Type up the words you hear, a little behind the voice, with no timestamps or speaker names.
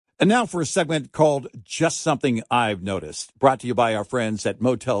And now for a segment called Just Something I've Noticed, brought to you by our friends at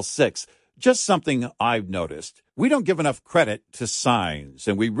Motel 6. Just something I've noticed. We don't give enough credit to signs,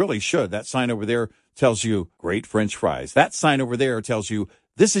 and we really should. That sign over there tells you great French fries. That sign over there tells you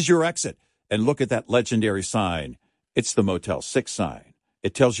this is your exit. And look at that legendary sign. It's the Motel 6 sign.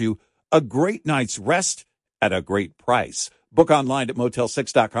 It tells you a great night's rest at a great price. Book online at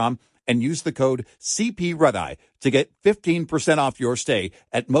motel6.com and use the code CP Red-Eye to get 15% off your stay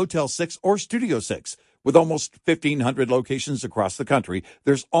at Motel 6 or Studio 6. With almost 1,500 locations across the country,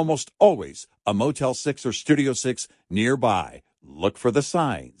 there's almost always a Motel 6 or Studio 6 nearby. Look for the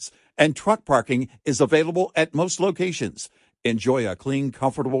signs. And truck parking is available at most locations. Enjoy a clean,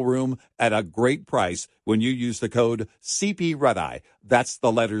 comfortable room at a great price when you use the code CP Red-Eye. That's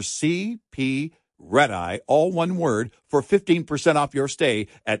the letters CP Red-Eye, all one word, for 15% off your stay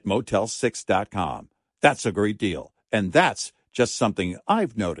at motel6.com. That's a great deal. And that's just something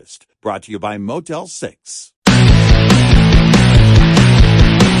I've noticed. Brought to you by Motel 6.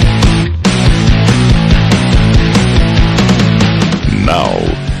 Now,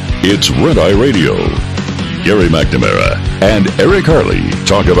 it's Red Eye Radio. Gary McNamara and Eric Harley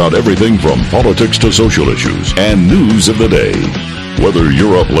talk about everything from politics to social issues and news of the day. Whether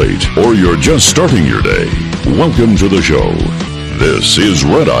you're up late or you're just starting your day, welcome to the show. This is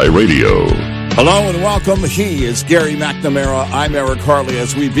Red Eye Radio. Hello and welcome. He is Gary McNamara. I'm Eric Harley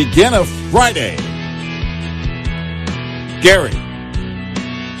as we begin a Friday. Gary,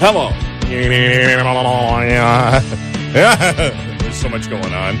 hello. There's so much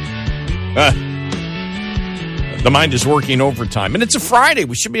going on. The mind is working overtime. And it's a Friday.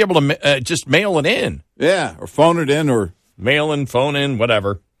 We should be able to just mail it in. Yeah, or phone it in or... Mail in, phone in,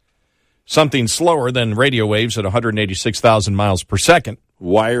 whatever. Something slower than radio waves at 186,000 miles per second.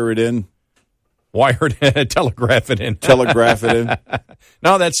 Wire it in. Telegraph it in. Telegraph it in.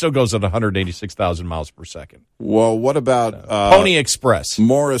 No, that still goes at 186,000 miles per second. Well, what about... Pony Express.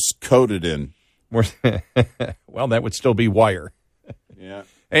 Morse coded in. Well, that would still be wire. Yeah.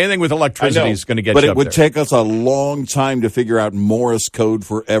 Anything with electricity is going to get but you it up would there. take us a long time to figure out Morse code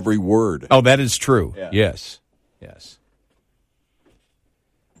for every word. Oh, that is true. Yeah. Yes.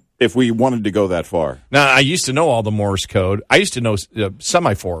 If we wanted to go that far. Now, I used to know all the Morse code. I used to know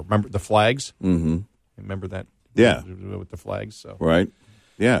semaphore. Remember the flags? Mm-hmm. Remember that? Yeah. With the flags. So. Right.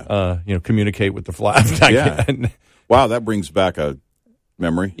 Yeah. Communicate with the flag. Yeah. Wow, that brings back a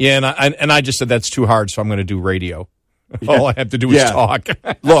memory. Yeah, and I just said that's too hard, so I'm going to do radio. Yeah. All I have to do is talk.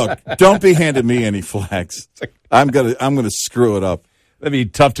 Look, don't be handing me any flags. I'm gonna screw it up. That'd be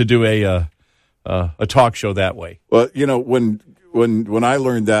tough to do a talk show that way. Well, when I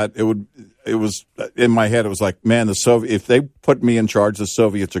learned that, it was in my head. It was like, man, if they put me in charge, the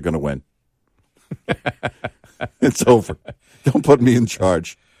Soviets are going to win. It's over. Don't put me in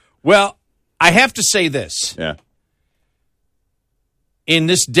charge. Well, I have to say this. Yeah. In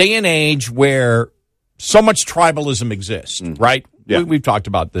this day and age where so much tribalism exists, right? Yeah. We've talked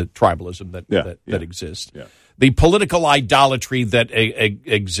about the tribalism that exists. Yeah. The political idolatry that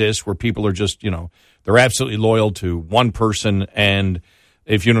exists where people are just, they're absolutely loyal to one person, and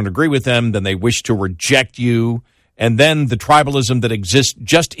if you don't agree with them, then they wish to reject you. And then the tribalism that exists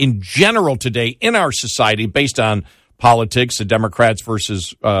just in general today in our society based on politics, the Democrats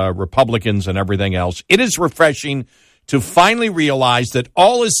versus Republicans and everything else. It is refreshing to finally realize that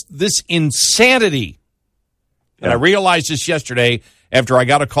all is this insanity. Yeah. And I realized this yesterday after I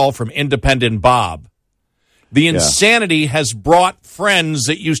got a call from Independent Bob. The insanity has brought friends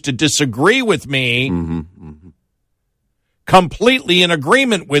that used to disagree with me completely in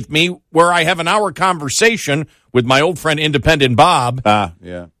agreement with me, where I have an hour conversation with my old friend Independent Bob.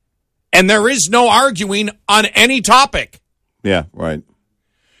 Yeah. And there is no arguing on any topic. Yeah, right.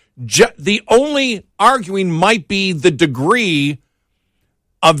 The only arguing might be the degree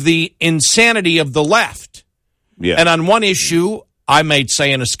of the insanity of the left. Yeah. And on one issue, I might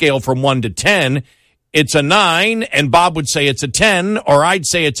say on a scale from 1 to 10, it's a 9, and Bob would say it's a 10, or I'd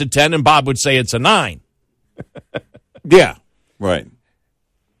say it's a 10, and Bob would say it's a 9. Yeah, right.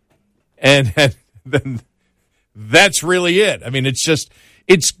 And then that's really it. I mean,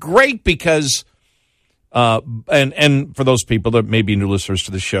 it's great because, and for those people that may be new listeners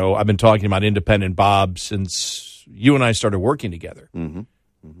to the show, I've been talking about Independent Bob since you and I started working together.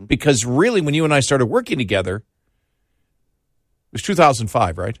 Because really, when you and I started working together, it was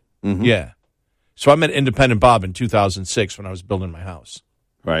 2005, right? Yeah. So I met Independent Bob in 2006 when I was building my house.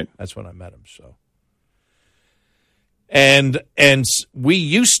 Right. That's when I met him. So, and we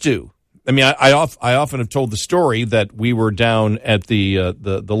used to. I mean, I often have told the story that we were down at the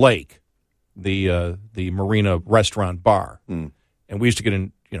lake, the Marina Restaurant Bar, and we used to get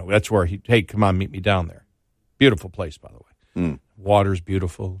in that's where hey, come on, meet me down there. Beautiful place, by the way. Mm. Water's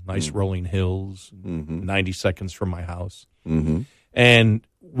beautiful, nice rolling hills, 90 seconds from my house. Mm-hmm. And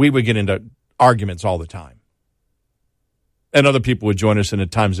we would get into arguments all the time. And other people would join us, and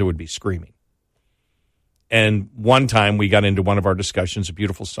at times there would be screaming. And one time we got into one of our discussions, a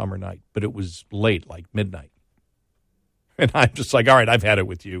beautiful summer night, but it was late, like midnight. And I'm just like, all right, I've had it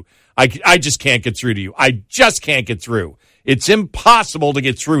with you. I just can't get through to you. I just can't get through. It's impossible to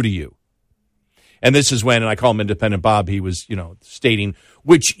get through to you. And this is when, and I call him Independent Bob, he was, stating,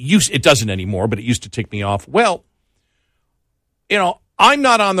 it doesn't anymore, but it used to tick me off. Well, I'm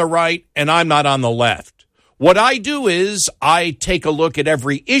not on the right and I'm not on the left. What I do is I take a look at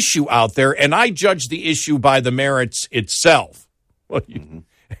every issue out there and I judge the issue by the merits itself. Well,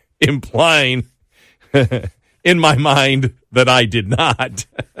 implying in my mind that I did not.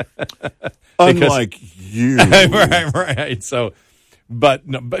 Unlike you. Right. So, but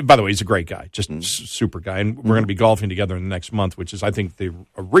by the way, he's a great guy, just super guy. And we're going to be golfing together in the next month, which is, I think, the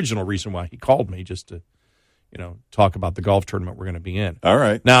original reason why he called me, just to talk about the golf tournament we're going to be in. All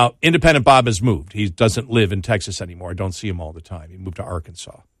right. Now, Independent Bob has moved. He doesn't live in Texas anymore. I don't see him all the time. He moved to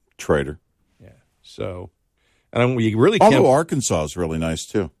Arkansas. Traitor. Yeah. So, and we really can't. Although Arkansas is really nice,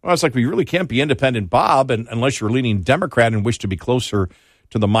 too. Well, it's like we really can't be Independent Bob unless you're leaning Democrat and wish to be closer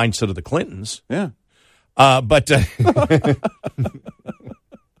to the mindset of the Clintons. Yeah. But the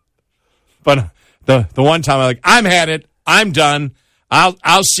one time I'm like, I'm had it. I'm done.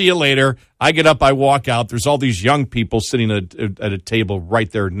 I'll see you later. I get up, I walk out. There's all these young people sitting at a table right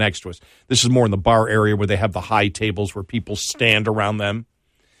there next to us. This is more in the bar area where they have the high tables where people stand around them.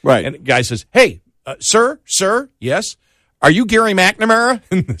 Right. And the guy says, hey, sir, yes? Are you Gary McNamara?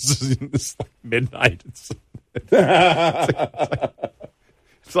 And this is like midnight.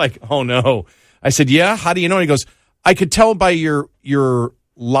 It's like, oh, no. I said, yeah, how do you know? And he goes, I could tell by your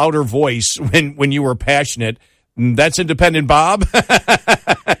louder voice when you were passionate. That's Independent Bob.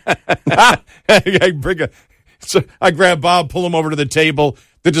 I grab Bob, pull him over to the table.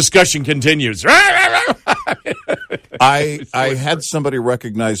 The discussion continues. I had somebody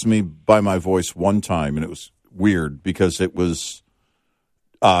recognize me by my voice one time, and it was weird because we were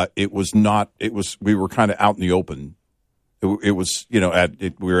kind of out in the open. It was, we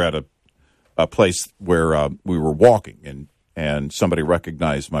were at a place where we were walking, and somebody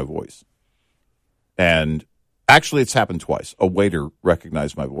recognized my voice. And actually, it's happened twice. A waiter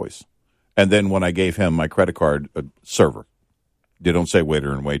recognized my voice. And then when I gave him my credit card, a server. They don't say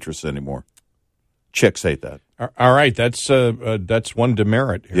waiter and waitress anymore. Chicks hate that. All right, that's one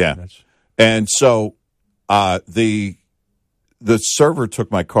demerit here. Yeah. And so the server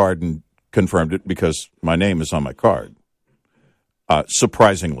took my card and confirmed it because my name is on my card.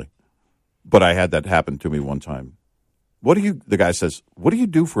 Surprisingly. But I had that happen to me one time. The guy says, what do you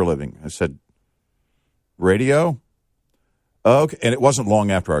do for a living? I said, radio? Okay. And it wasn't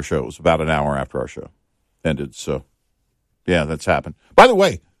long after our show. It was about an hour after our show ended. So, yeah, that's happened. By the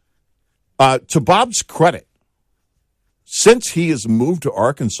way, to Bob's credit, since he has moved to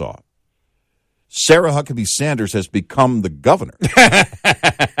Arkansas, Sarah Huckabee Sanders has become the governor.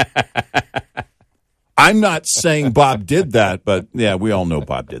 I'm not saying Bob did that, but, yeah, we all know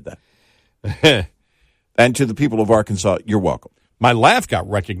Bob did that. And to the people of Arkansas, you're welcome. My laugh got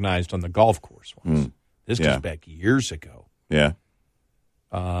recognized on the golf course once. This goes back years ago. Yeah.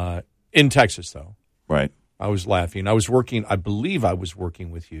 In Texas, though. Right. I was laughing. I believe I was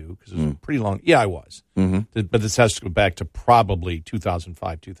working with you because it was pretty long. Yeah, I was. Mm-hmm. But this has to go back to probably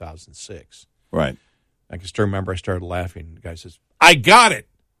 2005, 2006. Right. I can still remember I started laughing. The guy says, I got it.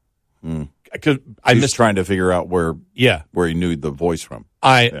 I missed trying to figure out where he knew the voice from.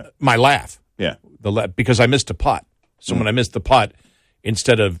 My laugh. Yeah. Because I missed a putt. So when I missed the putt,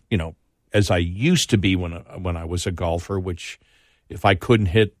 instead of, as I used to be when I was a golfer, which if I couldn't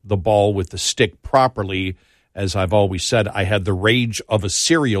hit the ball with the stick properly, as I've always said, I had the rage of a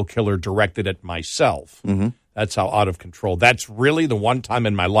serial killer directed at myself. Mm-hmm. That's how out of control. That's really the one time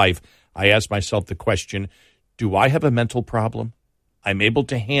in my life I asked myself the question, do I have a mental problem? I'm able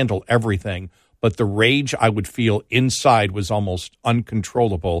to handle everything, but the rage I would feel inside was almost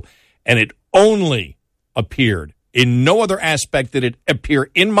uncontrollable, and it only appeared. In no other aspect did it appear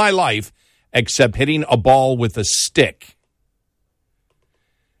in my life except hitting a ball with a stick.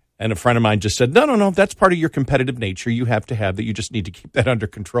 And a friend of mine just said, no, that's part of your competitive nature you have to have that. You just need to keep that under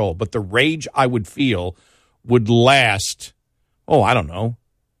control. But the rage I would feel would last, I don't know,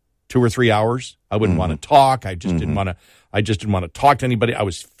 2 or 3 hours. I wouldn't want to talk. I just didn't want to talk to anybody. I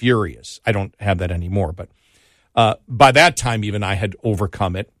was furious. I don't have that anymore. But by that time, even I had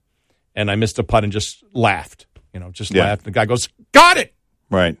overcome it. And I missed a putt and just laughed. Laughed. The guy goes, got it.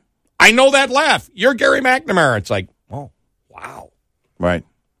 Right. I know that laugh. You're Gary McNamara. It's like, oh, wow. Right.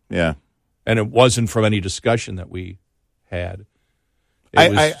 Yeah. And it wasn't from any discussion that we had.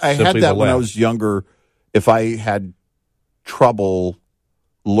 I had that when I was younger. If I had trouble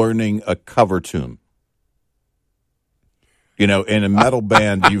learning a cover tune, in a metal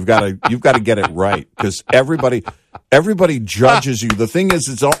band, you've got to get it right because everybody judges you. The thing is,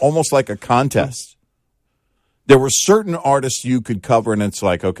 it's almost like a contest. There were certain artists you could cover, and it's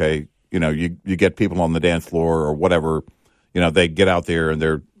like, okay, you get people on the dance floor or whatever, they get out there and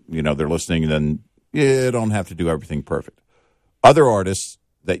they're listening, and then you don't have to do everything perfect. Other artists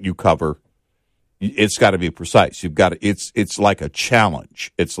that you cover, it's got to be precise. It's like a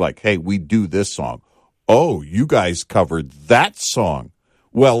challenge. It's like, hey, we do this song. Oh, you guys covered that song.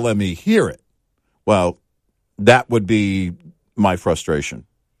 Well, let me hear it. Well, that would be my frustration.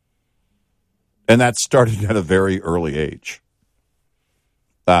 And that started at a very early age.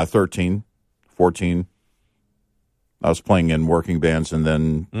 13, 14. I was playing in working bands, and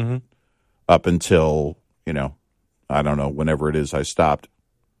then up until, I don't know, whenever it is I stopped.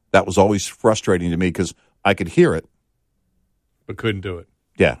 That was always frustrating to me because I could hear it. But couldn't do it.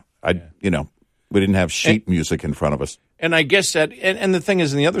 Yeah. We didn't have sheet music in front of us. And I guess that, and the thing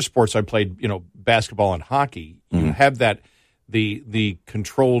is, in the other sports I played, basketball and hockey, you have that, the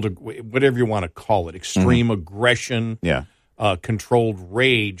controlled, whatever you want to call it, extreme aggression, controlled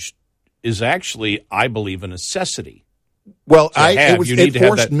rage is actually, I believe, a necessity. Well, it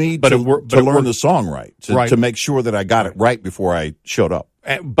forced me to learn the song right, to make sure that I got it right before I showed up.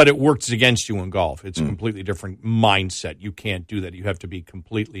 But it works against you in golf. It's a completely different mindset. You can't do that. You have to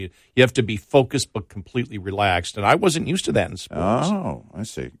be focused but completely relaxed. And I wasn't used to that in sports. Oh, I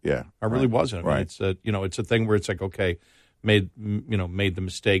see. Yeah, I really wasn't. I mean, it's a thing where it's like, okay, made the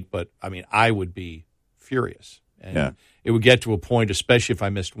mistake, but I mean, I would be furious, and it would get to a point, especially if I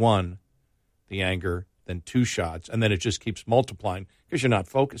missed one, the anger, then two shots, and then it just keeps multiplying because you're not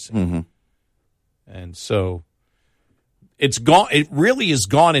focusing. And so it's gone. It really is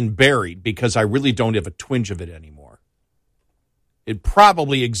gone and buried because I really don't have a twinge of it anymore. It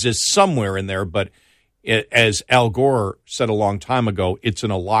probably exists somewhere in there, but as Al Gore said a long time ago, it's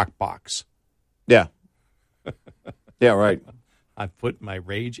in a lockbox. Yeah. Yeah, right. I put my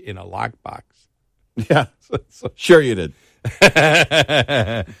rage in a lockbox. Yeah. Sure you did.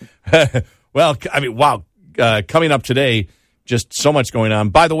 Well, I mean, wow. Coming up today, just so much going on.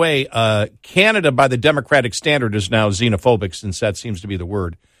 By the way, Canada, by the Democratic standard, is now xenophobic, since that seems to be the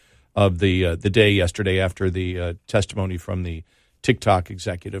word of the day yesterday after the testimony from the TikTok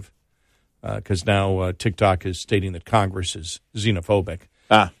executive, because now TikTok is stating that Congress is xenophobic.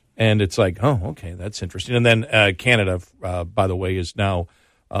 And it's like, oh, okay, that's interesting. And then Canada, by the way, is now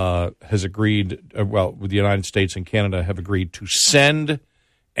has agreed, with the United States and Canada have agreed to send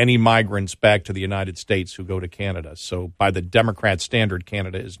any migrants back to the United States who go to Canada. So by the Democrat standard,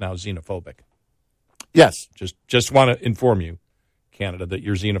 Canada is now xenophobic. Yes. Just want to inform you, Canada, that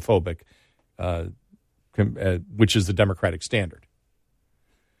you're xenophobic, which is the Democratic standard.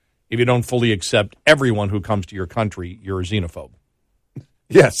 If you don't fully accept everyone who comes to your country, you're a xenophobe.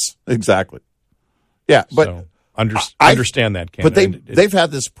 Yes, exactly. Yeah, but so understand that, Canada. But they've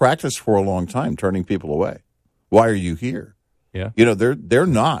had this practice for a long time, turning people away. Why are you here? Yeah, they're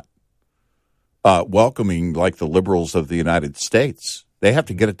not welcoming like the liberals of the United States. They have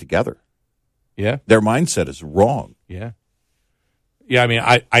to get it together. Yeah, their mindset is wrong. Yeah. I mean,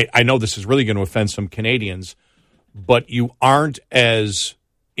 I know this is really going to offend some Canadians, but you aren't as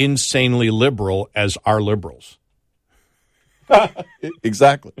insanely liberal as our liberals.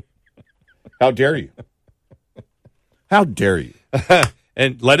 Exactly. How dare you? How dare you?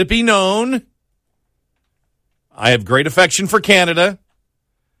 And let it be known, I have great affection for Canada.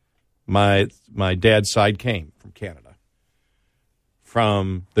 My dad's side came from Canada,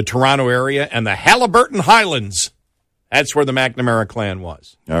 from the Toronto area and the Haliburton Highlands. That's where the McNamara clan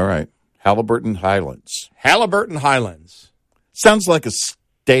was. All right. Haliburton Highlands. Haliburton Highlands. Sounds like a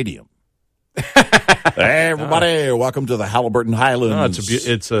stadium. Hey, everybody, welcome to the Haliburton Highlands.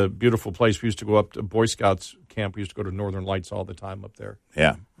 No, it's a beautiful place. We used to go up to Boy Scouts camp. We used to go to Northern Lights all the time up there.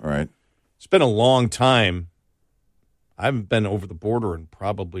 Yeah, all right. It's been a long time. I haven't been over the border in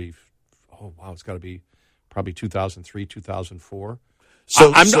probably, it's got to be probably 2003, 2004.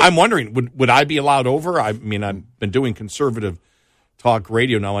 So I'm wondering, would I be allowed over? I mean, I've been doing conservative talk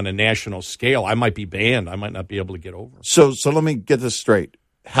radio now on a national scale. I might be banned. I might not be able to get over. So let me get this straight.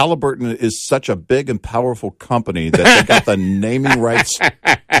 Halliburton is such a big and powerful company that they got the naming rights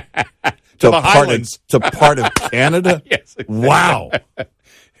to part of Canada. Yes, exactly. Wow.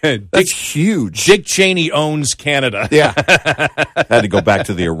 That's huge. Dick Cheney owns Canada. Yeah. Had to go back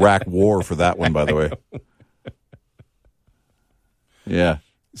to the Iraq War for that one, by the way. Yeah.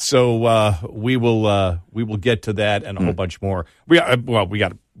 So we will get to that and a whole bunch more. We got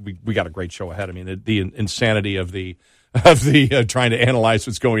a great show ahead. I mean, the insanity of the trying to analyze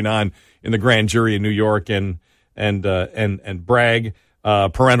what's going on in the grand jury in New York and Bragg,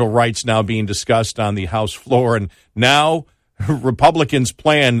 parental rights now being discussed on the House floor, and now Republicans'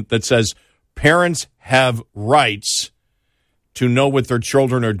 plan that says parents have rights to know what their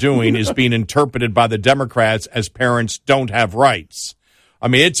children are doing is being interpreted by the Democrats as parents don't have rights. I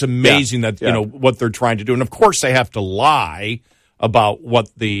mean, it's amazing that what they're trying to do, and of course they have to lie about what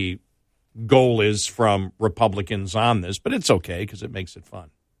the goal is from Republicans on this, but it's okay because it makes it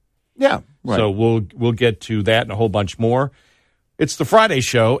fun. Yeah, right. So we'll get to that and a whole bunch more. It's the Friday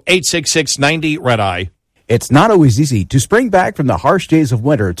Show, 866-90-RED-EYE. It's not always easy to spring back from the harsh days of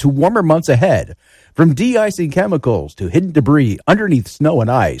winter to warmer months ahead. From de-icing chemicals to hidden debris underneath snow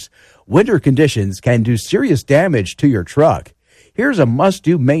and ice, winter conditions can do serious damage to your truck. Here's a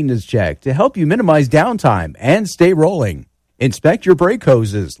must-do maintenance check to help you minimize downtime and stay rolling. Inspect your brake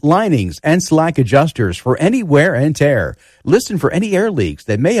hoses, linings, and slack adjusters for any wear and tear. Listen for any air leaks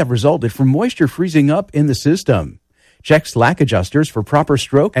that may have resulted from moisture freezing up in the system. Check slack adjusters for proper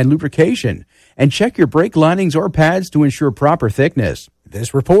stroke and lubrication. And check your brake linings or pads to ensure proper thickness.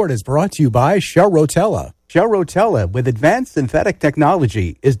 This report is brought to you by Shell Rotella. Shell Rotella, with advanced synthetic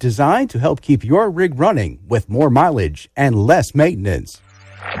technology, is designed to help keep your rig running with more mileage and less maintenance.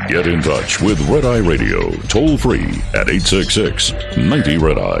 Get in touch with Red Eye Radio, toll free at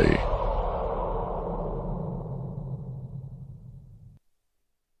 866-90-RED-EYE.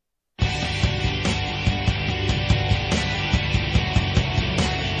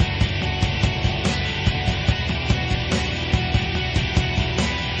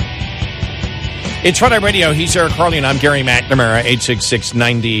 It's Red Eye Radio. He's Eric Harley, and I'm Gary McNamara,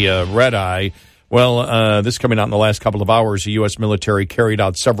 866-90-RED-EYE. Well, this coming out in the last couple of hours, the U.S. military carried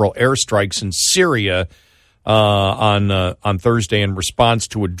out several airstrikes in Syria on Thursday in response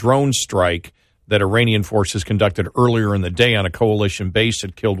to a drone strike that Iranian forces conducted earlier in the day on a coalition base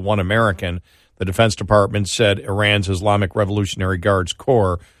that killed one American. The Defense Department said Iran's Islamic Revolutionary Guards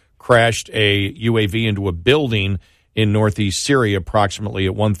Corps crashed a UAV into a building in northeast Syria approximately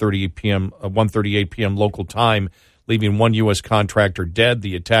at 1:38 p.m. local time, leaving one U.S. contractor dead.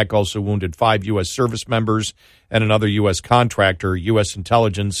 The attack also wounded 5 U.S. service members and another U.S. contractor. U.S.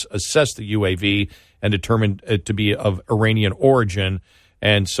 intelligence assessed the UAV and determined it to be of Iranian origin,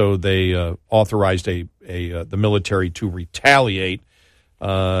 and so they authorized the military to retaliate.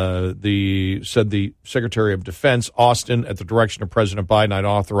 Said the Secretary of Defense, Austin, at the direction of President Biden, had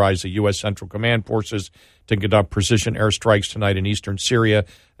authorized the U.S. Central Command forces to conduct precision airstrikes tonight in eastern Syria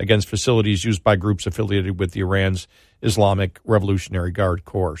against facilities used by groups affiliated with Iran's Islamic Revolutionary Guard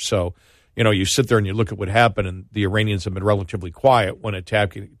Corps. So, you sit there and you look at what happened, and the Iranians have been relatively quiet when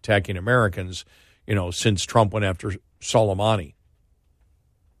attacking Americans, since Trump went after Soleimani.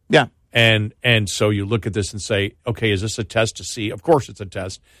 Yeah. And so you look at this and say, okay, is this a test to see? Of course it's a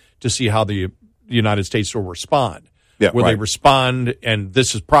test to see how the United States will respond. Yeah, Will right. they respond? And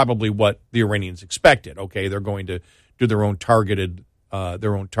this is probably what the Iranians expected. Okay, they're going to do their own targeted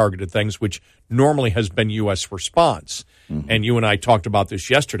things, which normally has been U.S. response. Mm-hmm. And you and I talked about this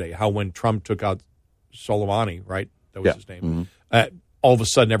yesterday, how when Trump took out Soleimani, right? That was his name. Mm-hmm. All of a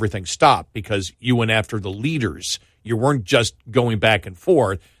sudden everything stopped because you went after the leaders. You weren't just going back and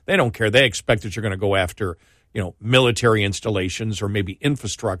forth. They don't care. They expect that you're going to go after, military installations or maybe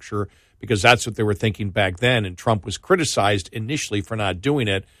infrastructure, because that's what they were thinking back then. And Trump was criticized initially for not doing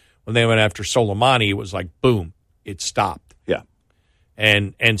it. When they went after Soleimani, it was like, boom, it stopped. Yeah.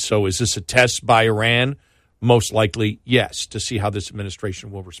 And so is this a test by Iran? Most likely, yes, to see how this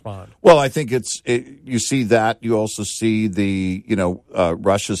administration will respond. Well, I think you see that. You also see the,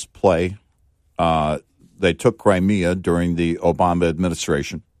 Russia's play. They took Crimea during the Obama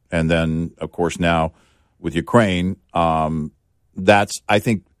administration. And then, of course, now with Ukraine, that's, I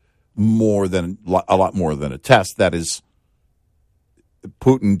think, a lot more than a test. That is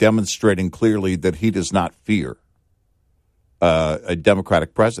Putin demonstrating clearly that he does not fear a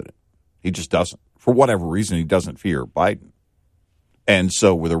Democratic president. He just doesn't. For whatever reason, he doesn't fear Biden. And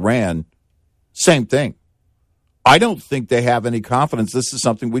so with Iran, same thing. I don't think they have any confidence. This is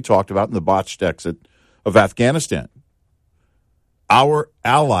something we talked about in the botched exit of Afghanistan. Our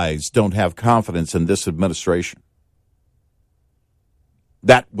allies don't have confidence in this administration.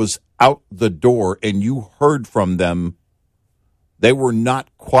 That was out the door, and you heard from them. They were not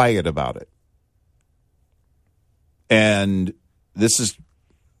quiet about it. And this is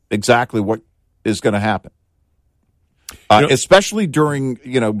exactly what is going to happen, especially during,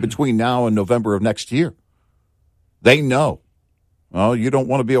 between now and November of next year. They know. Well, you don't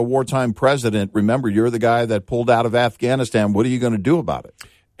want to be a wartime president. Remember, you're the guy that pulled out of Afghanistan. What are you going to do about it?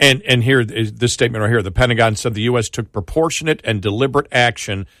 And here is this statement right here. The Pentagon said the U.S. took proportionate and deliberate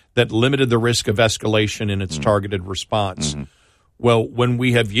action that limited the risk of escalation in its targeted response. Mm-hmm. Well, when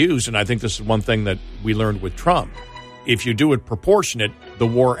we have used, and I think this is one thing that we learned with Trump, if you do it proportionate, the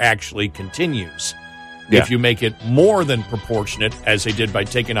war actually continues. Yeah. If you make it more than proportionate, as they did by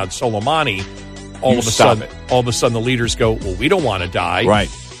taking out Soleimani, all of a sudden the leaders go, well, we don't want to die. Right.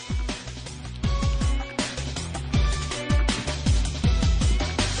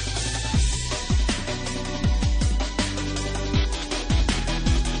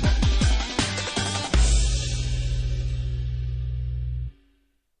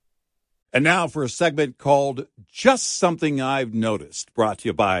 And now for a segment called Just Something I've Noticed, brought to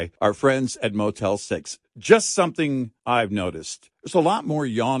you by our friends at Motel 6. Just something I've noticed. There's a lot more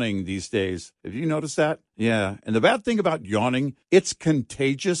yawning these days. Have you noticed that? Yeah. And the bad thing about yawning, it's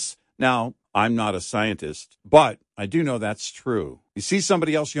contagious. Now, I'm not a scientist, but I do know that's true. You see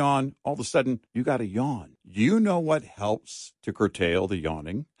somebody else yawn, all of a sudden, you got to yawn. You know what helps to curtail the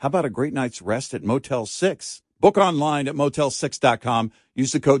yawning? How about a great night's rest at Motel 6? Book online at motel6.com.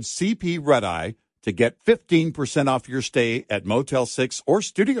 Use the code CPRedEye to get 15% off your stay at Motel 6 or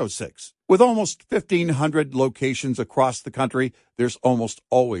Studio 6. With almost 1,500 locations across the country, there's almost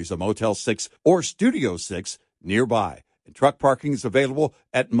always a Motel 6 or Studio 6 nearby. And truck parking is available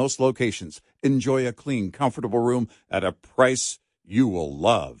at most locations. Enjoy a clean, comfortable room at a price you will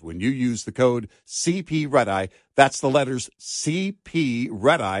love when you use the code CPRedEye. That's the letters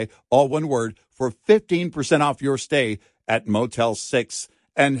CPRedEye, all one word, for 15% off your stay at Motel 6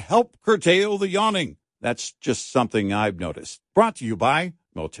 and help curtail the yawning. That's just something I've noticed. Brought to you by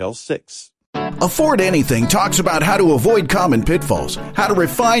Motel 6. Afford Anything talks about how to avoid common pitfalls, how to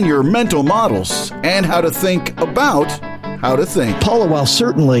refine your mental models, and how to think about how to think. Paula, while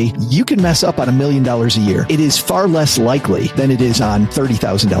certainly you can mess up on $1 million a year, it is far less likely than it is on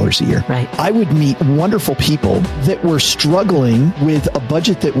 $30,000 a year. Right. I would meet wonderful people that were struggling with a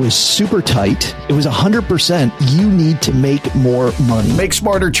budget that was super tight. It was 100%. You need to make more money. Make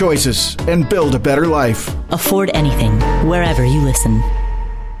smarter choices and build a better life. Afford Anything, wherever you listen.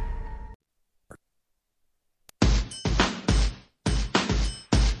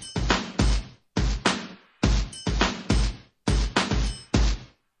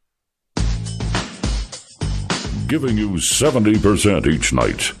 Giving you 70% each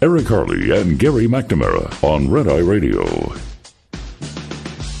night. Eric Harley and Gary McNamara on Red Eye Radio.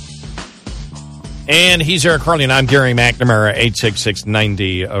 And he's Eric Harley, and I'm Gary McNamara,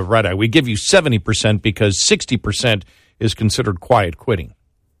 86690 Red Eye. We give you 70% because 60% is considered quiet quitting.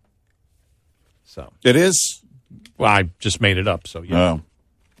 So it is? Well, I just made it up, so yeah. Oh.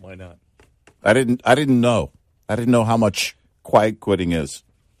 Why not? I didn't know. I didn't know how much quiet quitting is.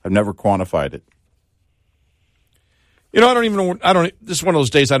 I've never quantified it. You know, I don't even know. This is one of those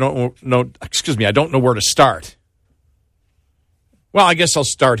days I don't know. Excuse me. I don't know where to start. Well, I guess I'll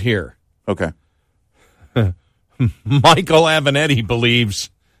start here. Okay. Michael Avenatti believes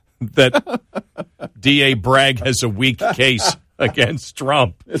that D.A. Bragg has a weak case against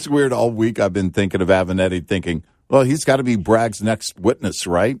Trump. It's weird. All week I've been thinking of Avenatti, thinking, well, he's got to be Bragg's next witness,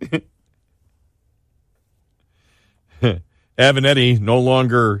 right? Avenatti no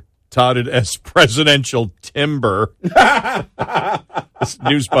longer touted as presidential timber.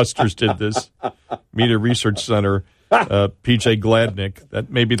 Newsbusters did this. Media Research Center, P.J. Gladnick. That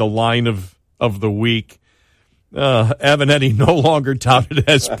may be the line of the week. Avenatti no longer touted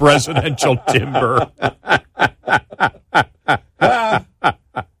as presidential timber.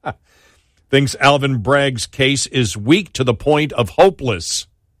 Thinks Alvin Bragg's case is weak to the point of hopeless.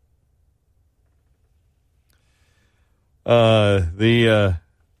 The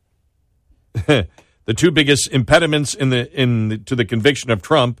two biggest impediments to the conviction of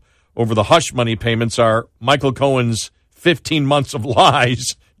Trump over the hush money payments are Michael Cohen's 15 months of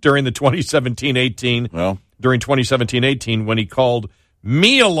lies during the 2017-18 when he called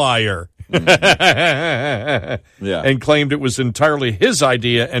me a liar. Yeah. And claimed it was entirely his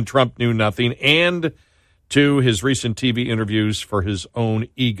idea and Trump knew nothing, and to his recent TV interviews for his own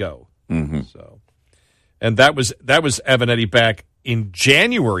ego. Mm-hmm. So, and that was Avenatti back in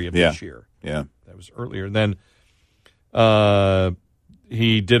January of this year. Yeah. That was earlier. And then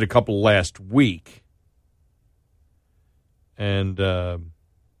he did a couple last week. And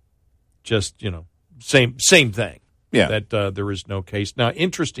just, same thing. Yeah. That there is no case. Now,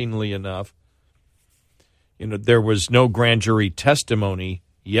 interestingly enough, there was no grand jury testimony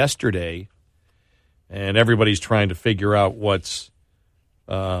yesterday, and everybody's trying to figure out what's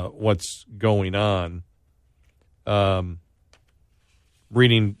going on.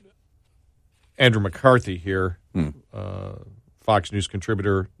 Reading Andrew McCarthy here, Fox News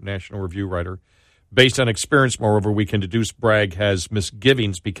contributor, National Review writer. Based on experience, moreover, we can deduce Bragg has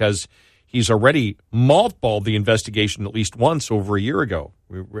misgivings because he's already mothballed the investigation at least once over a year ago.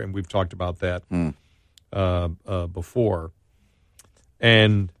 And we've talked about that before.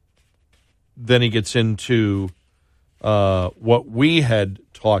 And then he gets into what we had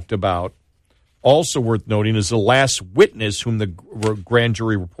talked about. Also worth noting is the last witness whom the grand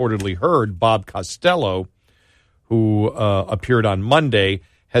jury reportedly heard, Bob Costello, who appeared on Monday,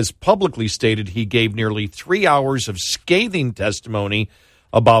 has publicly stated he gave nearly 3 hours of scathing testimony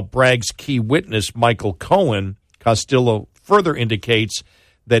about Bragg's key witness, Michael Cohen. Costello further indicates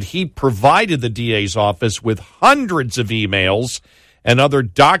that he provided the DA's office with hundreds of emails and other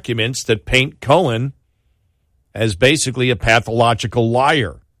documents that paint Cohen as basically a pathological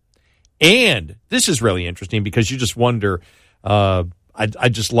liar. And this is really interesting because you just wonder, I'd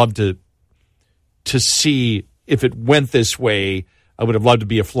just love to see if it went this way. I would have loved to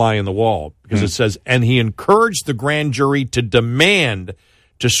be a fly in the wall because it says, and he encouraged the grand jury to demand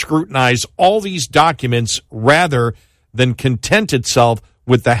to scrutinize all these documents rather than content itself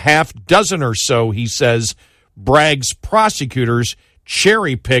with the half dozen or so, he says, Bragg's prosecutors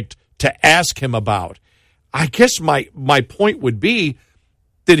cherry-picked to ask him about. I guess my point would be,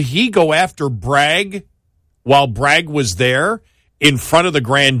 did he go after Bragg while Bragg was there in front of the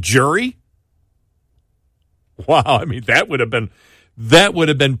grand jury? Wow, I mean, that would have been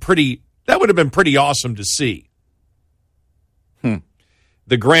pretty awesome to see.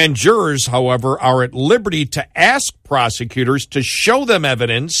 The grand jurors, however, are at liberty to ask prosecutors to show them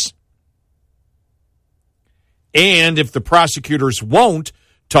evidence, and if the prosecutors won't,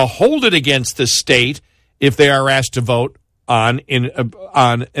 to hold it against the state if they are asked to vote on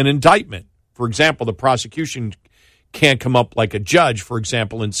an indictment. For example, the prosecution can't come up like a judge, for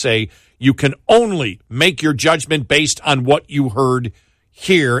example, and say, you can only make your judgment based on what you heard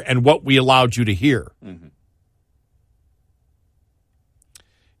here and what we allowed you to hear. Mm-hmm.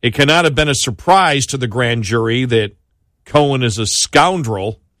 It cannot have been a surprise to the grand jury that Cohen is a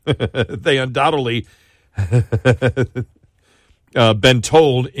scoundrel. They undoubtedly been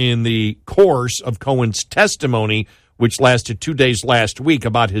told in the course of Cohen's testimony, which lasted 2 days last week,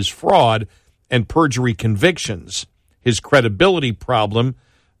 about his fraud and perjury convictions. His credibility problem,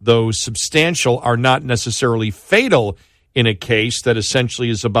 though substantial, are not necessarily fatal in a case that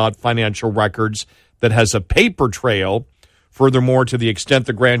essentially is about financial records that has a paper trail. Furthermore, to the extent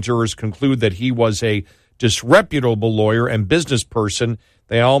the grand jurors conclude that he was a disreputable lawyer and business person,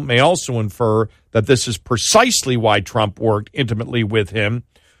 they may also infer that this is precisely why Trump worked intimately with him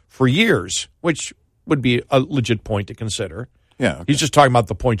for years, which would be a legit point to consider. Yeah, okay. He's just talking about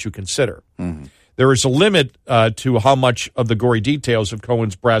the point you consider. Mm-hmm. There is a limit to how much of the gory details of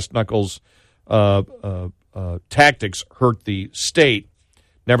Cohen's brass knuckles tactics hurt the state.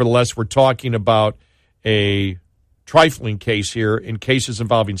 Nevertheless, we're talking about a trifling case here. In cases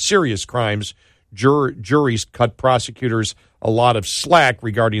involving serious crimes, juries cut prosecutors a lot of slack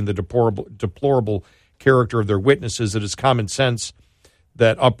regarding the deplorable character of their witnesses. It is common sense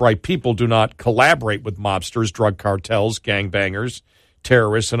that upright people do not collaborate with mobsters, drug cartels, gangbangers,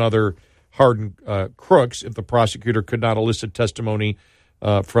 terrorists, and other hardened crooks if the prosecutor could not elicit testimony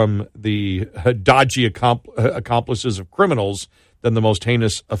from the dodgy accomplices of criminals, then the most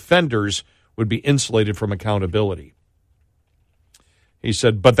heinous offenders would be insulated from accountability. He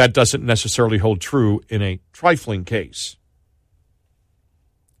said, but that doesn't necessarily hold true in a trifling case.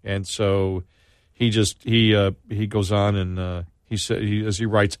 And so he goes on and he said, as he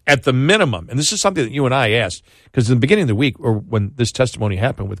writes, at the minimum, and this is something that you and I asked, because in the beginning of the week, or when this testimony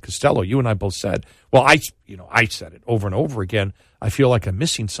happened with Costello, you and I both said, well, I said it over and over again, I feel like I'm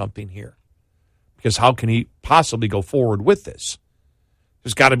missing something here. Because how can he possibly go forward with this?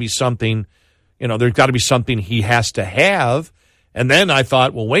 There's got to be something, there's got to be something he has to have. And then I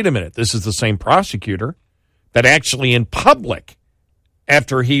thought, well, wait a minute, this is the same prosecutor that actually in public,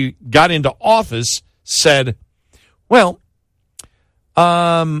 after he got into office, said, well,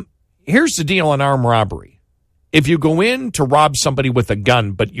 here's the deal on armed robbery. If you go in to rob somebody with a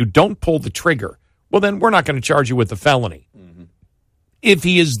gun, but you don't pull the trigger, well, then we're not going to charge you with a felony. Mm-hmm. If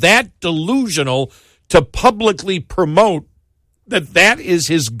he is that delusional to publicly promote that is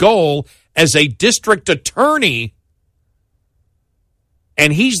his goal as a district attorney,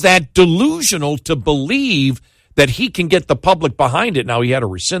 and he's that delusional to believe that he can get the public behind it. Now, he had to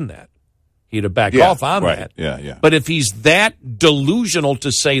rescind that. he'd have backed off on that. Yeah. But if he's that delusional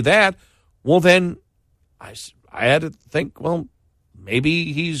to say that, well, then I had to think, well,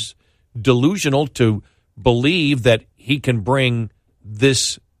 maybe he's delusional to believe that he can bring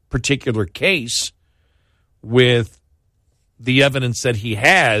this particular case with the evidence that he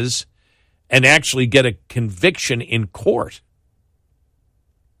has and actually get a conviction in court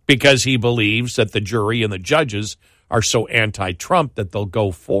because he believes that the jury and the judges are so anti-Trump that they'll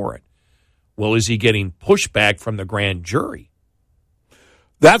go for it. Well, is he getting pushback from the grand jury?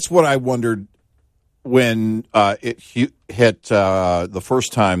 That's what I wondered when it hit the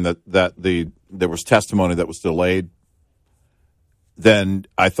first time that there was testimony that was delayed. Then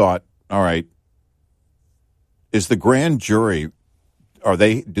I thought, all right, is the grand jury,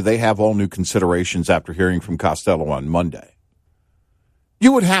 do they have all new considerations after hearing from Costello on Monday?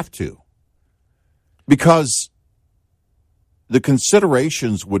 You would have to, because the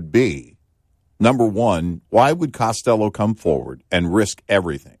considerations would be, number one, why would Costello come forward and risk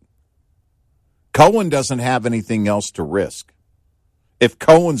everything? Cohen doesn't have anything else to risk. If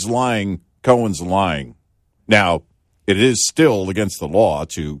Cohen's lying, Cohen's lying. Now, it is still against the law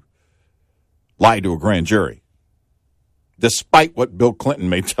to lie to a grand jury, despite what Bill Clinton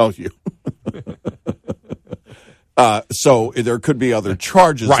may tell you. So there could be other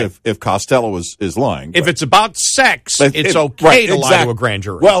charges if Costello is lying. If it's about sex, it's okay to lie to a grand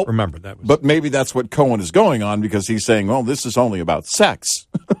jury. Well, remember that. But maybe that's what Cohen is going on, because he's saying, well, this is only about sex.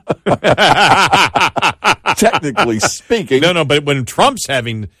 Technically speaking. No, but when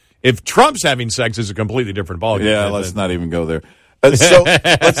if Trump's having sex, it's a completely different ballgame. Yeah, let's not even go there. So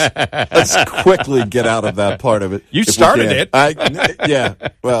let's quickly get out of that part of it. You started it.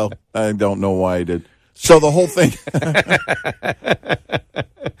 Well, I don't know why I did. So the whole thing.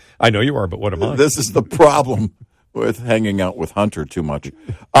 I know you are, but what am I? This is the problem with hanging out with Hunter too much.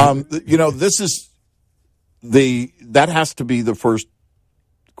 This is that has to be the first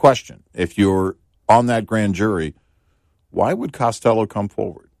question. If you're on that grand jury, why would Costello come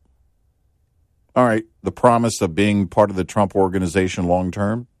forward? All right, the promise of being part of the Trump organization long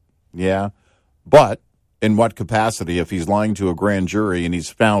term, yeah. But in what capacity? If he's lying to a grand jury and he's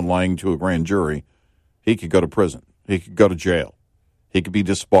found lying to a grand jury, he could go to prison. He could go to jail. He could be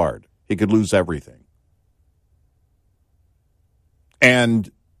disbarred. He could lose everything.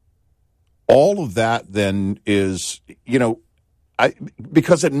 And all of that then is,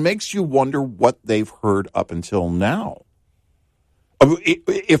 because it makes you wonder what they've heard up until now.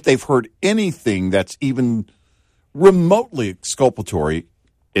 If they've heard anything that's even remotely exculpatory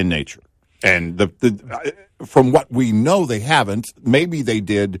in nature. And from what we know, they haven't. Maybe they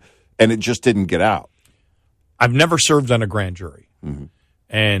did, and it just didn't get out. I've never served on a grand jury.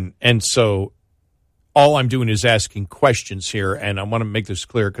 Mm-hmm. And so all I'm doing is asking questions here, and I want to make this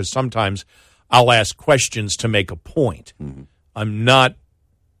clear because sometimes I'll ask questions to make a point. Mm-hmm. I'm not,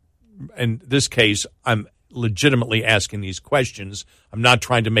 in this case, I'm legitimately asking these questions. I'm not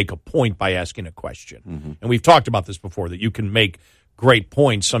trying to make a point by asking a question. Mm-hmm. And we've talked about this before, that you can make great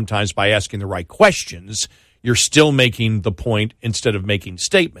points sometimes by asking the right questions. You're still making the point instead of making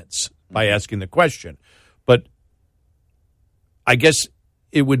statements by asking the question. But I guess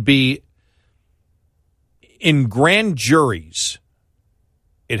it would be in grand juries,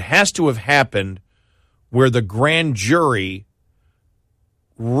 it has to have happened where the grand jury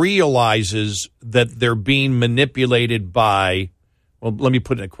realizes that they're being manipulated by, well, let me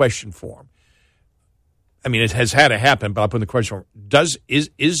put it in a question form. I mean, it has had to happen, but I'll put in the question form.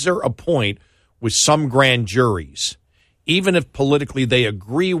 Is there a point with some grand juries, even if politically they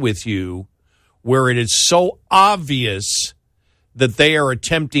agree with you, where it is so obvious that they are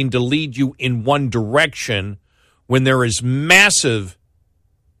attempting to lead you in one direction when there is massive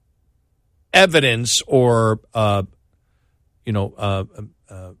evidence or,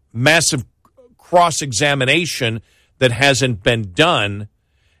 massive cross-examination that hasn't been done,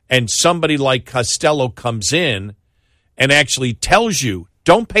 and somebody like Costello comes in and actually tells you,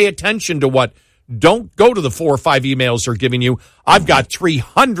 don't pay attention to don't go to the 4 or 5 emails they're giving you. I've got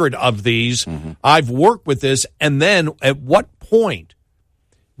 300 of these. Mm-hmm. I've worked with this. And then at what point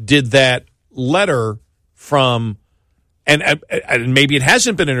did that letter from, and maybe it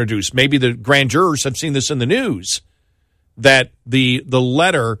hasn't been introduced, maybe the grand jurors have seen this in the news, that the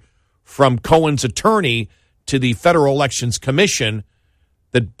letter from Cohen's attorney to the Federal Elections Commission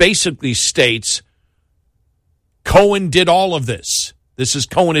that basically states Cohen did all of this. This is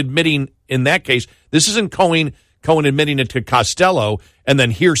Cohen admitting in that case. This isn't Cohen admitting it to Costello and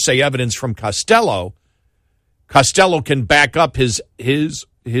then hearsay evidence from Costello. Costello can back up his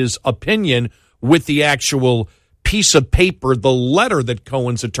opinion with the actual piece of paper the letter that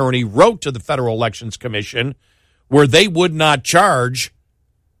Cohen's attorney wrote to the Federal Elections Commission where they would not charge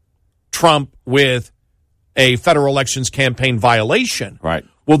Trump with a federal elections campaign violation. Right.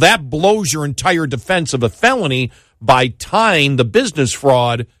 Well, that blows your entire defense of a felony by tying the business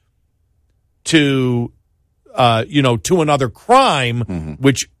fraud to, to another crime,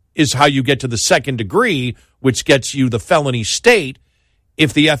 which is how you get to the second degree, which gets you the felony state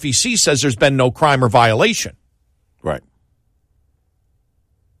if the FEC says there's been no crime or violation. Right.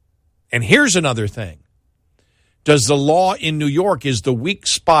 And here's another thing. Does the law in New York, is the weak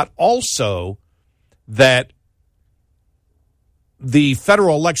spot also that the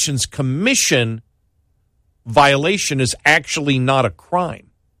Federal Elections Commission violation is actually not a crime?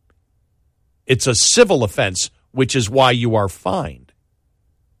 It's a civil offense, which is why you are fined.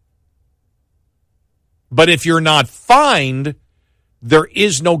 But if you're not fined, there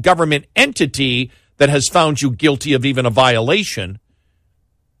is no government entity that has found you guilty of even a violation,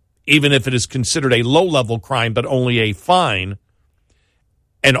 even if it is considered a low-level crime, but only a fine.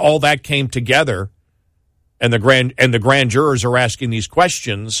 And all that came together, and the grand jurors are asking these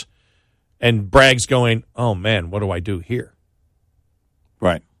questions, and Bragg's going, "Oh man, what do I do here?"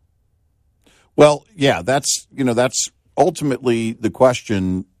 Right. Well, yeah, that's ultimately the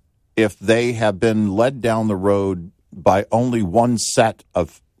question. If they have been led down the road by only one set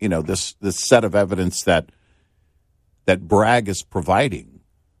of, this set of evidence that Bragg is providing,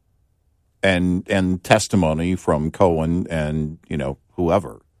 and testimony from Cohen and,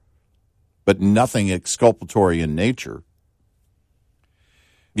 whoever, but nothing exculpatory in nature,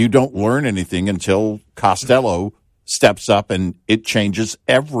 you don't learn anything until Costello steps up and it changes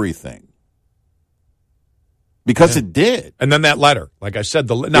everything. Because it did. And then that letter, like I said,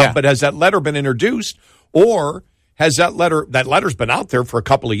 but has that letter been introduced, or has that letter's been out there for a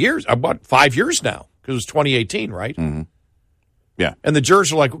couple of years, about 5 years now, because it was 2018, right? Mm-hmm. Yeah. And the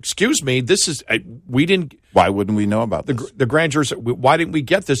jurors are like, excuse me, we didn't. Why wouldn't we know about this? The grand jurors, why didn't we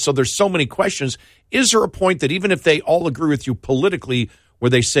get this? So there's so many questions. Is there a point that even if they all agree with you politically,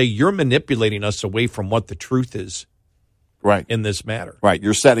 where they say you're manipulating us away from what the truth is, right, in this matter? Right.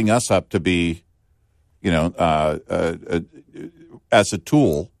 You're setting us up to be, as a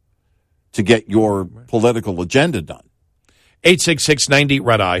tool to get your political agenda done.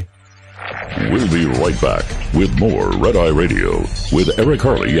 866-90-RED-EYE. We'll be right back with more Red Eye Radio with Eric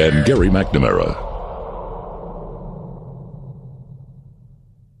Harley and Gary McNamara.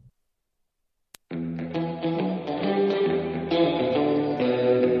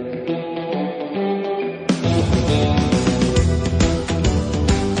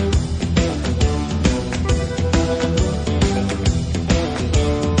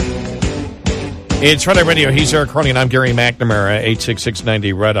 It's Red Eye Radio. He's Eric Harley, and I'm Gary McNamara,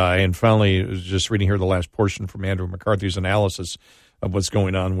 866-90-RED-EYE. And finally, I was just reading here the last portion from Andrew McCarthy's analysis of what's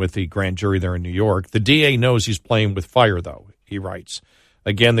going on with the grand jury there in New York. The DA knows he's playing with fire, though, he writes.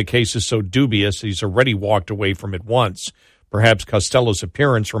 Again, the case is so dubious, he's already walked away from it once. Perhaps Costello's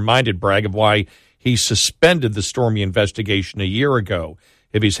appearance reminded Bragg of why he suspended the Stormy investigation a year ago.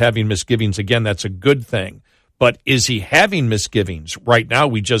 If he's having misgivings again, that's a good thing. But is he having misgivings? Right now,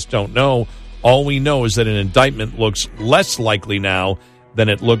 we just don't know. All we know is that an indictment looks less likely now than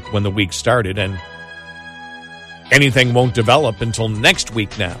it looked when the week started, and anything won't develop until next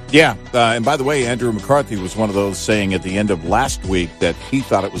week now. Yeah, and by the way, Andrew McCarthy was one of those saying at the end of last week that he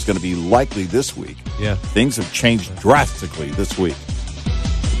thought it was going to be likely this week. Yeah. Things have changed drastically this week.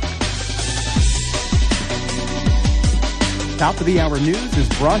 Top of the Hour News is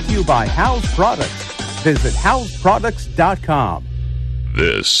brought to you by House Products. Visit houseproducts.com.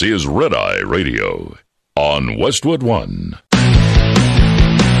 This is Red Eye Radio on Westwood One.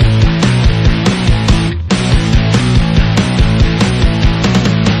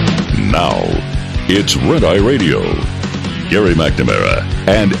 Now, it's Red Eye Radio. Gary McNamara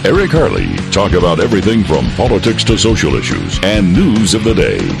and Eric Harley talk about everything from politics to social issues and news of the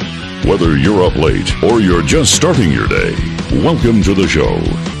day. Whether you're up late or you're just starting your day, welcome to the show.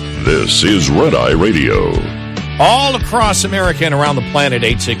 This is Red Eye Radio. All across America and around the planet,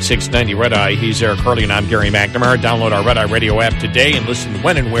 866-90-RED-EYE. He's Eric Harley, and I'm Gary McNamara. Download our Red Eye Radio app today and listen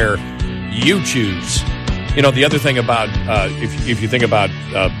when and where you choose. You know, the other thing about, if you think about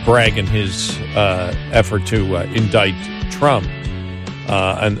Bragg and his effort to indict Trump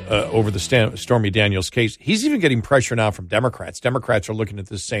over the Stormy Daniels case, he's even getting pressure now from Democrats. Democrats are looking at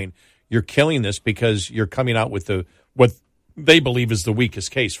this saying, you're killing this because you're coming out with what they believe is the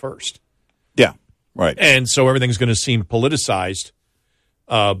weakest case first. Yeah. Right. And so everything's going to seem politicized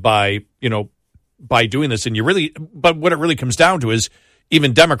by doing this. And but what it really comes down to is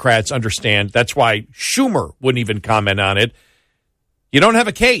even Democrats understand. That's why Schumer wouldn't even comment on it. You don't have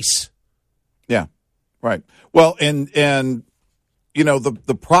a case. Yeah, right. Well, and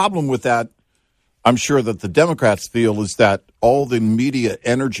the problem with that, I'm sure that the Democrats feel, is that all the media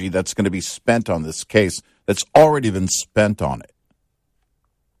energy that's going to be spent on this case, that's already been spent on it.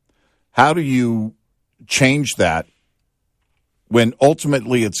 How do you change that when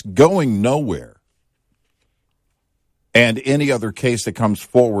ultimately it's going nowhere? And any other case that comes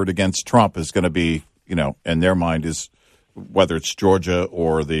forward against Trump is going to be, in their mind, is whether it's Georgia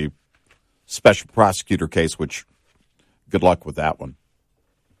or the special prosecutor case, which good luck with that one.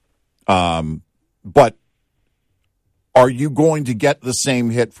 But are you going to get the same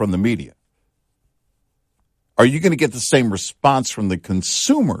hit from the media? Are you going to get the same response from the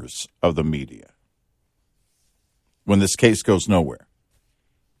consumers of the media when this case goes nowhere?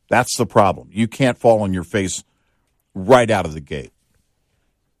 That's the problem. You can't fall on your face right out of the gate.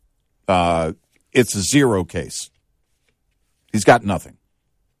 It's a zero case. He's got nothing.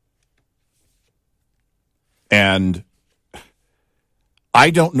 And I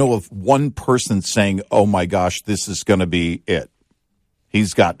don't know of one person saying, oh, my gosh, this is going to be it.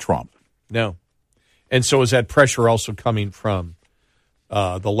 He's got Trump. No. And so is that pressure also coming from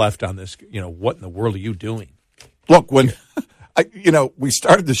the left on this? What in the world are you doing? Look, when we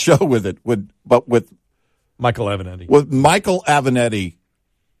started the show with it, with Michael Avenatti. With Michael Avenatti,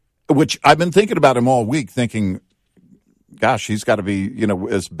 which I've been thinking about him all week, thinking, gosh, he's got to be,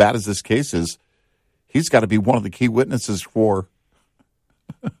 as bad as this case is, he's got to be one of the key witnesses for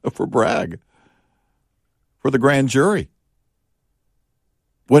Bragg, for the grand jury.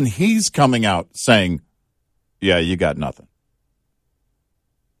 When he's coming out saying, yeah, you got nothing,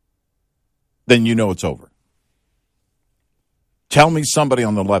 then you know it's over. Tell me somebody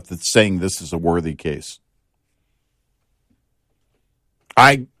on the left that's saying this is a worthy case.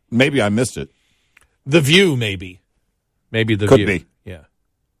 Maybe I missed it. The View, maybe. Maybe The Could View. be. Yeah.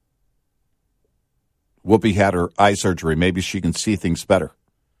 Whoopi had her eye surgery. Maybe she can see things better.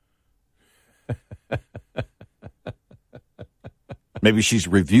 Maybe she's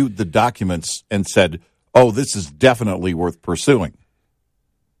reviewed the documents and said, oh, this is definitely worth pursuing.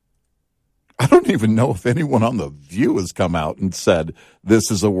 I don't even know if anyone on The View has come out and said this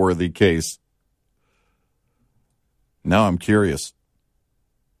is a worthy case. Now I'm curious.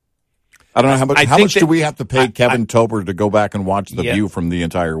 I don't know how much do we have to pay Kevin Tober to go back and watch The View from the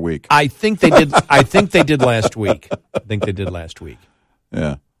entire week? I think they did. I think they did last week.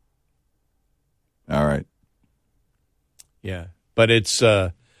 Yeah. All right. Yeah. But it's,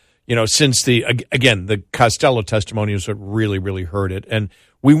 since the Costello testimony was what really, really hurt it. And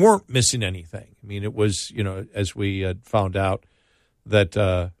we weren't missing anything. I mean, it was, as we had found out that,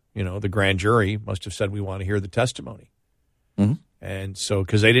 the grand jury must have said, we want to hear the testimony. Mm-hmm. And so,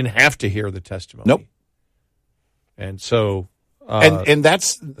 because they didn't have to hear the testimony. Nope. And so. And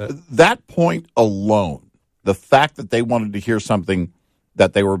that's that point alone, the fact that they wanted to hear something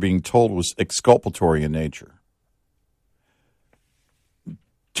that they were being told was exculpatory in nature,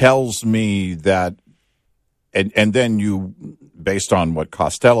 tells me that, and then you, based on what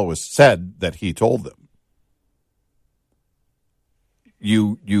Costello has said that he told them,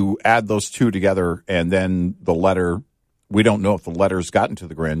 you add those two together, and then the letter, we don't know if the letter's gotten to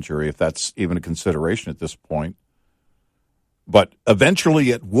the grand jury, if that's even a consideration at this point. But eventually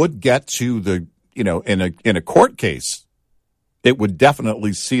it would get to the, in a court case, it would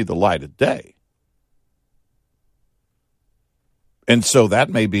definitely see the light of day. And so that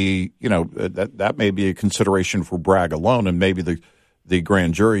may be, that may be a consideration for Bragg alone, and maybe the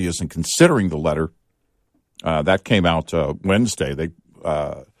grand jury isn't considering the letter. That came out Wednesday.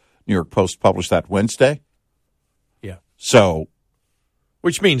 New York Post published that Wednesday. Yeah. So,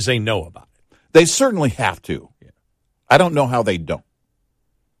 which means they know about it. They certainly have to. Yeah. I don't know how they don't.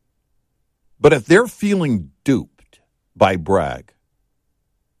 But if they're feeling duped by Bragg,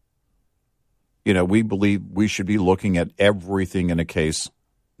 we believe we should be looking at everything in a case,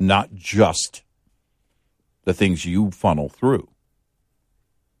 not just the things you funnel through.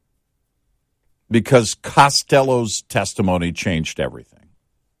 Because Costello's testimony changed everything.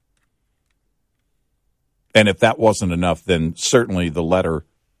 And if that wasn't enough, then certainly the letter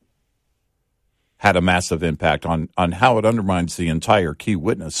had a massive impact on how it undermines the entire key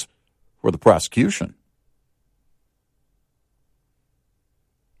witness for the prosecution.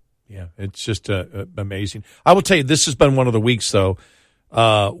 Yeah, it's just amazing. I will tell you, this has been one of the weeks, though,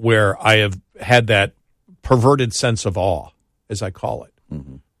 where I have had that perverted sense of awe, as I call it,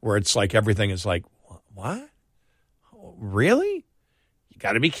 where it's like everything is like, what? Really? You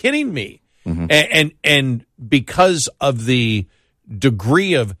got to be kidding me. Mm-hmm. And because of the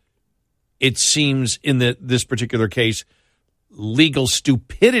degree of, it seems in this particular case, legal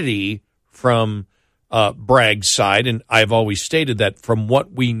stupidity from Bragg's side. And I've always stated that from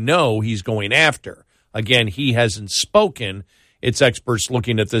what we know, he's going after. Again, he hasn't spoken. It's experts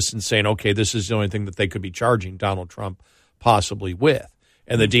looking at this and saying, okay, this is the only thing that they could be charging Donald Trump possibly with.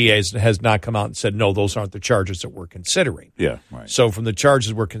 And the DA has not come out and said, no, those aren't the charges that we're considering. Yeah, right. So from the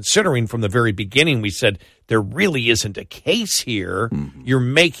charges we're considering from the very beginning, we said there really isn't a case here. Mm-hmm.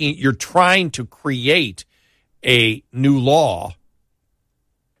 You're trying to create a new law.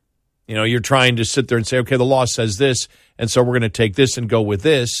 You know, you're trying to sit there and say, okay, the law says this, and so we're going to take this and go with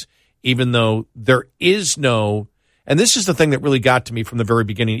this, even though there is no, and this is the thing that really got to me from the very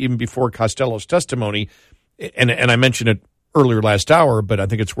beginning, even before Costello's testimony, and I mentioned it earlier last hour, but I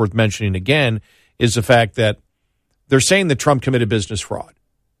think it's worth mentioning again, is the fact that they're saying that Trump committed business fraud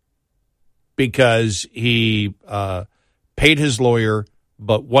because he paid his lawyer,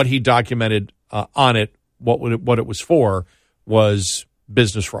 but what he documented on it, what it was for, was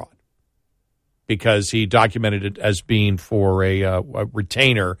business fraud because he documented it as being for a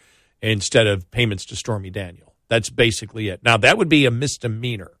retainer instead of payments to Stormy Daniel. That's basically it. Now, that would be a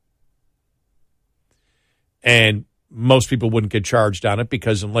misdemeanor. And most people wouldn't get charged on it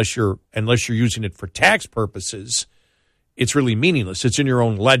because unless you're using it for tax purposes, it's really meaningless. It's in your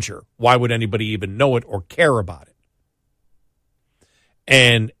own ledger. Why would anybody even know it or care about it?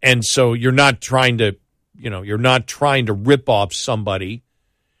 And so you're not trying to rip off somebody.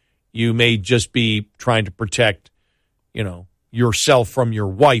 You may just be trying to protect, yourself from your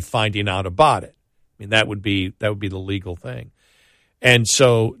wife finding out about it. I mean, that would be the legal thing. And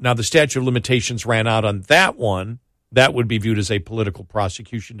so now the statute of limitations ran out on that one. That would be viewed as a political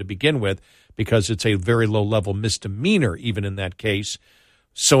prosecution to begin with because it's a very low-level misdemeanor even in that case.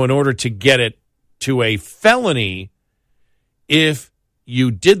 So in order to get it to a felony, if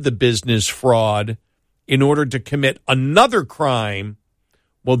you did the business fraud in order to commit another crime,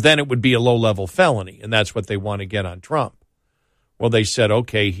 well, then it would be a low-level felony, and that's what they want to get on Trump. Well, they said,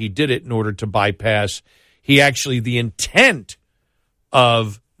 okay, he did it in order to bypass. The intent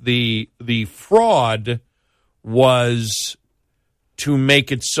of the fraud was to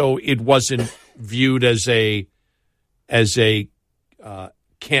make it so it wasn't viewed as a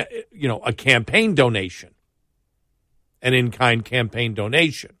campaign donation, an in-kind campaign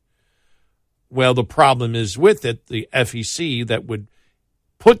donation. Well, the problem is with it, the FEC that would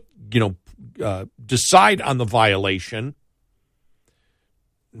decide on the violation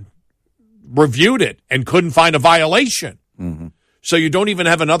reviewed it and couldn't find a violation. Mm-hmm. So you don't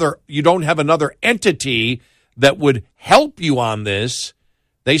have another entity that would help you on this.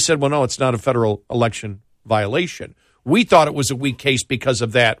 They said, well, no, it's not a federal election violation. We thought it was a weak case because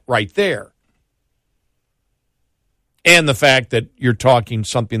of that right there. And the fact that you're talking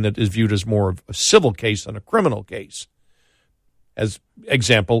something that is viewed as more of a civil case than a criminal case. As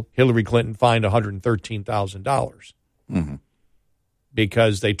example, Hillary Clinton fined $113,000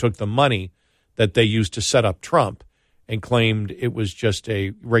 because they took the money that they used to set up Trump and claimed it was just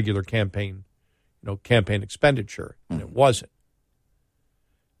a regular campaign expenditure, and it wasn't.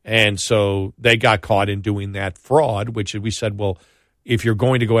 And so they got caught in doing that fraud, which we said, well, if you're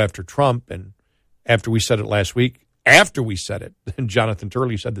going to go after Trump, and after we said it last week, Jonathan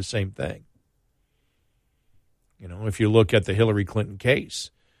Turley said the same thing. If you look at the Hillary Clinton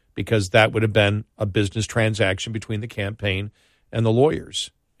case, because that would have been a business transaction between the campaign and the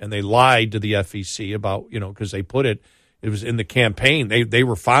lawyers. And they lied to the FEC about, because they put it was in the campaign. They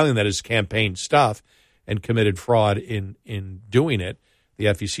were filing that as campaign stuff and committed fraud in doing it. The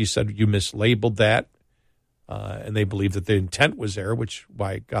FEC said you mislabeled that, and they believed that the intent was there, which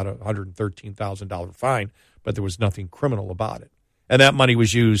why it got a $113,000 fine, but there was nothing criminal about it. And that money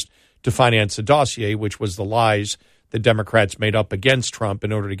was used to finance the dossier, which was the lies the Democrats made up against Trump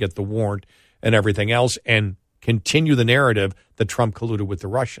in order to get the warrant and everything else and continue the narrative that Trump colluded with the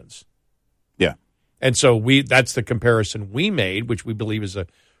Russians. Yeah. And so that's the comparison we made, which we believe is a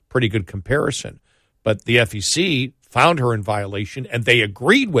pretty good comparison. But the FEC found her in violation, and they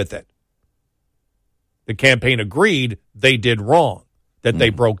agreed with it. The campaign agreed they did wrong, that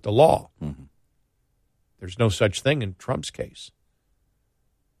they broke the law. Mm-hmm. There's no such thing in Trump's case.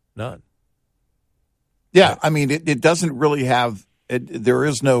 None. Yeah, I mean, it doesn't really have there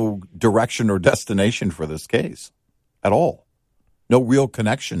is no direction or destination for this case at all. No real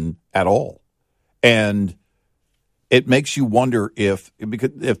connection at all. And it makes you wonder if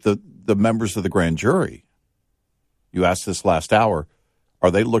the members of the grand jury, you asked this last hour,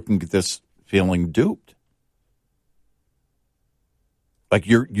 are they looking at this feeling duped? Like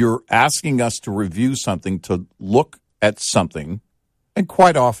you're asking us to review something, to look at something And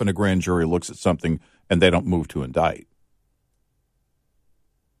quite often a grand jury looks at something and they don't move to indict.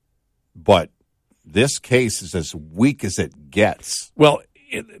 But this case is as weak as it gets. Well,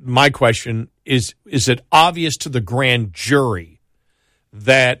 my question is it obvious to the grand jury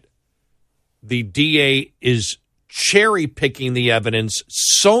that the DA is cherry-picking the evidence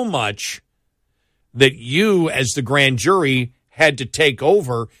so much that you, as the grand jury, had to take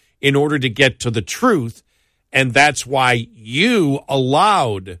over in order to get to the truth, and that's why you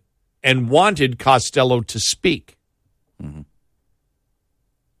allowed and wanted Costello to speak? Mm-hmm.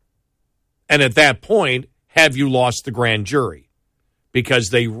 And at that point, have you lost the grand jury? Because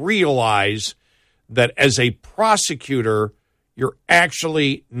they realize that as a prosecutor, you're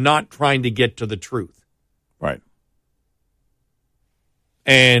actually not trying to get to the truth. Right.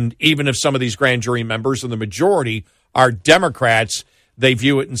 And even if some of these grand jury members, and the majority, are Democrats, they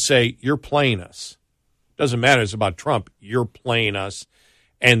view it and say, you're playing us. Doesn't matter, it's about Trump. You're playing us.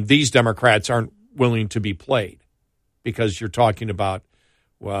 And these Democrats aren't willing to be played because you're talking about,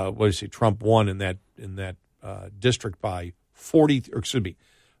 Trump won in that district by 40, or excuse me,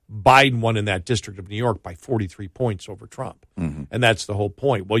 Biden won in that district of New York by 43 points over Trump. Mm-hmm. And that's the whole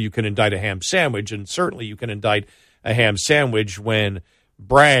point. Well, you can indict a ham sandwich, and certainly you can indict a ham sandwich when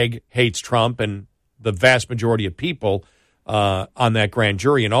Bragg hates Trump and the vast majority of people on that grand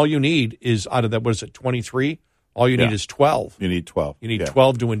jury. And all you need is, out of that, what is it, 23? All you need is 12. You need 12. You need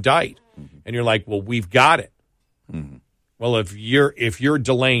 12 to indict. Mm-hmm. And you're like, well, we've got it. Mm-hmm. Well, if you're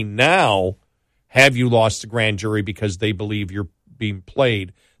delaying now, have you lost the grand jury because they believe you're being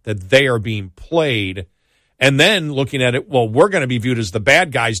played, that they are being played? And then looking at it, well, we're going to be viewed as the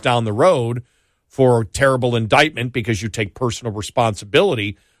bad guys down the road for terrible indictment because you take personal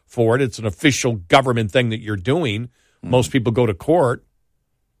responsibility for it. It's an official government thing that you're doing. Mm-hmm. Most people go to court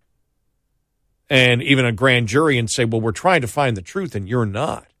and even a grand jury and say, well, we're trying to find the truth, and you're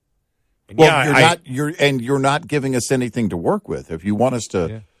not. And well, you're not giving us anything to work with. If you want us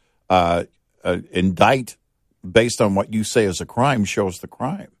to indict based on what you say is a crime, show us the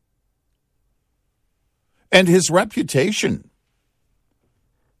crime. And his reputation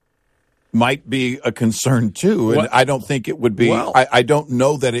might be a concern too, and I don't think it would be. Well, I don't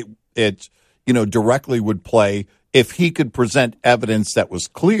know that it directly would play if he could present evidence that was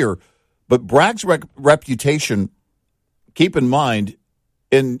clear. But Bragg's reputation, keep in mind,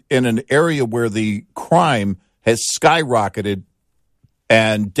 in an area where the crime has skyrocketed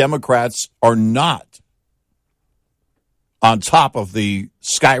and Democrats are not on top of the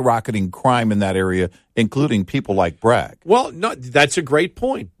skyrocketing crime in that area, including people like Bragg. Well, no, that's a great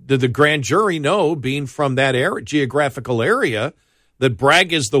point. Did the grand jury know, being from that geographical area, that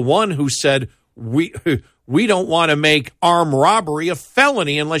Bragg is the one who said, we don't want to make armed robbery a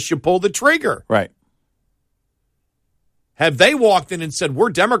felony unless you pull the trigger? Right. Have they walked in and said, we're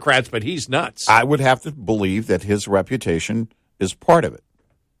Democrats, but he's nuts? I would have to believe that his reputation is part of it.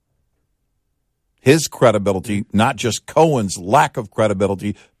 His credibility, not just Cohen's lack of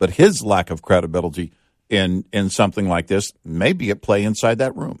credibility, but his lack of credibility in something like this may be at play inside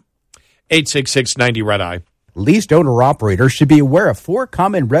that room. 866-90-RED-EYE. Leased owner-operators should be aware of 4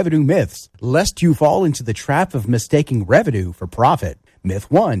 common revenue myths, lest you fall into the trap of mistaking revenue for profit.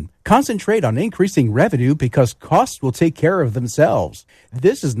 Myth 1. Concentrate on increasing revenue because costs will take care of themselves.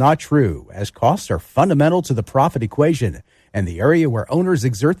 This is not true, as costs are fundamental to the profit equation and the area where owners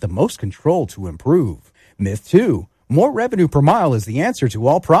exert the most control to improve. Myth 2. More revenue per mile is the answer to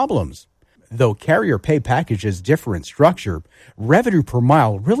all problems. Though carrier pay packages differ in structure, revenue per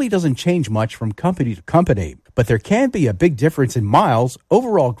mile really doesn't change much from company to company, but there can be a big difference in miles,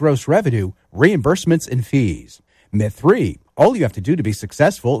 overall gross revenue, reimbursements, and fees. Myth 3. All you have to do to be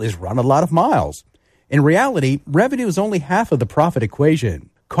successful is run a lot of miles. In reality, revenue is only half of the profit equation.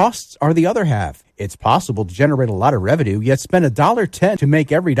 Costs are the other half. It's possible to generate a lot of revenue, yet spend $1.10 to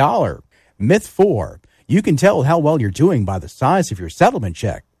make every dollar. Myth 4. You can tell how well you're doing by the size of your settlement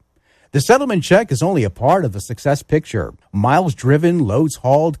check. The settlement check is only a part of the success picture. Miles driven, loads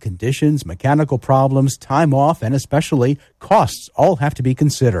hauled, conditions, mechanical problems, time off, and especially costs all have to be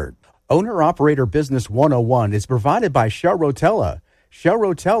considered. Owner-Operator Business 101 is provided by Shell Rotella. Shell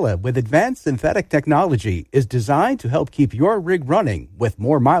Rotella, with advanced synthetic technology, is designed to help keep your rig running with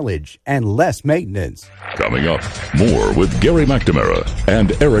more mileage and less maintenance. Coming up, more with Gary McNamara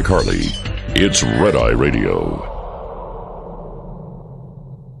and Eric Harley. It's Red Eye Radio.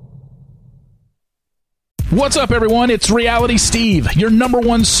 What's up, everyone? It's Reality Steve, your number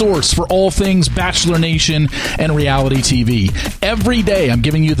one source for all things Bachelor Nation and reality TV. Every day, I'm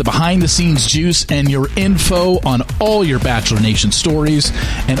giving you the behind-the-scenes juice and your info on all your Bachelor Nation stories,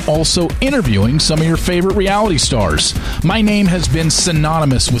 and also interviewing some of your favorite reality stars. My name has been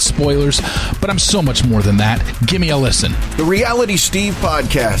synonymous with spoilers, but I'm so much more than that. Give me a listen. The Reality Steve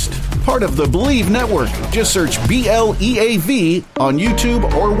Podcast, part of the Believe Network. Just search BLEAV on YouTube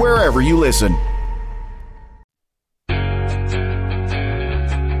or wherever you listen.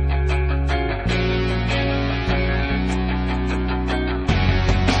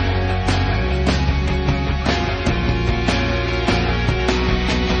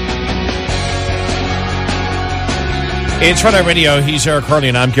 It's Red Eye Radio. He's Eric Harley,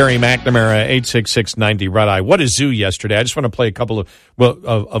 and I'm Gary McNamara, 86690 Red Eye. What is zoo yesterday? I just want to play a couple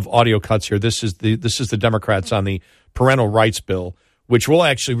of audio cuts here. This is the Democrats on the parental rights bill, which will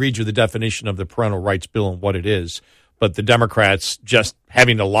actually read you the definition of the parental rights bill and what it is. But the Democrats just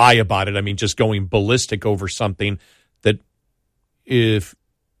having to lie about it. I mean, just going ballistic over something that if,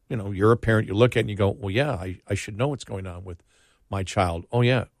 you're a parent, you look at it and you go, well, yeah, I should know what's going on with my child. Oh,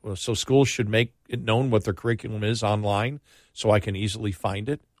 yeah. Well, so schools should make it known what their curriculum is online so I can easily find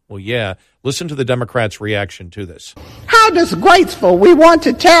it. Well, yeah. Listen to the Democrats' reaction to this. How disgraceful. We want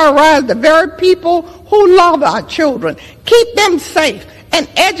to terrorize the very people who love our children, keep them safe, and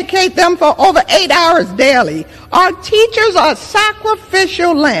educate them for over 8 hours daily. Our teachers are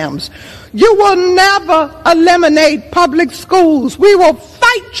sacrificial lambs. You will never eliminate public schools. We will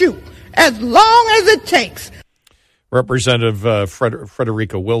fight you as long as it takes. Representative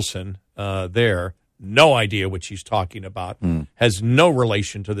Frederica Wilson there, no idea what she's talking about, has no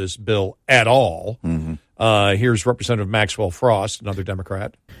relation to this bill at all. Mm-hmm. Here's Representative Maxwell Frost, another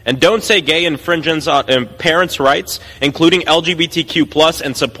Democrat. And don't say gay infringes on parents' rights, including LGBTQ+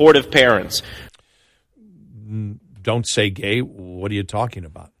 and supportive parents. Don't say gay? What are you talking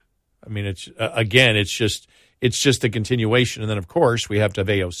about? I mean, it's just a continuation. And then, of course, we have to have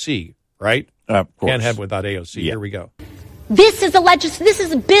AOC, right? Of course. Can't have without AOC. Yeah. Here we go. This is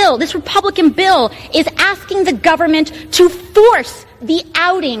a bill, this Republican bill is asking the government to force the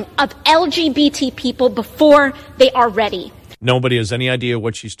outing of LGBT people before they are ready. Nobody has any idea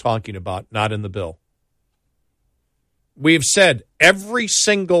what she's talking about, not in the bill. We have said every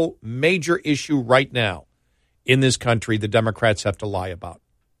single major issue right now in this country, the Democrats have to lie about.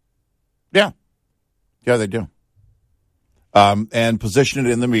 Yeah. Yeah, they do. And position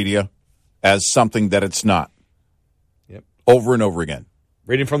it in the media as something that it's not. Yep. Over and over again.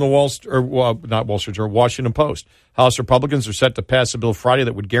 Reading from the Washington Post. House Republicans are set to pass a bill Friday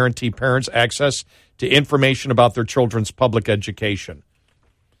that would guarantee parents access to information about their children's public education.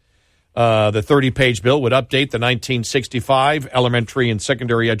 The 30-page bill would update the 1965 Elementary and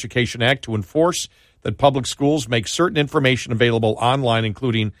Secondary Education Act to enforce that public schools make certain information available online,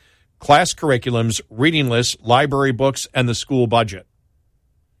 including class curriculums, reading lists, library books, and the school budget.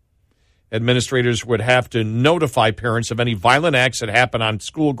 Administrators would have to notify parents of any violent acts that happen on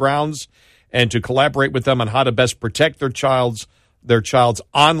school grounds and to collaborate with them on how to best protect their child's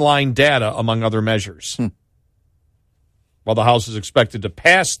online data, among other measures. While the House is expected to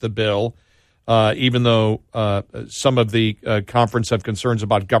pass the bill, even though some of the conference have concerns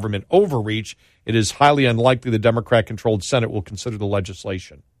about government overreach, it is highly unlikely the Democrat-controlled Senate will consider the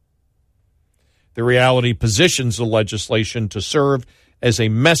legislation. The reality positions the legislation to serve as a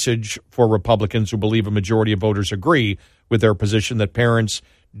message for Republicans who believe a majority of voters agree with their position that parents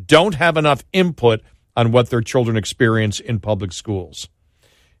don't have enough input on what their children experience in public schools.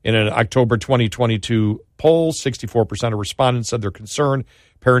 In an October 2022 poll, 64% of respondents said they're concerned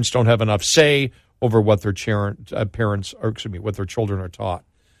parents don't have enough say over what their what their children are taught.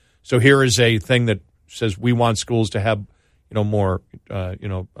 So here is a thing that says we want schools to have, more,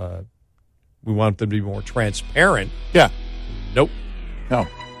 we want them to be more transparent. Yeah. Nope.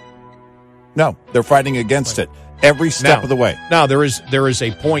 No, they're fighting against it every step of the way. Now, there is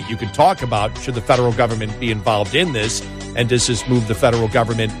a point you could talk about. Should the federal government be involved in this? And does this move the federal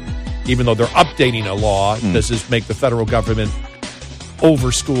government, even though they're updating a law, does this make the federal government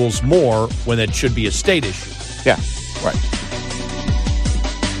over schools more when it should be a state issue? Yeah, right.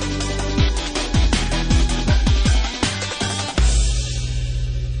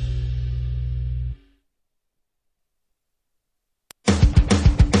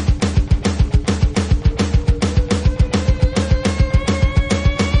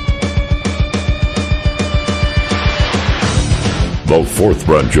 The fourth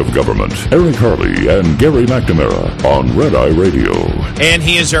branch of government. Eric Harley and Gary McNamara on Red Eye Radio. And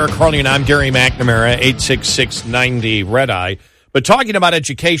he is Eric Harley, and I'm Gary McNamara, 86690 Red Eye. But talking about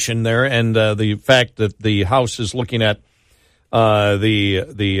education there and the fact that the House is looking at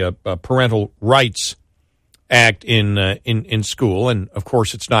the Parental Rights Act in school, and of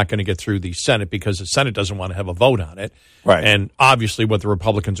course it's not going to get through the Senate because the Senate doesn't want to have a vote on it. Right. And obviously what the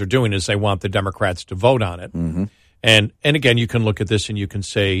Republicans are doing is they want the Democrats to vote on it. Mm-hmm. And again, you can look at this and you can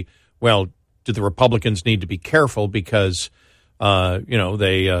say, well, do the Republicans need to be careful because you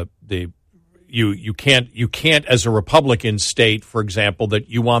can't as a Republican state, for example, that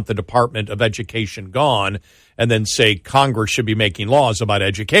you want the Department of Education gone and then say Congress should be making laws about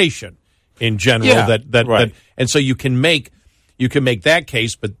education in general. Right. And so you can make that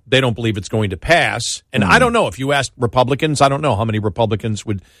case, but they don't believe it's going to pass. And I don't know if you asked Republicans, I don't know how many Republicans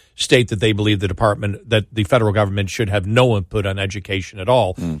would state that they believe that the federal government should have no input on education at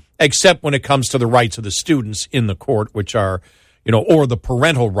all, except when it comes to the rights of the students in the court, which are, or the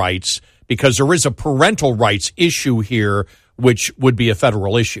parental rights, because there is a parental rights issue here, which would be a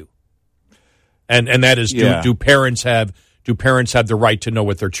federal issue. And that is, do parents have the right to know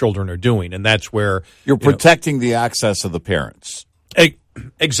what their children are doing? And that's where you're protecting the access of the parents.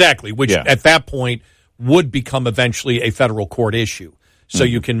 Exactly, which at that point would become eventually a federal court issue. So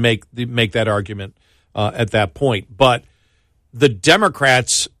you can make that argument at that point. But the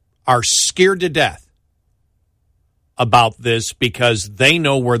Democrats are scared to death about this because they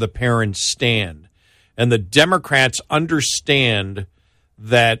know where the parents stand. And the Democrats understand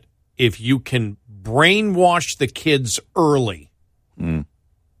that if you can brainwash the kids early,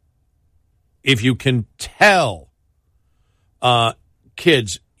 if you can tell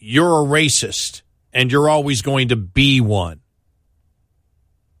kids you're a racist and you're always going to be one,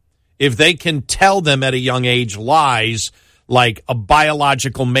 if they can tell them at a young age lies like a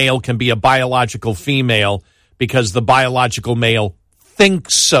biological male can be a biological female because the biological male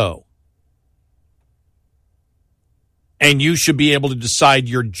thinks so, and you should be able to decide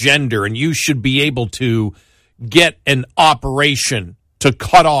your gender, and you should be able to get an operation to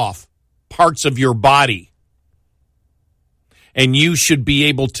cut off parts of your body, and you should be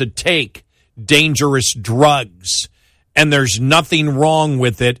able to take dangerous drugs, and there's nothing wrong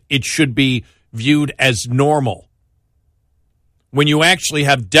with it. It should be viewed as normal. When you actually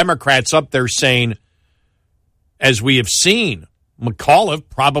have Democrats up there saying, as we have seen, McAuliffe,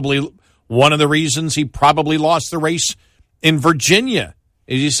 probably one of the reasons he probably lost the race in Virginia,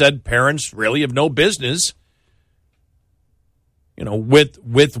 is he said parents really have no business,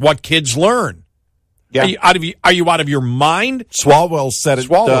 with what kids learn. Yeah. Are you out of your mind? Swalwell said it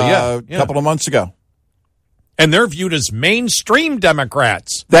a couple of months ago. And they're viewed as mainstream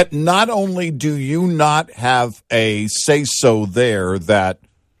Democrats. That not only do you not have a say-so there, that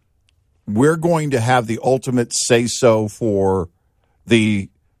we're going to have the ultimate say-so for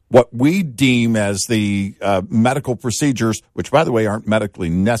what we deem as the medical procedures, which, by the way, aren't medically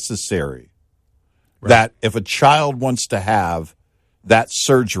necessary. Right. That if a child wants to have that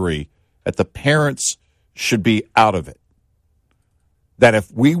surgery, that the parents should be out of it. That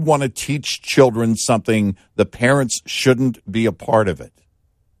if we want to teach children something, the parents shouldn't be a part of it.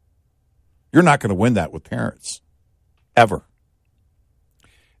 You're not going to win that with parents, ever.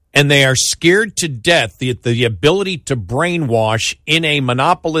 And they are scared to death, the ability to brainwash in a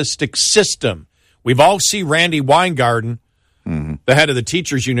monopolistic system. We've all seen Randi Weingarten, the head of the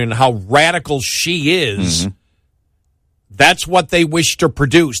teachers union, how radical she is. That's what they wish to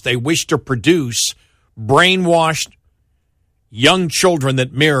produce. They wish to produce brainwashed young children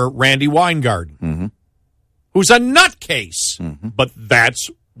that mirror Randi Weingarten, who's a nutcase. But that's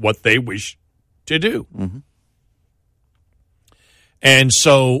what they wish to do. And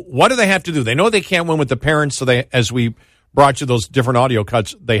so what do they have to do? They know they can't win with the parents, so they, as we brought you those different audio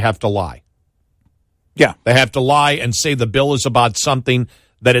cuts, they have to lie. Yeah. They have to lie and say the bill is about something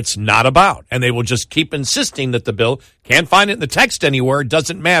that it's not about. And they will just keep insisting that the bill, can't find it in the text anywhere, it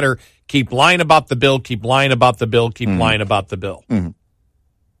doesn't matter. Keep lying about the bill, keep lying about the bill, keep lying about the bill.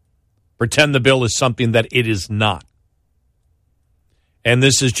 Pretend the bill is something that it is not. And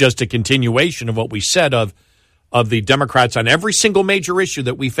this is just a continuation of what we said of the Democrats on every single major issue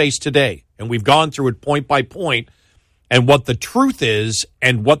that we face today. And we've gone through it point by point, and what the truth is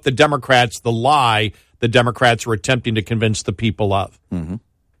and what the Democrats, the lie the Democrats are attempting to convince the people of.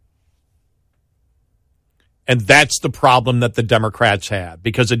 And that's the problem that the Democrats have,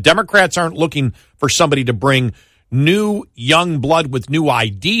 because the Democrats aren't looking for somebody to bring new young blood with new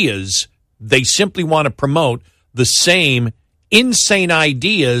ideas. They simply want to promote the same insane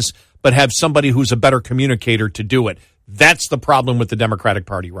ideas, but have somebody who's a better communicator to do it. That's the problem with the Democratic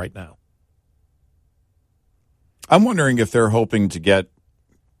Party right now. I'm wondering if they're hoping to get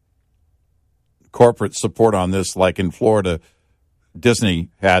corporate support on this, like in Florida, Disney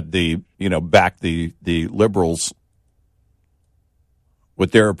had backed the liberals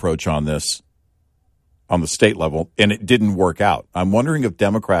with their approach on this on the state level, and it didn't work out. I'm wondering if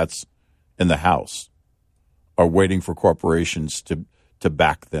Democrats in the House are waiting for corporations to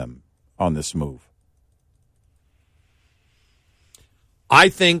back them on this move. I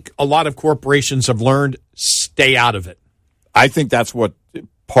think a lot of corporations have learned stay out of it. I think that's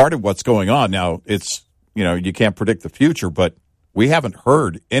part of what's going on now. It's, you can't predict the future, but we haven't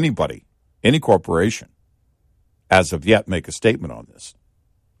heard any corporation as of yet make a statement on this.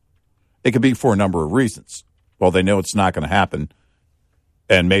 It could be for a number of reasons. Well, they know it's not going to happen,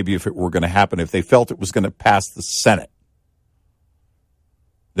 and maybe if it were going to happen, if they felt it was going to pass the Senate,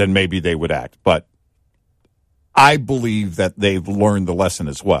 then maybe they would act. But I believe that they've learned the lesson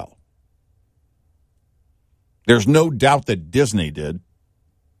as well. There's no doubt that Disney did.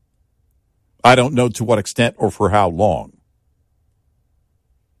 I don't know to what extent or for how long.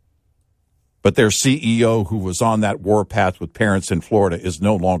 But their CEO, who was on that warpath with parents in Florida, is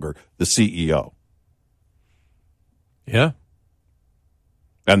no longer the CEO. Yeah.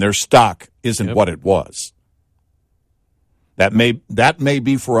 And their stock isn't what it was. That may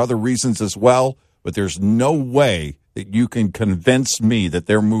be for other reasons as well, but there's no way that you can convince me that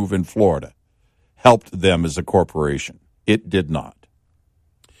their move in Florida helped them as a corporation. It did not.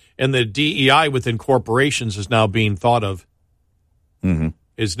 And the DEI within corporations is now being thought of. Mm-hmm.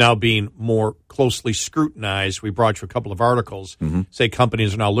 Is now being more closely scrutinized. We brought you a couple of articles. Mm-hmm. Say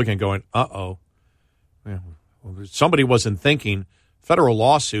companies are now looking and going, uh-oh. Somebody wasn't thinking federal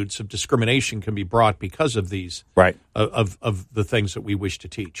lawsuits of discrimination can be brought because of these, right? Of the things that we wish to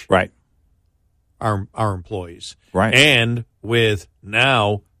teach. Right. Our employees. Right. And with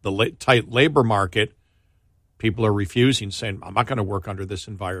now the tight labor market, people are refusing, saying, I'm not going to work under this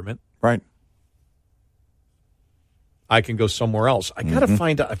environment. Right. I can go somewhere else. I got to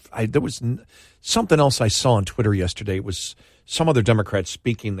find out. There was something else I saw on Twitter yesterday. It was some other Democrat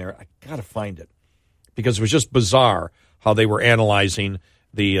speaking there. I got to find it because it was just bizarre how they were analyzing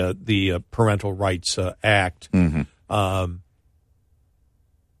the Parental Rights Act. Mm-hmm.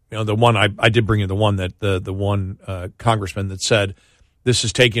 The one I did bring in the one that the one congressman that said this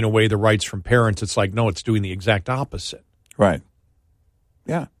is taking away the rights from parents. It's like, no, it's doing the exact opposite. Right.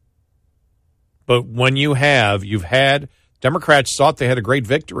 Yeah. But when you've had Democrats thought they had a great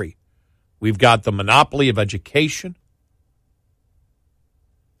victory. We've got the monopoly of education.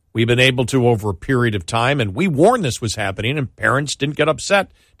 We've been able to, over a period of time, and we warned this was happening, and parents didn't get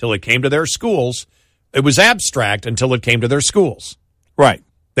upset till it came to their schools. It was abstract until it came to their schools. Right.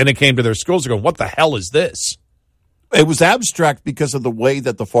 Then it came to their schools and go, what the hell is this? It was abstract because of the way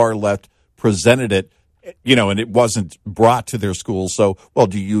that the far left presented it. And it wasn't brought to their schools. So, well,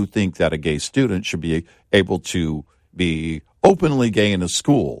 do you think that a gay student should be able to be openly gay in a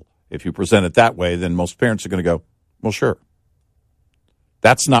school? If you present it that way, then most parents are going to go, well, sure.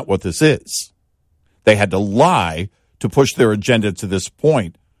 That's not what this is. They had to lie to push their agenda to this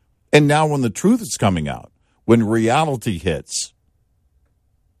point. And now when the truth is coming out, when reality hits,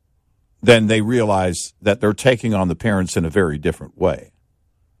 then they realize that they're taking on the parents in a very different way.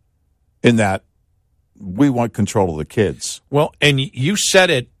 In that, we want control of the kids. Well, and you said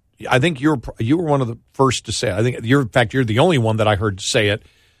it. I think you were one of the first to say it. I think you're the only one that I heard say it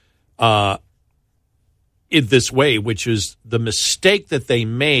in this way, which is the mistake that they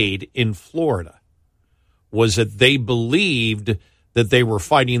made in Florida was that they believed that they were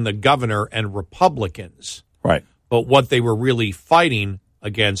fighting the governor and Republicans. Right. But what they were really fighting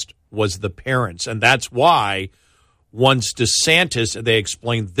against was the parents. And that's why once DeSantis, they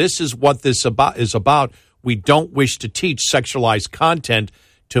explained, this is what this is about. We don't wish to teach sexualized content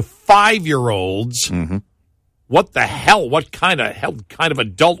to 5-year-olds. Mm-hmm. What the hell? What kind of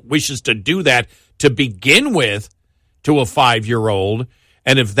adult wishes to do that to begin with to a 5-year-old?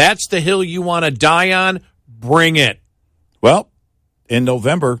 And if that's the hill you want to die on, bring it. Well, in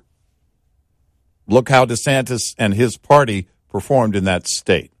November, look how DeSantis and his party performed in that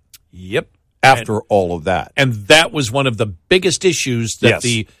state. Yep. After all of that. And that was one of the biggest issues that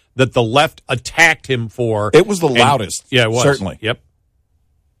the left attacked him for. It was the loudest. Yeah, it was. Certainly. Yep.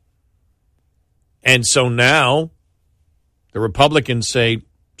 And so now the Republicans say,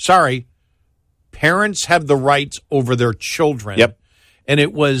 sorry, parents have the rights over their children. Yep. And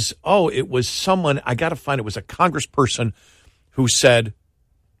it was someone, I got to find, it was a congressperson who said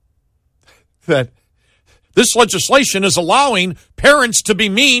that this legislation is allowing parents to be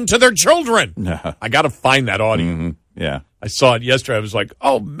mean to their children. I got to find that audio. Mm-hmm. Yeah. I saw it yesterday. I was like,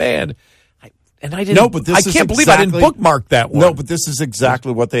 oh, man. I can't believe I didn't bookmark that one. No, but this is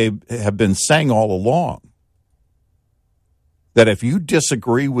exactly what they have been saying all along. that if you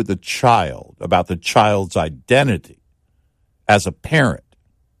disagree with the child about the child's identity as a parent,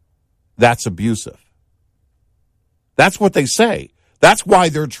 that's abusive. That's what they say. That's why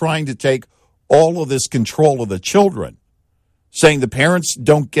they're trying to take all of this control of the children, saying the parents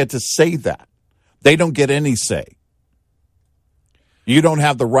don't get to say that. They don't get any say. You don't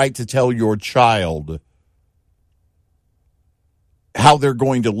have the right to tell your child how they're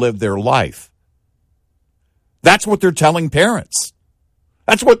going to live their life. That's what they're telling parents.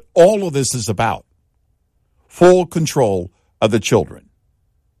 That's what all of this is about. Full control of the children.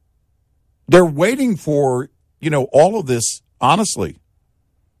 They're waiting for, all of this, honestly.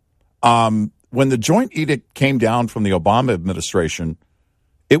 When the joint edict came down from the Obama administration,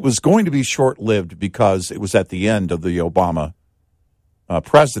 it was going to be short-lived because it was at the end of the Obama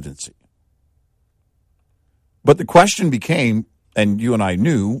presidency. But the question became, and you and I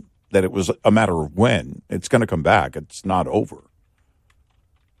knew that it was a matter of when. It's going to come back. It's not over.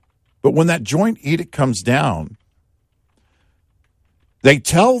 But when that joint edict comes down, they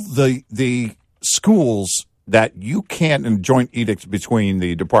tell the schools that you can't, in joint edicts between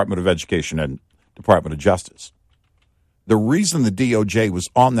the Department of Education and Department of Justice. The reason the DOJ was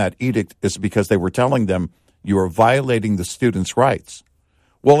on that edict is because they were telling them you are violating the students' rights.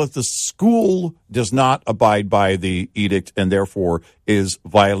 Well, if the school does not abide by the edict and therefore is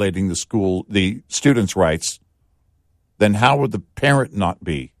violating the students' rights, then how would the parent not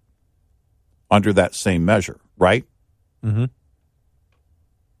be under that same measure, right? Mm-hmm.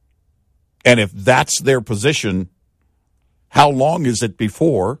 And if that's their position, how long is it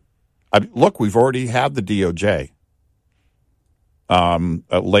before? Look, we've already had the DOJ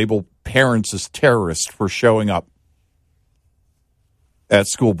label parents as terrorists for showing up at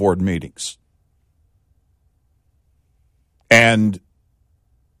school board meetings. And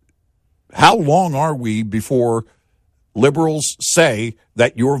how long are we before liberals say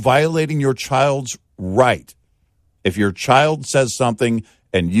that you're violating your child's right? If your child says something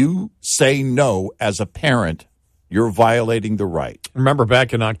and you say no as a parent, you're violating the right. Remember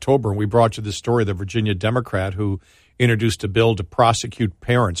back in October, we brought you the story of the Virginia Democrat who introduced a bill to prosecute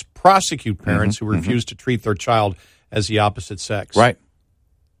parents who refuse to treat their child as the opposite sex. Right.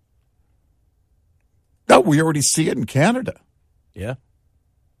 No, we already see it in Canada. Yeah.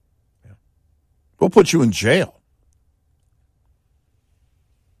 We'll put you in jail.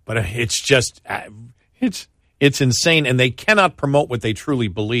 But it's just, it's insane, and they cannot promote what they truly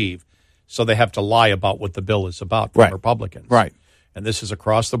believe, so they have to lie about what the bill is about from Republicans. Right. And this is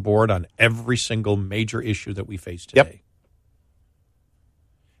across the board on every single major issue that we face today.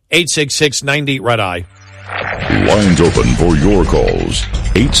 866-90-RED-EYE. Lines open for your calls.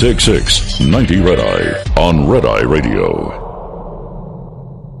 866-90-RED-EYE on Red Eye Radio.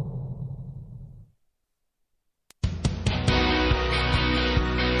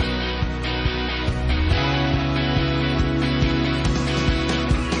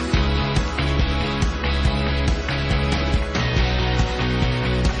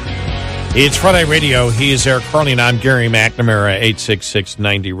 It's Friday Radio. He is Eric Carney, and I'm Gary McNamara,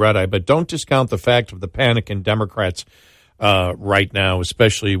 866-90-RED-EYE. But don't discount the fact of the panic in Democrats right now,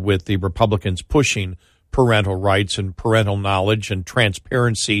 especially with the Republicans pushing parental rights and parental knowledge and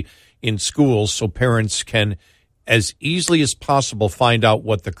transparency in schools so parents can, as easily as possible, find out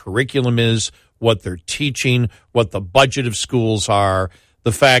what the curriculum is, what they're teaching, what the budget of schools are.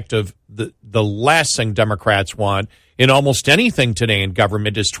 The fact of the last thing Democrats want in almost anything today in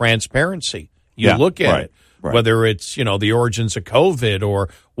government is transparency. You look at it, whether it's, the origins of COVID or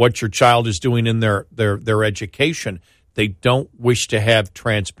what your child is doing in their education. They don't wish to have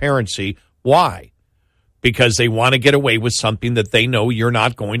transparency. Why? Because they want to get away with something that they know you're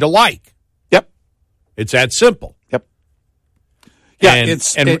not going to like. Yep. It's that simple. Yep. Yeah,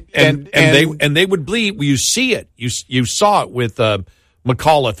 and they would believe. You see it. You saw it with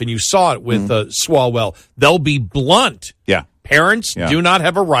McAuliffe, and you saw it with Swalwell. They'll be blunt. Yeah. Parents do not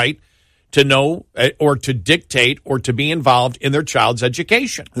have a right to know or to dictate or to be involved in their child's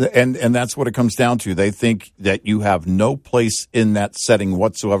education. And that's what it comes down to. They think that you have no place in that setting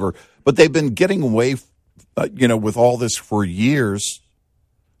whatsoever. But they've been getting away, with all this for years,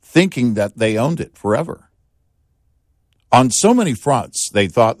 thinking that they owned it forever. On so many fronts, they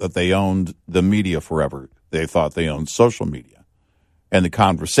thought that they owned the media forever. They thought they owned social media and the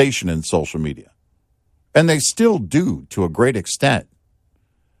conversation in social media. And they still do to a great extent.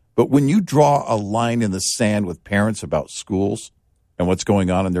 But when you draw a line in the sand with parents about schools and what's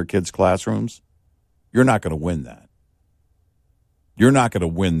going on in their kids' classrooms, you're not going to win that. You're not going to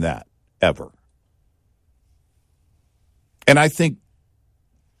win that ever. And I think,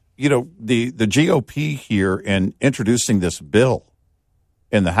 the GOP here in introducing this bill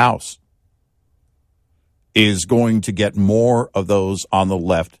in the House is going to get more of those on the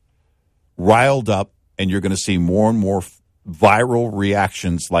left riled up, and you're going to see more and more viral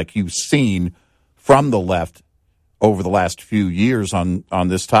reactions like you've seen from the left over the last few years on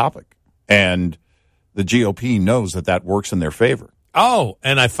this topic. And the GOP knows that works in their favor. Oh,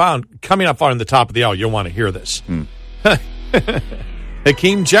 and I found, coming up on the top of the hour, you'll want to hear this.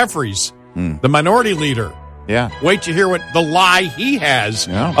 Hakeem Jeffries, the minority leader. Yeah. Wait to hear what the lie he has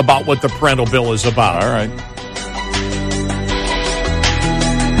about what the parental bill is about. All right.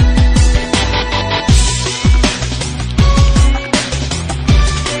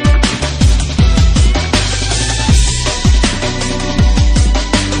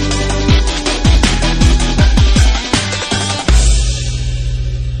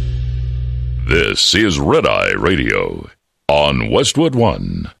 This is Red Eye Radio on Westwood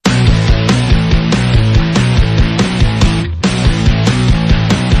One.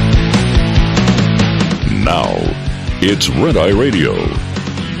 Now, it's Red Eye Radio.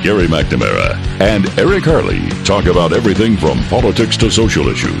 Gary McNamara and Eric Harley talk about everything from politics to social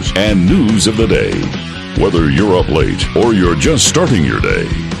issues and news of the day. Whether you're up late or you're just starting your day,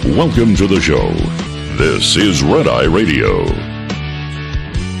 welcome to the show. This is Red Eye Radio.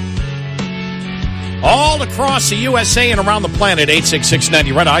 All across the USA and around the planet,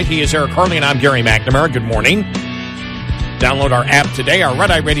 866-90 Red Eye. He is Eric Harley, and I'm Gary McNamara. Good morning. Download our app today, our Red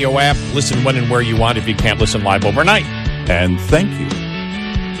Eye Radio app. Listen when and where you want if you can't listen live overnight. And thank you.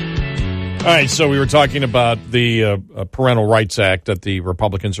 All right, so we were talking about the Parental Rights Act that the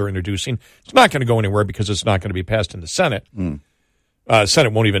Republicans are introducing. It's not going to go anywhere because it's not going to be passed in the Senate.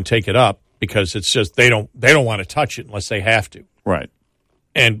 Senate won't even take it up because it's just they don't want to touch it unless they have to. Right.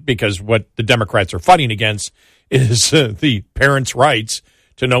 And because what the Democrats are fighting against is the parents' rights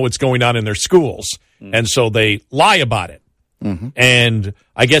to know what's going on in their schools. And so they lie about it. And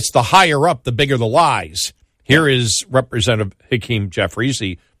I guess the higher up, the bigger the lies. Here is Representative Hakeem Jeffries,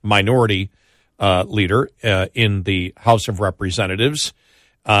 the minority leader in the House of Representatives.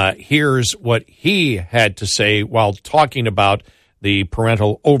 Here's what he had to say while talking about the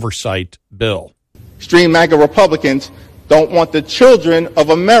parental oversight bill. Extreme MAGA Republicans don't want the children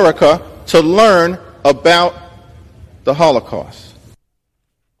of America to learn about the Holocaust.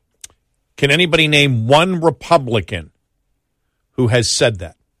 Can anybody name one Republican who has said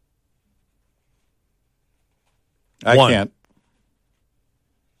that? I can't.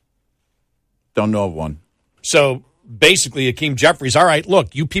 Don't know of one. So basically, Hakeem Jeffries, all right,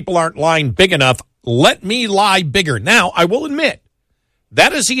 look, you people aren't lying big enough. Let me lie bigger. Now, I will admit,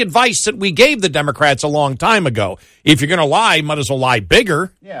 that is the advice that we gave the Democrats a long time ago. If you're going to lie, you might as well lie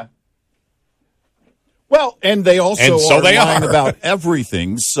bigger. Yeah. Well, and they also are lying about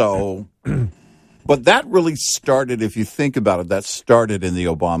everything. So, but that really started, if you think about it, that started in the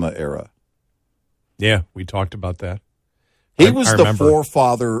Obama era. Yeah, we talked about that. He was the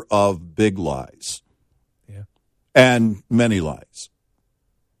forefather of big lies. Yeah. And many lies.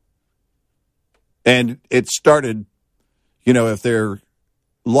 And it started, if their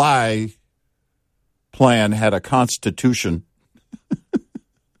lie plan had a constitution,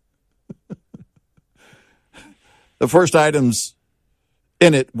 the first items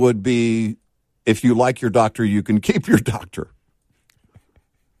in it would be, if you like your doctor, you can keep your doctor.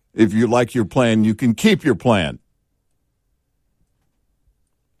 If you like your plan, you can keep your plan.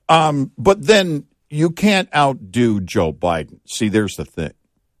 But then you can't outdo Joe Biden. See, there's the thing.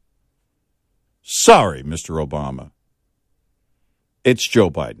 Sorry, Mr. Obama. It's Joe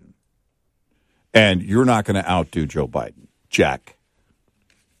Biden. And you're not going to outdo Joe Biden, Jack.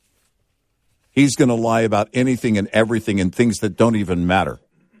 He's going to lie about anything and everything and things that don't even matter.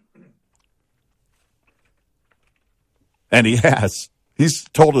 And he has. He's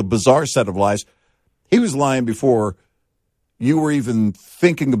told a bizarre set of lies. He was lying before you were even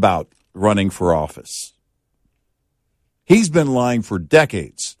thinking about running for office. He's been lying for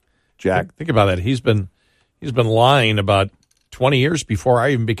decades, Jack. Think about that. He's been lying about 20 years before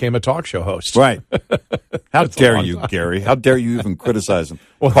I even became a talk show host. Right. How dare you, Gary? How dare you even criticize him,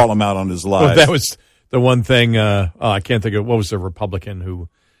 call him out on his lies? Well, that was the one thing, I can't think of, what was the Republican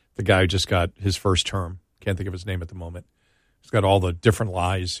the guy who just got his first term? Can't think of his name at the moment. He's got all the different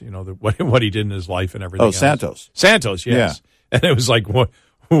lies, what he did in his life and everything else. Santos. Santos, yes. Yeah. And it was like,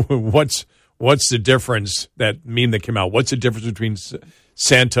 what's the difference, that meme that came out? What's the difference between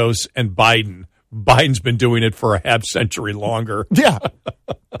Santos and Biden? Biden's been doing it for a half century longer. Yeah,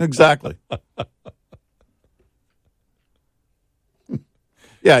 exactly.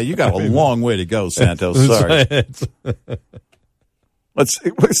 Yeah, you got a long way to go, Santos. Sorry.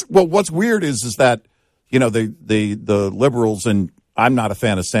 What's weird is that, the liberals, and I'm not a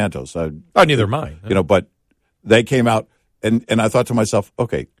fan of Santos. Neither am I. But they came out, and I thought to myself,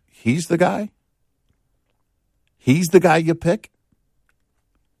 okay, he's the guy? He's the guy you pick?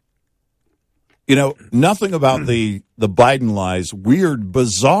 Nothing about the Biden lies, weird,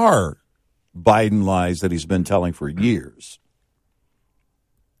 bizarre Biden lies that he's been telling for years.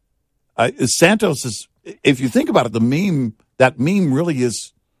 Santos is, if you think about it, that meme really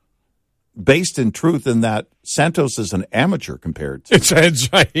is based in truth in that Santos is an amateur compared to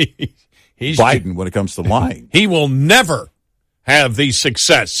He's Biden when it comes to lying. He will never have the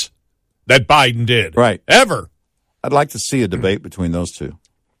success that Biden did. Right. Ever. I'd like to see a debate between those two.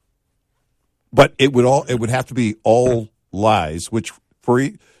 But it would have to be all lies, which for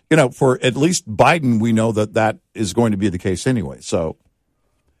at least Biden, we know that is going to be the case anyway. So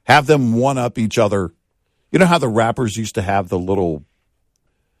have them one up each other. You know how the rappers used to have the little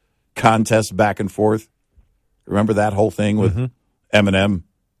contest back and forth? Remember that whole thing with Eminem?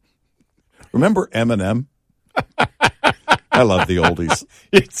 Remember Eminem? I love the oldies.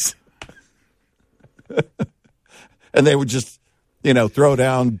 And they would just, throw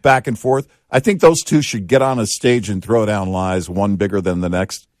down back and forth. I think those two should get on a stage and throw down lies, one bigger than the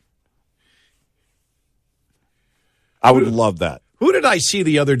next. I would love that. Who did I see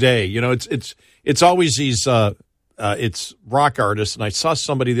the other day? It's always these it's rock artists, and I saw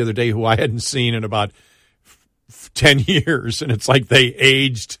somebody the other day who I hadn't seen in about 10 years, and it's like they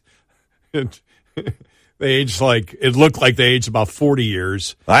aged. They aged it looked like they aged about 40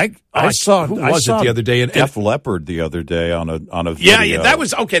 years. I saw who was it the other day? And Def Leppard the other day on a video. Yeah, that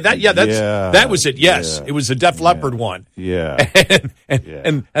was okay. That was it. Yes, it was a Def Leppard one. Yeah,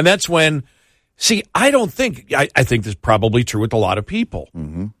 and that's when. See, I don't think I think this is probably true with a lot of people.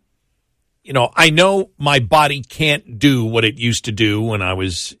 Mm-hmm. I know my body can't do what it used to do when I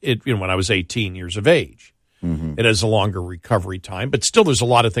was 18 years of age. Mm-hmm. It has a longer recovery time, but still, there's a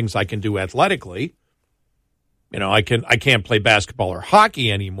lot of things I can do athletically. I can't play basketball or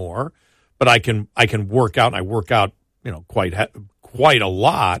hockey anymore, but I can work out, and I work out, quite a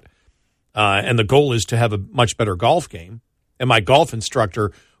lot. And the goal is to have a much better golf game. And my golf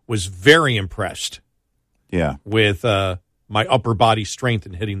instructor was very impressed. Yeah. With my upper body strength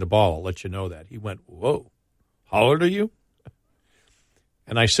in hitting the ball. I'll let you know that. He went, "Whoa, how old are you?"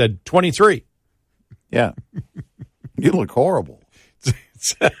 And I said, 23. Yeah. You look horrible.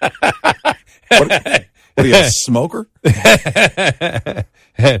 What are you, a smoker?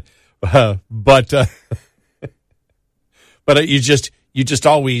 But you just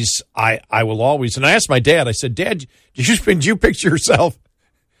always, I will always, and I asked my dad, I said, "Dad, did you picture yourself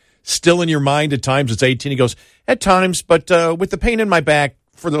still in your mind at times as 18? He goes, "At times, but with the pain in my back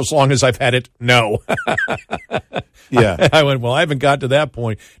for as long as I've had it, no." Yeah. I went, "Well, I haven't got to that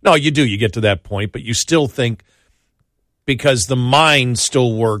point." No, you do. You get to that point, but you still think, because the mind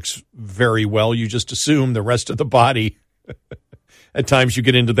still works very well, you just assume the rest of the body. At times you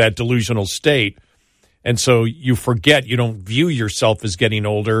get into that delusional state. And so you forget, you don't view yourself as getting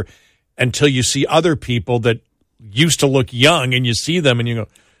older until you see other people that used to look young, and you see them and you go,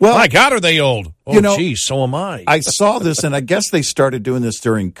 "Well, my God, are they old?" Oh, geez, so am I. I saw this, and I guess they started doing this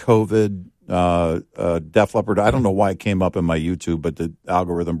during COVID. Def Leppard, I don't know why it came up in my YouTube, but the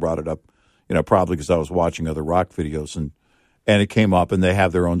algorithm brought it up, probably because I was watching other rock videos, and it came up, and they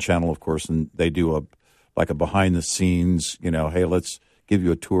have their own channel, of course, and they do a behind the scenes, hey, let's give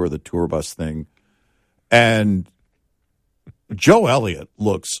you a tour of the tour bus thing. And Joe Elliott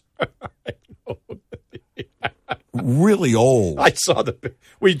looks really old. I saw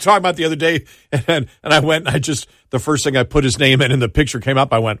we talked about the other day, and I went, and the first thing I put his name in, and the picture came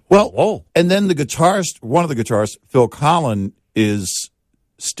up, I went, whoa. And then the guitarist, one of the guitarists, Phil Collin, is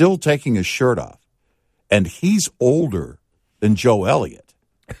still taking his shirt off, and he's older than Joe Elliott.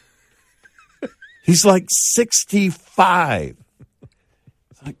 He's like 65.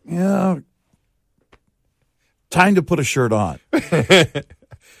 It's like, time to put a shirt on.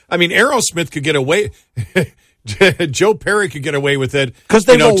 I mean, Aerosmith could get away. Joe Perry could get away with it because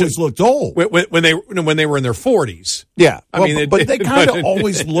they've always looked old when they were in their 40s. Yeah, but they kind of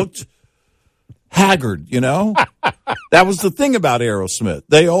always looked haggard. That was the thing about Aerosmith.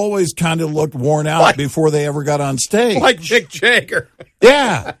 They always kind of looked worn out before they ever got on stage, like Mick Jagger.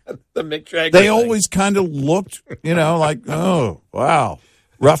 Yeah, the Mick Jagger. They always kind of looked, like, oh wow,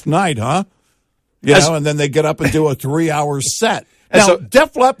 rough night, huh? And then they get up and do a 3-hour set. Now,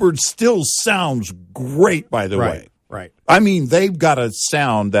 Def Leppard still sounds great, by the way. Right. I mean, they've got a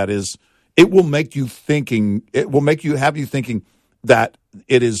sound that is, it will make you thinking, have you thinking that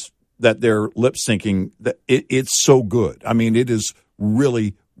it is, that they're lip syncing, that it's so good. I mean, it is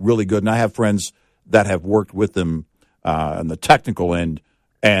really, really good. And I have friends that have worked with them on the technical end,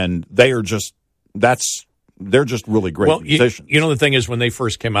 and they're just really great musicians. You know, the thing is, when they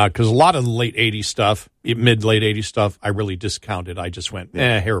first came out, because a lot of the late 80s stuff, mid-late 80s stuff, I really discounted. I just went,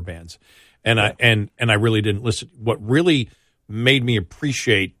 hair bands. And I really didn't listen. What really made me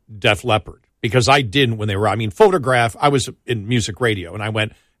appreciate Def Leppard, because I didn't when they were, Photograph, I was in music radio, and I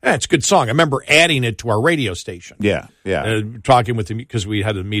went, it's a good song. I remember adding it to our radio station. Yeah. Talking with them, because we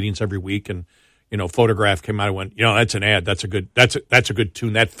had the meetings every week, and, Photograph came out, I went, that's an ad. That's a good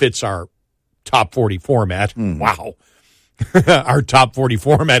tune. That fits our top 40 format. Wow. Our top 40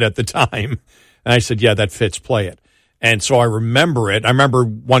 format at the time. And I said, yeah, that fits. Play it. And so I remember it. I remember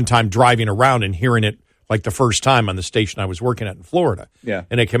one time driving around and hearing it like the first time on the station I was working at in Florida. Yeah.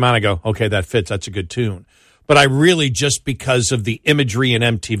 And it came out, I go, okay, that fits. That's a good tune. But I really, just because of the imagery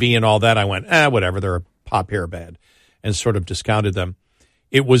and MTV and all that, I went, whatever, they're a pop hair band, and sort of discounted them.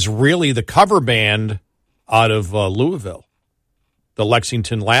 It was really the cover band out of Louisville, the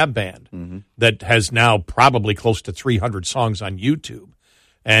Lexington Lab Band, that has now probably close to 300 songs on YouTube.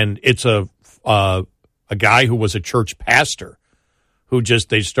 And it's a guy who was a church pastor who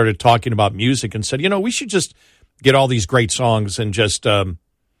they started talking about music and said, we should just get all these great songs and just and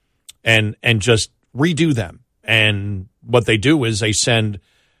just redo them. And what they do is they find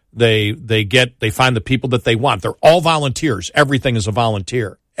the people that they want. They're all volunteers. Everything is a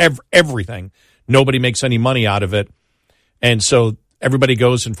volunteer. Everything. Nobody makes any money out of it. And so everybody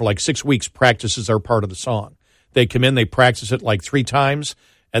goes and for like 6 weeks practices their part of the song. They come in, they practice it like 3 times,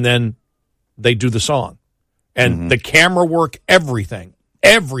 and then they do the song. And the camera work, everything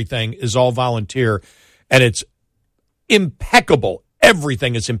is all volunteer. And it's impeccable.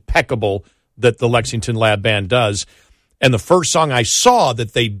 Everything is impeccable that the Lexington Lab Band does. And the first song I saw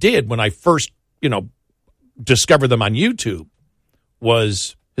that they did when I first, discovered them on YouTube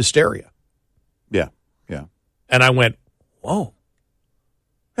was Hysteria. Yeah. And I went, whoa,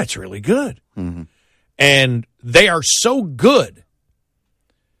 that's really good. And they are so good.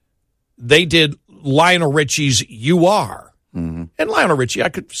 They did Lionel Richie's You Are. And Lionel Richie,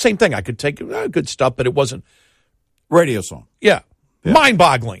 same thing. I could take good stuff, but it wasn't. Radio song. Yeah.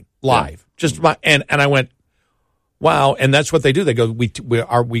 Mind-boggling live. And I went, wow. And that's what they do. They go,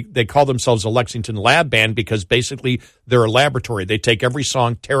 they call themselves a Lexington Lab Band because basically they're a laboratory. They take every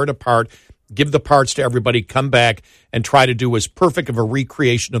song, tear it apart, give the parts to everybody, come back and try to do as perfect of a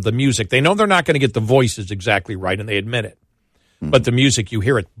recreation of the music. They know they're not going to get the voices exactly right, and they admit it. But the music, you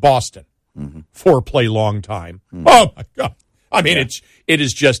hear it, Boston, foreplay long time. Oh my God. It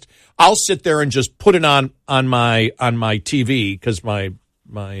is just, I'll sit there and just put it on my TV because I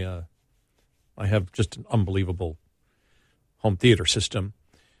have just an unbelievable home theater system.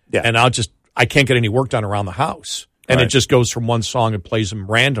 Yeah. And I can't get any work done around the house. And It just goes from one song and plays them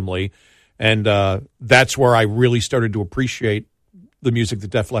randomly. And that's where I really started to appreciate the music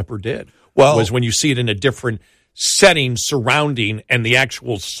that Def Leppard did. Was when you see it in a different setting surrounding and the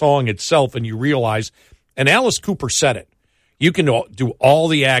actual song itself, and you realize, and Alice Cooper said it, you can do all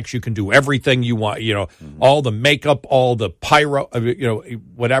the acts, you can do everything you want, all the makeup, all the pyro,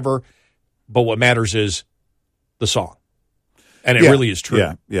 whatever, but what matters is the song. And it really is true.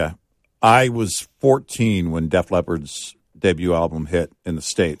 Yeah. I was 14 when Def Leppard's debut album hit in the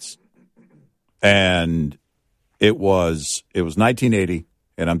States. And it was 1980,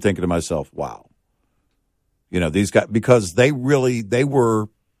 and I'm thinking to myself, wow. These guys, because they had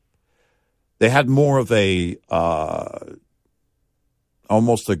more of a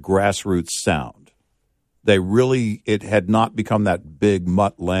almost a grassroots sound. It had not become that big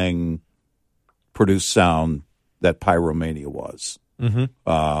Mutt Lange produced sound that Pyromania was.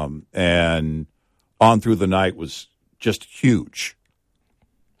 And On Through the Night was just huge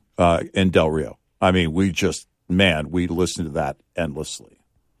in Del Rio. We listened to that endlessly.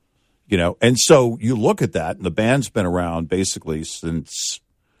 And so you look at that, and the band's been around basically since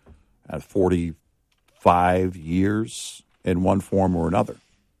 45 years in one form or another.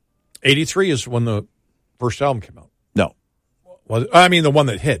 83 is when the first album came out. No. The one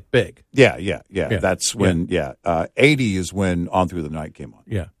that hit big. Yeah. That's when, 80 is when On Through the Night came out.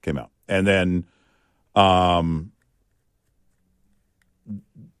 And then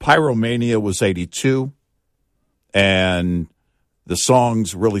Pyromania was 82, and the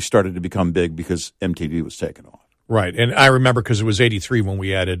songs really started to become big because MTV was taking off. Right, and I remember because it was 83 when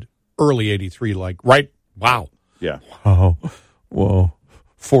we added early 83, wow. Yeah. Wow. Whoa.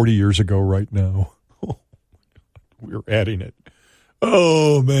 40 years ago right now. We were adding it.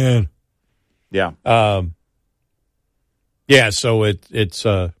 Oh, man. Yeah. So it's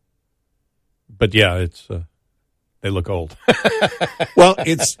They look old. Well,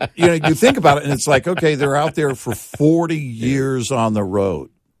 it's, you think about it, and it's like, okay, they're out there for 40 years on the road.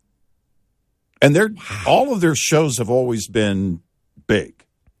 And all of their shows have always been big.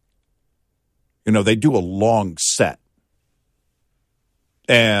 They do a long set.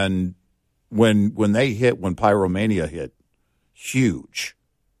 And when Pyromania hit, huge.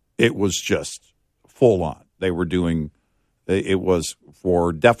 It was just full on. They were doing, it was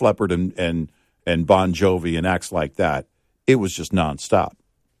for Def Leppard and Bon Jovi and acts like that. It was just nonstop.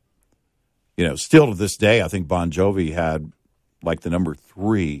 Still to this day, I think Bon Jovi had like the number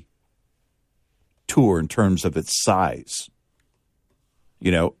 3 tour in terms of its size.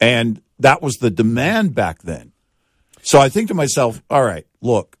 And that was the demand back then. So I think to myself, all right,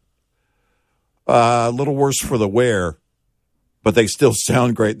 look, a little worse for the wear, but they still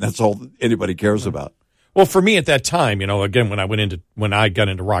sound great, and that's all anybody cares about. Well, for me at that time, again, when I got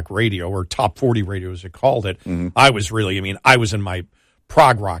into rock radio, or top 40 radio as they called it, I was in my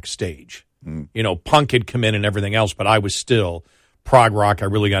prog rock stage. Punk had come in and everything else, but I was still prog rock. I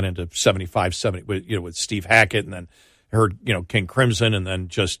really got into 75, 70 with Steve Hackett, and then heard, King Crimson, and then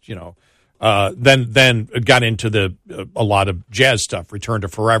just, then got into a lot of jazz stuff, Return to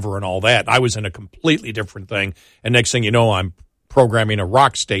Forever and all that. I was in a completely different thing. And next thing you know, I'm programming a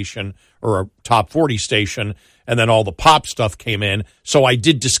rock station or a top 40 station, and then all the pop stuff came in. So I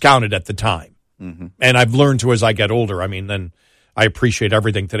did discount it at the time. Mm-hmm. And I've learned to as I get older. Then I appreciate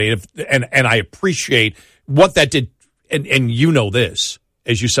everything today. And I appreciate what that did. And this,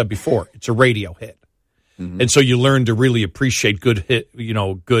 as you said before, it's a radio hit. Mm-hmm. And so you learn to really appreciate good hit,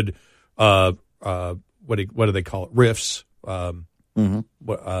 good, what do they call it? Riffs. What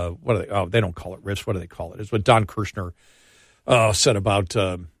are they? Oh, they don't call it riffs. What do they call it? It's what Don Kirshner said about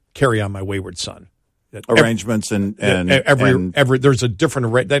Carry On My Wayward Son. Arrangements and every there's a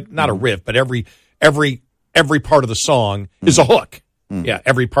different, not a riff, but every part of the song is a hook. Mm-hmm. Yeah,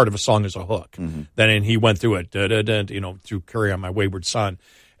 every part of a song is a hook. Mm-hmm. Then he went through it, through Carry On My Wayward Son.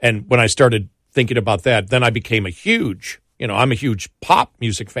 And when I started thinking about that, then I became a huge, I'm a huge pop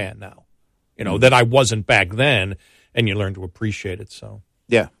music fan now, that I wasn't back then, and you learn to appreciate it. So,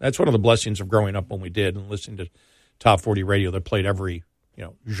 yeah, that's one of the blessings of growing up when we did and listening to Top 40 radio that played every,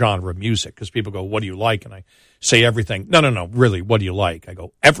 genre of music, because people go, what do you like? And I say everything. No, really, what do you like? I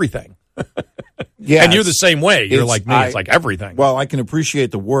go, everything. Yeah, and you're the same way. You're like me. It's like everything. Well, I can appreciate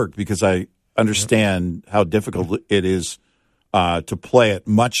the work because I understand how difficult it is to play it,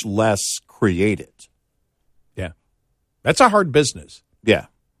 much less create it. Yeah. That's a hard business. Yeah.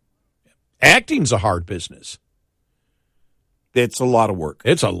 Acting's a hard business. It's a lot of work.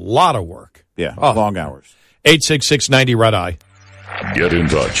 It's a lot of work. Yeah, long hours. 866-90 Red Eye. Get in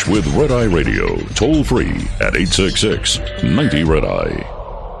touch with Red Eye Radio, toll free at 866-90 Red Eye.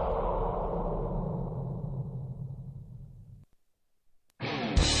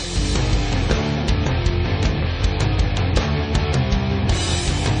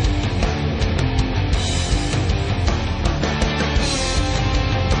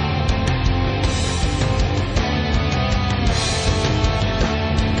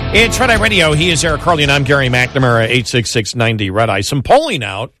 It's Red Eye Radio. He is Eric Carly, and I'm Gary McNamara, 866-90 Red Eye. Some polling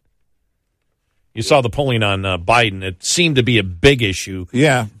out. You saw the polling on Biden. It seemed to be a big issue.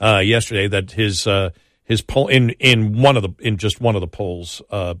 Yeah. Yesterday that his poll in just one of the polls.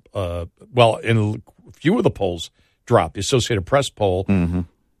 In a few of the polls dropped. The Associated Press poll. Mm-hmm.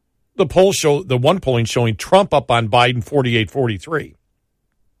 The one polling showing Trump up on Biden 48-43.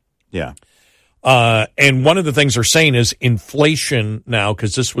 Yeah. And one of the things they're saying is inflation now,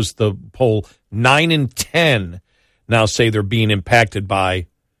 because this was the poll, 9 in 10 now say they're being impacted by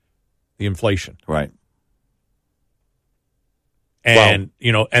the inflation. Right. And,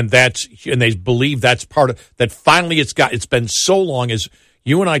 and they believe that's part of that. Finally, it's been so long, as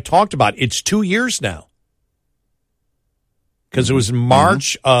you and I talked about. It's 2 years now. Because it was in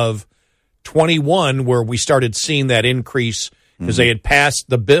March of 21 where we started seeing that increase. Because they had passed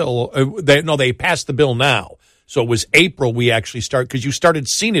the bill. They passed the bill now. So it was April we actually started, because you started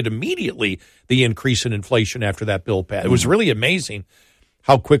seeing it immediately, the increase in inflation after that bill passed. It was really amazing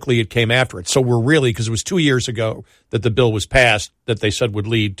how quickly it came after it. So we're really, because it was 2 years ago that the bill was passed that they said would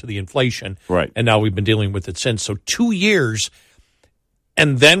lead to the inflation. Right. And now we've been dealing with it since. So 2 years.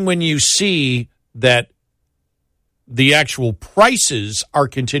 And then when you see that the actual prices are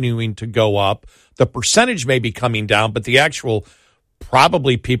continuing to go up, the percentage may be coming down, but the actual,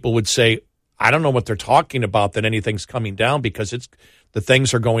 probably people would say, I don't know what they're talking about, that anything's coming down, because the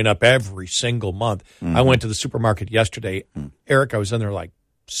things are going up every single month. Mm-hmm. I went to the supermarket yesterday. Mm-hmm. Eric, I was in there like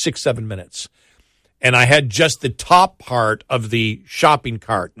 6-7 minutes, and I had just the top part of the shopping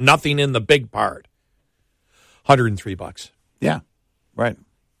cart, nothing in the big part. $103. Yeah, right.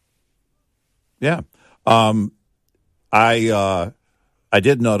 Yeah. I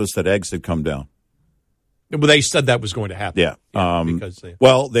did notice that eggs had come down. Well, they said that was going to happen. Yeah. Because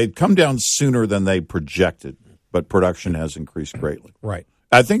they'd come down sooner than they projected, but production has increased greatly. Right.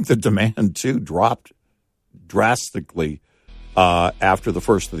 I think the demand, too, dropped drastically after the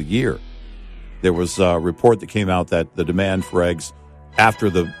first of the year. There was a report that came out that the demand for eggs after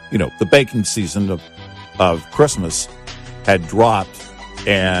the baking season of Christmas had dropped,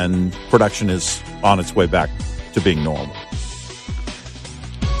 and production is on its way back to being normal.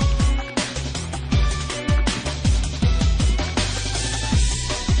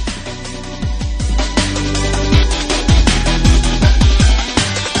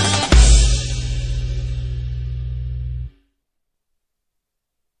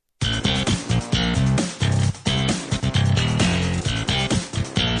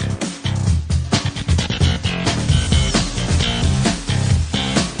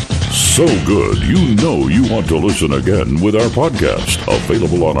 So good, you know you want to listen again with our podcast,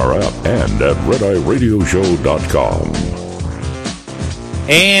 available on our app and at RedEyeRadioShow.com.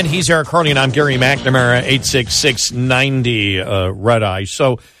 And he's Eric Harley, and I'm Gary McNamara, 866-90 Red Eye.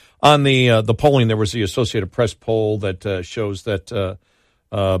 So on the polling, there was the Associated Press poll that shows that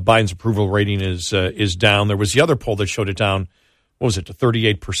Biden's approval rating is down. There was the other poll that showed it down. What was it, to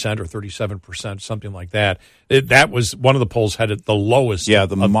 38% or 37%, something like that. That was one of the polls had it the lowest. Yeah,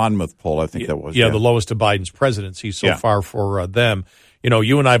 the Monmouth poll, I think that was. Yeah, the lowest of Biden's presidency so far for them.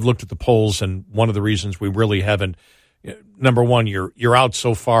 You and I have looked at the polls, and one of the reasons we really haven't. Number one, you're out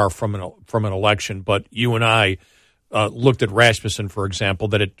so far from an election, but you and I looked at Rasmussen, for example,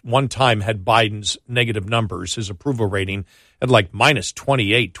 that at one time had Biden's negative numbers, his approval rating at like minus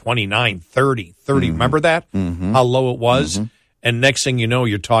 28, 29, 30. Mm-hmm. Remember that? Mm-hmm. How low it was? Mm-hmm. And next thing you know,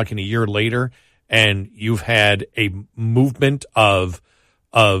 you're talking a year later, and you've had a movement of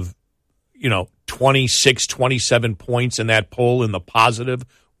 26, 27 points in that poll in the positive.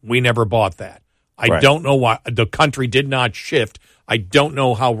 We never bought that. I don't know why. The country did not shift. I don't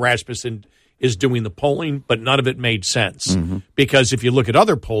know how Rasmussen is doing the polling, but none of it made sense. Mm-hmm. Because if you look at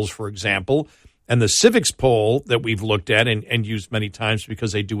other polls, for example, and the Civics poll that we've looked at and used many times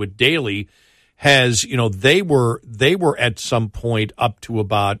because they do it daily, has, they were at some point up to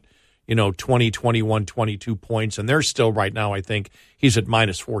about, 20, 21, 22 points, and they're still right now, I think, he's at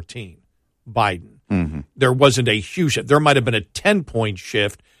minus 14, Biden. Mm-hmm. There wasn't a huge shift. There might have been a 10-point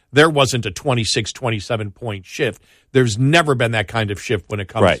shift. There wasn't a 26, 27-point shift. There's never been that kind of shift when it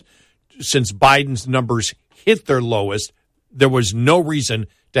comes. Right. Since Biden's numbers hit their lowest, there was no reason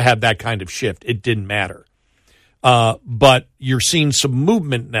to have that kind of shift. It didn't matter. But you're seeing some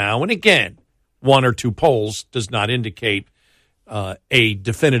movement now, and again, one or two polls does not indicate a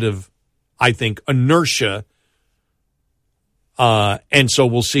definitive, I think, inertia. And so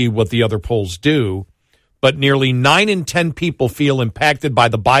we'll see what the other polls do. But nearly 9 in 10 people feel impacted by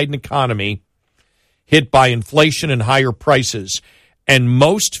the Biden economy, hit by inflation and higher prices. And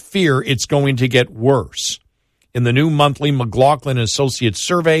most fear it's going to get worse. In the new monthly McLaughlin Associates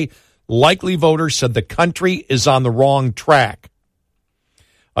survey, likely voters said the country is on the wrong track.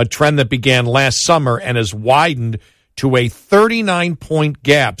 A trend that began last summer and has widened to a 39-point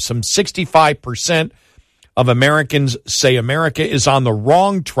gap. Some 65% of Americans say America is on the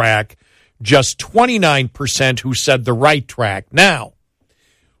wrong track, just 29% who said the right track. Now,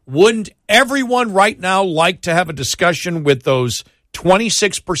 wouldn't everyone right now like to have a discussion with those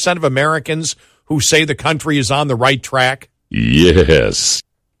 26% of Americans who say the country is on the right track? Yes.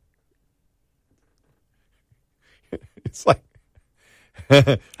 It's like,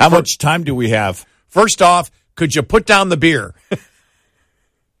 how much time do we have? First off, could you put down the beer?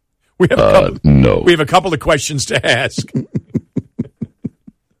 No. We have a couple of questions to ask.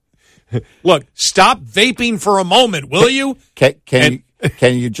 Look, stop vaping for a moment, will you? Can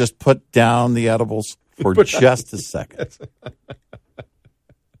you just put down the edibles for just a second?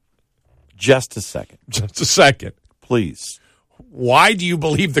 Just a second. Just a second. Please. Why do you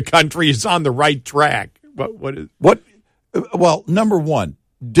believe the country is on the right track? Well, number one,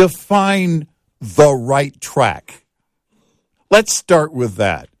 define the right track. Let's start with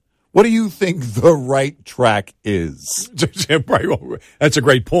that. What do you think the right track is? That's a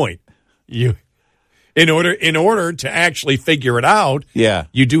great point. In order to actually figure it out,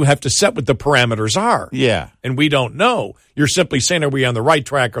 you do have to set what the parameters are. Yeah. And we don't know. You're simply saying, are we on the right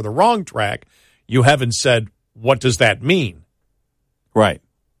track or the wrong track? You haven't said, what does that mean? Right.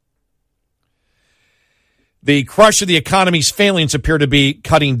 The crush of the economy's failings appear to be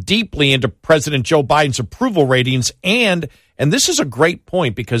cutting deeply into President Joe Biden's approval ratings. And this is a great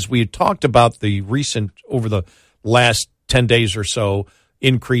point because we had talked about the recent, over the last 10 days or so,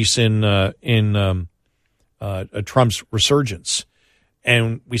 increase in Trump's resurgence.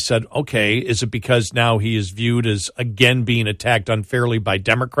 And we said, okay, is it because now he is viewed as, again, being attacked unfairly by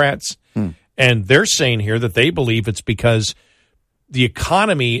Democrats? And they're saying here that they believe it's because the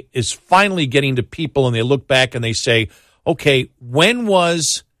economy is finally getting to people, and they look back and they say, okay, when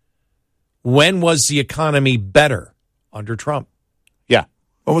was the economy better under Trump? Yeah.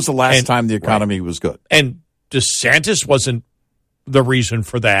 When was the last time the economy was good? And DeSantis wasn't the reason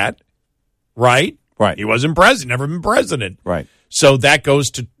for that, right? Right. He wasn't president, never been president. Right. So that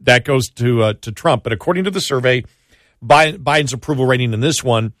goes to Trump. But according to the survey, Biden's approval rating in this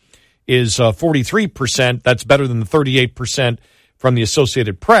one is 43%. That's better than the 38% from the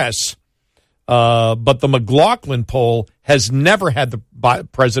Associated Press. But the McLaughlin poll has never had the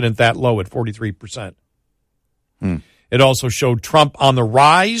president that low at 43%. It also showed Trump on the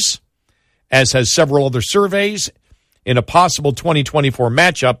rise, as has several other surveys. In a possible 2024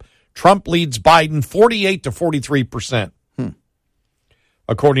 matchup, Trump leads Biden 48 to 43%.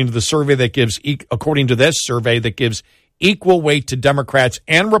 According to this survey that gives equal weight to Democrats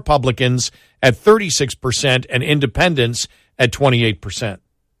and Republicans at 36% and independents at 28%.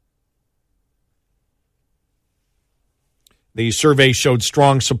 The survey showed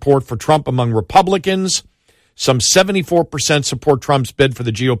strong support for Trump among Republicans. Some 74% support Trump's bid for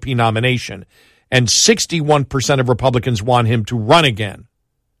the GOP nomination, and 61% of Republicans want him to run again.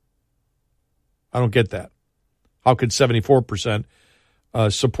 I don't get that. How could 74%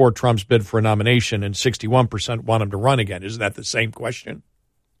 support Trump's bid for a nomination and 61% want him to run again? Isn't that the same question?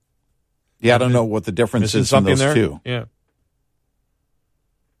 Yeah, I don't know what the difference is in those two. Yeah.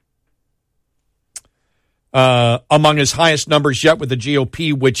 Among his highest numbers yet with the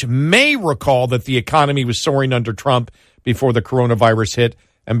GOP, which may recall that the economy was soaring under Trump before the coronavirus hit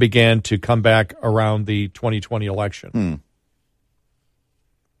and began to come back around the 2020 election.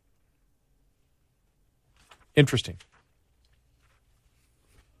 Interesting.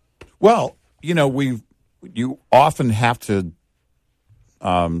 Well, you often have to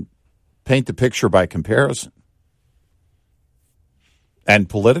paint the picture by comparison. And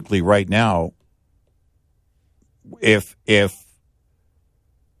politically right now, if the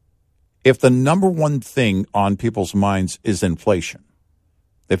number one thing on people's minds is inflation,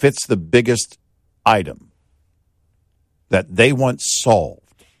 if it's the biggest item that they want solved,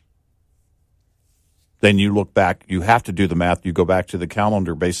 then you look back, you have to do the math, you go back to the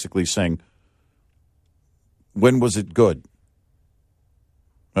calendar basically saying, when was it good?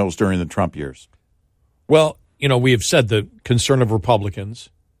 That was during the Trump years. Well, we have said the concern of Republicans,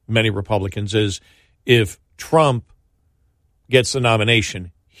 many Republicans, is if Trump gets the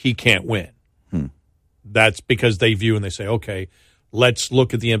nomination, he can't win. That's because they view and they say, okay, let's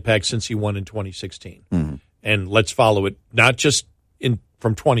look at the impact since he won in 2016. And let's follow it, not just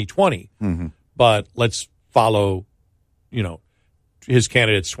from 2020, but let's follow, his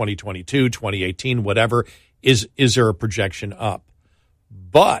candidates 2022, 2018, whatever. Is there a projection up?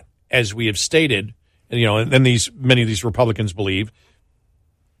 But as we have stated, and many of these Republicans believe,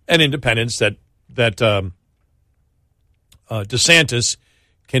 and independents, that DeSantis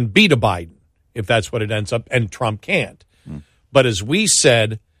can beat a Biden if that's what it ends up, and Trump can't. But as we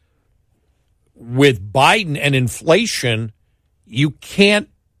said, with Biden and inflation, you can't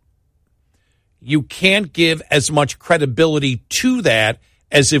give as much credibility to that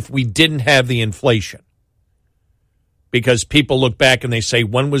as if we didn't have the inflation. Because people look back and they say,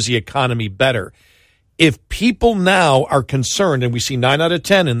 when was the economy better? If people now are concerned, and we see 9 out of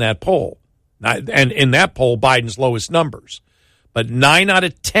 10 in that poll, and in that poll, Biden's lowest numbers, but 9 out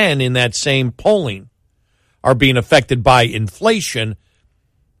of 10 in that same polling are being affected by inflation,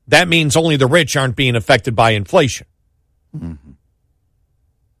 that means only the rich aren't being affected by inflation.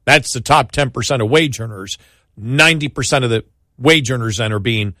 That's the top 10% of wage earners. 90% of the wage earners then are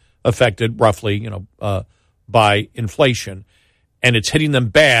being affected roughly, by inflation. And it's hitting them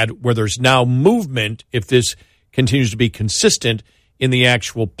bad, where there's now movement, if this continues to be consistent, in the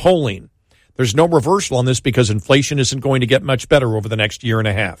actual polling. There's no reversal on this because inflation isn't going to get much better over the next year and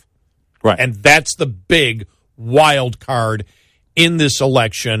a half. Right. And that's the big wild card in this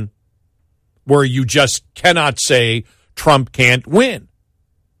election, where you just cannot say Trump can't win.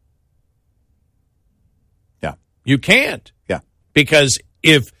 Yeah. You can't. Yeah. Because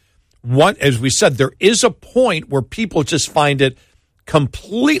as we said, there is a point where people just find it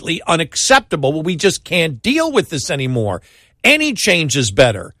completely unacceptable. Well, we just can't deal with this anymore. Any change is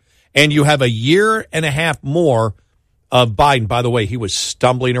better. And you have a year and a half more of Biden. By the way, he was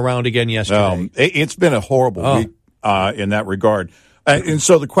stumbling around again yesterday. It's been a horrible week in that regard. And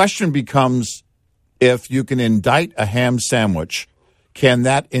so the question becomes, if you can indict a ham sandwich, can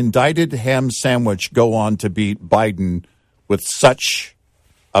that indicted ham sandwich go on to beat Biden with such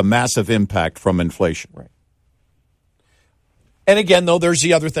a massive impact from inflation? Right. And again, though, there's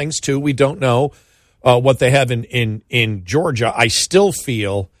the other things, too. We don't know what they have in Georgia. I still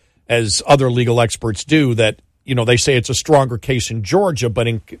feel, as other legal experts do, that, they say it's a stronger case in Georgia, but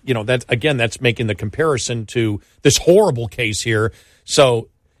that's making the comparison to this horrible case here. So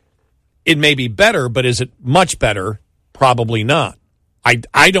it may be better, but is it much better? Probably not.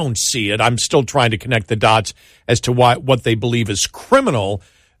 I don't see it. I'm still trying to connect the dots as to what they believe is criminal,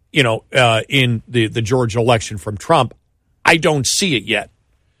 in the Georgia election from Trump. I don't see it yet.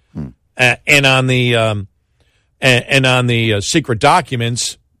 And on the secret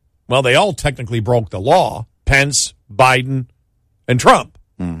documents, well, they all technically broke the law. Pence, Biden, and Trump.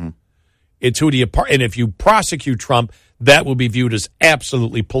 Mm-hmm. It's who do you and if you prosecute Trump, that will be viewed as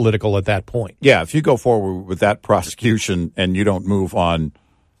absolutely political at that point. Yeah, if you go forward with that prosecution and you don't move on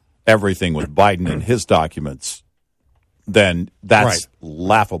everything with Biden and his documents, then that's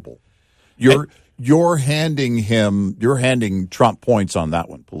laughable. You're handing Trump points on that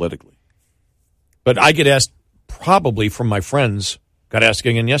one politically. But I get asked probably from my friends, got asked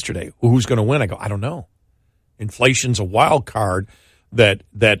again yesterday, who's going to win? I go, I don't know. Inflation's a wild card that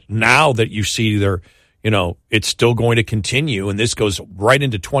now that you see there, it's still going to continue, and this goes right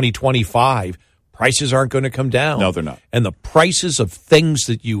into 2025. Prices aren't going to come down. No, they're not. And the prices of things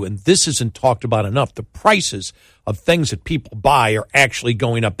and this isn't talked about enough, the prices of things that people buy are actually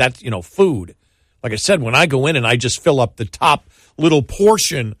going up. That's, food. Like I said, when I go in and I just fill up the top little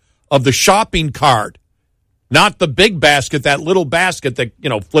portion of the shopping cart, not the big basket, that little basket that,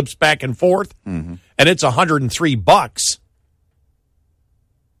 flips back and forth, and it's $103.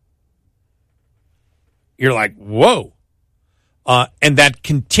 You're like, whoa. And that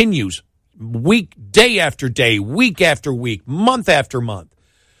continues day after day, week after week, month after month.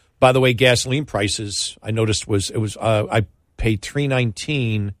 By the way, gasoline prices, I noticed I paid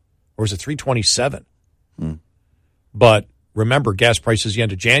 $3.19, or was it $3.27? But remember, gas prices the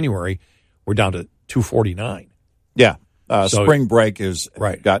end of January were down to $2.49. Yeah. Spring break has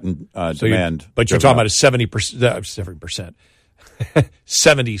gotten demand. But you're talking about a 70%,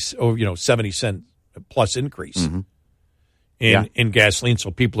 70 cent plus increase in gasoline.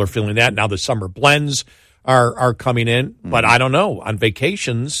 So people are feeling that. Now the summer blends are coming in. But I don't know. On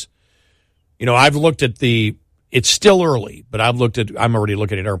vacations, I've looked at it's still early, but I'm already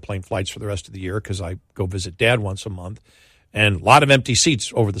looking at airplane flights for the rest of the year because I go visit Dad once a month. And a lot of empty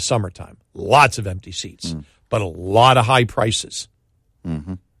seats over the summertime. Lots of empty seats, but a lot of high prices.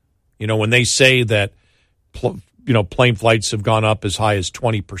 Mm-hmm. When they say that, plane flights have gone up as high as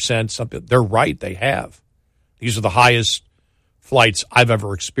 20%, they're right. They have. These are the highest flights I've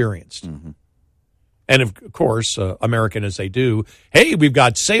ever experienced. Mm-hmm. And of course, American as they do, hey, we've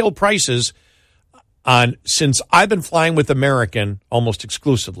got sale prices since I've been flying with American almost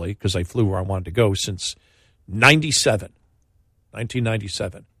exclusively, because I flew where I wanted to go since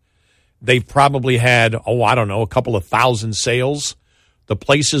 1997. They've probably had, a couple of thousand sales. The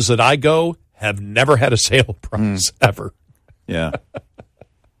places that I go have never had a sale price ever. Yeah.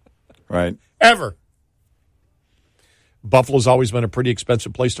 Right. Ever. Buffalo's always been a pretty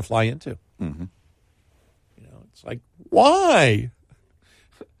expensive place to fly into. Mm-hmm. It's like, why?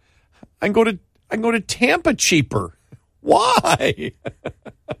 I can go to Tampa cheaper. Why?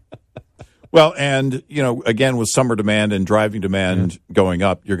 Well, and, again, with summer demand and driving demand going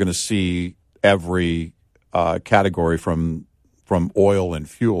up, you're going to see every category from oil and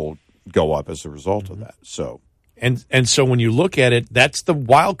fuel go up as a result of that. So, and so when you look at it, that's the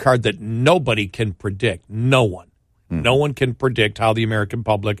wild card that nobody can predict. No one. No one can predict how the American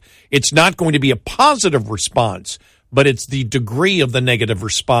public, it's not going to be a positive response, but it's the degree of the negative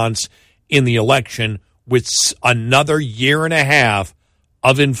response in the election with another year and a half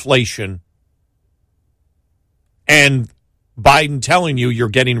of inflation and Biden telling you you're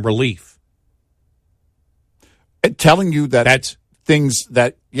getting relief. Telling you that things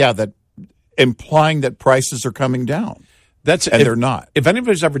that implying that prices are coming down. They're not. If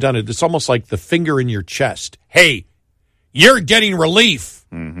anybody's ever done it, it's almost like the finger in your chest. Hey, you're getting relief.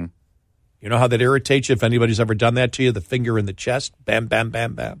 Mm-hmm. You know how that irritates you if anybody's ever done that to you? The finger in the chest. Bam, bam,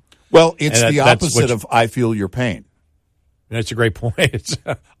 bam, bam. Well, it's the opposite of I feel your pain. That's a great point.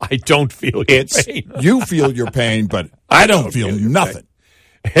 I don't feel your pain. You feel your pain, but I don't feel nothing.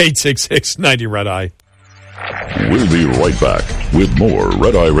 866-90 Red Eye. We'll be right back with more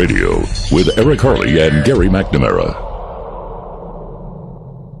Red Eye Radio with Eric Harley and Gary McNamara.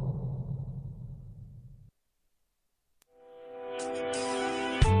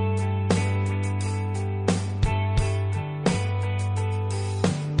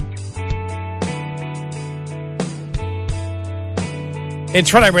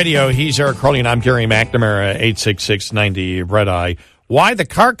 It's Red Eye Radio. He's Eric Harley, and I'm Gary McNamara, 866-90 Red Eye. Why the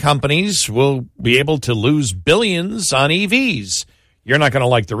car companies will be able to lose billions on EVs. You're not going to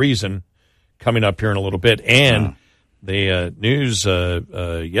like the reason, coming up here in a little bit. And the news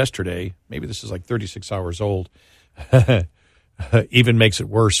yesterday, maybe this is like 36 hours old, even makes it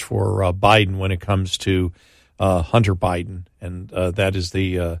worse for Biden when it comes to Hunter Biden. And that is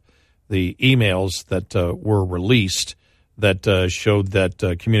the emails that were released that showed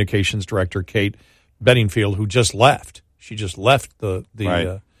that communications director Kate Bedingfield, who just left, she just left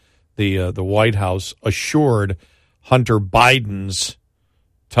the White House, assured Hunter Biden's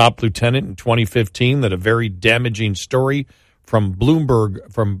top lieutenant in 2015 that a very damaging story from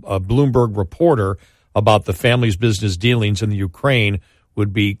a Bloomberg reporter about the family's business dealings in the Ukraine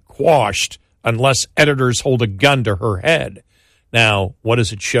would be quashed unless editors hold a gun to her head. Now, what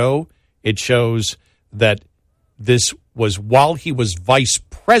does it show? It shows that this was while he was vice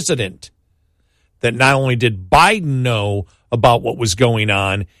president, that not only did Biden know about what was going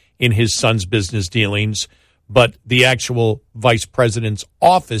on in his son's business dealings, but the actual vice president's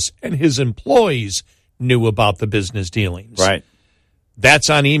office and his employees knew about the business dealings. Right. That's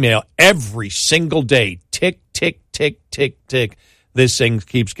on email every single day. Tick, tick, tick, tick, tick. This thing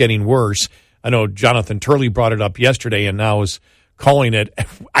keeps getting worse. I know Jonathan Turley brought it up yesterday and now is calling it,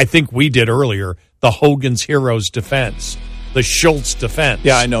 I think we did earlier, the Hogan's Heroes defense, the Schultz defense.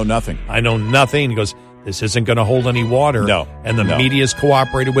 Yeah, I know nothing. He goes, this isn't going to hold any water. No. And the media's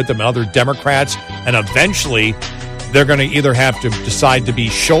cooperated with them, other Democrats, and eventually they're going to either have to decide to be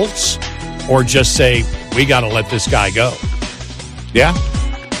Schultz or just say, we got to let this guy go. Yeah.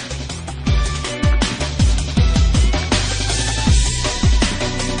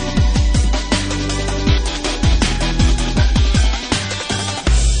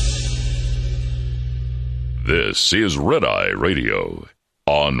 This is Red Eye Radio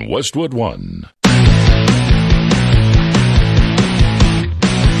on Westwood One.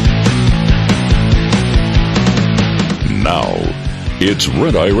 Now, it's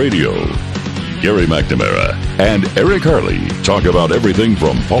Red Eye Radio. Gary McNamara and Eric Harley talk about everything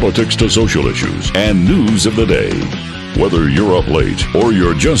from politics to social issues and news of the day. Whether you're up late or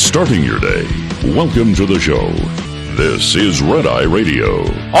you're just starting your day, welcome to the show. This is Red Eye Radio.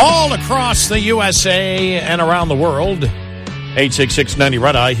 All across the USA and around the world, 866-90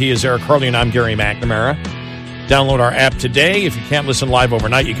 Red Eye. He is Eric Harley, and I'm Gary McNamara. Download our app today. If you can't listen live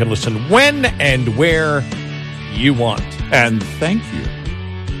overnight, you can listen when and where you want. And thank you.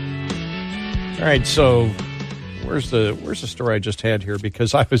 All right, so where's the story I just had here?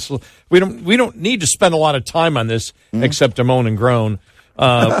 Because we don't need to spend a lot of time on this except to moan and groan.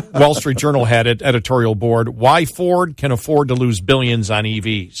 Wall Street Journal had it, editorial board, why Ford can afford to lose billions on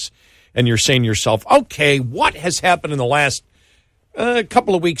EVs. And you're saying to yourself, okay, what has happened in the last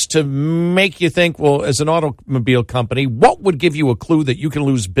couple of weeks to make you think, well, as an automobile company, what would give you a clue that you can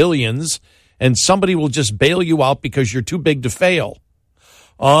lose billions and somebody will just bail you out because you're too big to fail?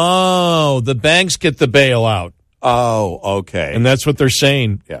 Oh, the banks get the bailout. Oh, okay. And that's what they're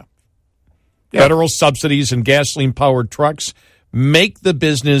saying. Yeah. Federal subsidies and gasoline-powered trucks make the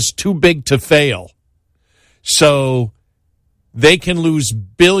business too big to fail. So they can lose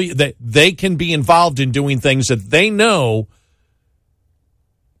they can be involved in doing things that they know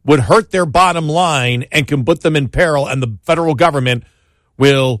would hurt their bottom line and can put them in peril, and the federal government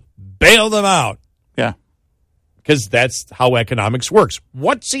will bail them out. Yeah. Because that's how economics works.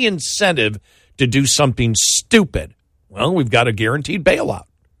 What's the incentive to do something stupid? Well, we've got a guaranteed bailout.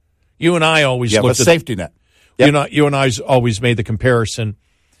 You and I always looked at a safety net. Yep. You and I always made the comparison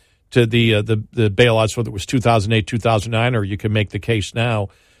to the bailouts, whether it was 2008, 2009, or you can make the case now.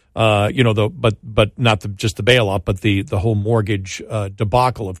 But not just the bailout, but the whole mortgage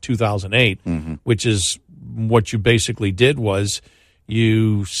debacle of 2008, which is what you basically did was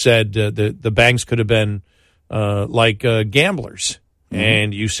you said the banks could have been like gamblers,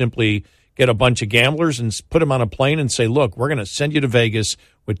 and you simply get a bunch of gamblers and put them on a plane and say, look, we're going to send you to Vegas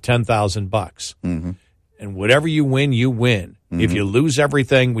with $10,000. And whatever you win, you win. If you lose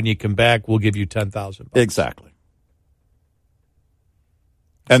everything, when you come back, we'll give you $10,000. Exactly.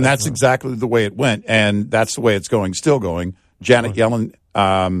 And that's exactly the way it went, and that's the way it's going, still going. Janet Yellen,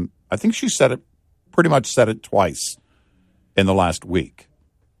 I think she pretty much said it twice in the last week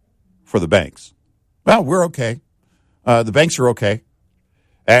for the banks. Well, we're okay. The banks are okay.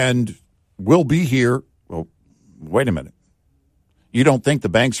 And we'll be here. Well, wait a minute. You don't think the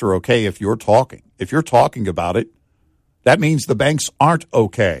banks are okay if you're talking. If you're talking about it, that means the banks aren't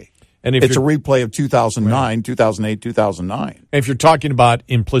okay. And if it's a replay of 2009, right. 2008, 2009. If you're talking about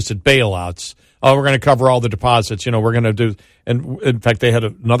implicit bailouts, we're going to cover all the deposits. We're going to do, and in fact, they had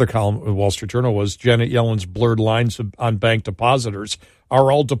another column in the Wall Street Journal was Janet Yellen's blurred lines on bank depositors.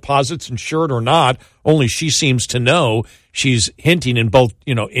 Are all deposits insured or not? Only she seems to know. She's hinting in both,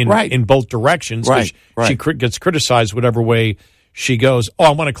 in both directions. Right. She gets criticized whatever way she goes. Oh,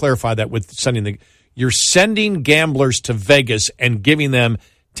 I want to clarify that with you're sending gamblers to Vegas and giving them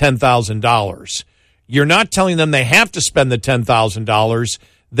 $10,000. You're not telling them they have to spend the $10,000.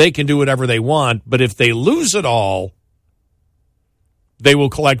 They can do whatever they want, but if they lose it all, they will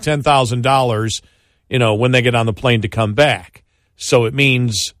collect $10,000, when they get on the plane to come back. So it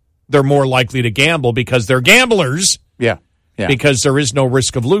means they're more likely to gamble because they're gamblers. Yeah. Because there is no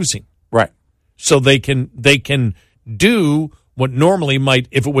risk of losing. Right. So they can do what normally might,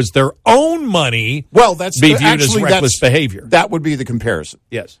 if it was their own money, be viewed as reckless behavior. That would be the comparison.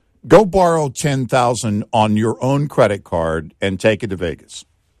 Yes. Go borrow $10,000 on your own credit card and take it to Vegas.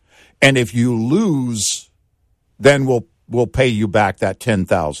 And if you lose, then we'll pay you back that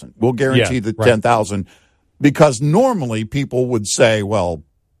 $10,000. We'll guarantee the $10,000 because normally people would say, well,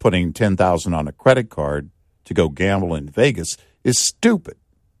 putting $10,000 on a credit card to go gamble in Vegas is stupid.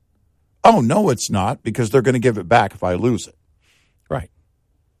 Oh, no, it's not, because they're going to give it back if I lose it. Right.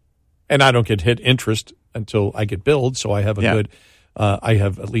 And I don't get hit interest until I get billed, so I have I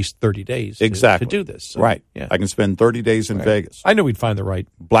have at least 30 days to do this. So, right. Yeah. I can spend 30 days in Vegas. I knew we'd find the right.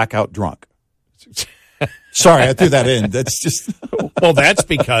 Blackout drunk. Sorry, I threw that in. That's just. Well, that's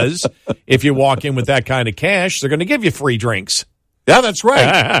because if you walk in with that kind of cash, they're going to give you free drinks. Yeah, that's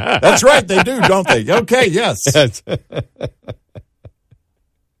right. That's right. They do, don't they? Okay, yes.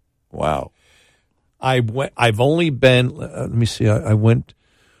 Wow. I've only been, let me see, I went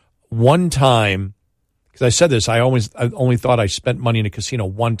one time, because I said this, I only thought I spent money in a casino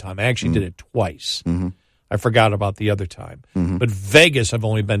one time. I actually did it twice. Mm-hmm. I forgot about the other time. Mm-hmm. But Vegas I've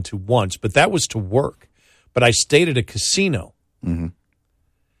only been to once, but that was to work. But I stayed at a casino. Mm-hmm.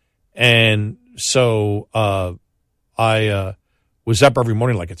 And so I was up every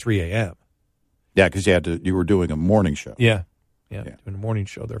morning like at 3 a.m. Yeah, because you were doing a morning show. Yeah, doing a morning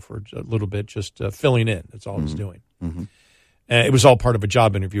show there for a little bit, just filling in. That's all I was doing. Mm-hmm. And it was all part of a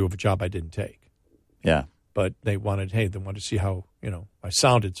job interview of a job I didn't take. Yeah. But they wanted to see how, I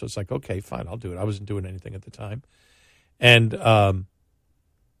sounded. So it's like, okay, fine, I'll do it. I wasn't doing anything at the time. And I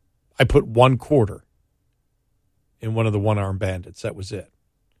put one quarter in one of the one-armed bandits. That was it.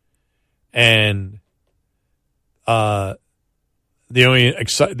 And the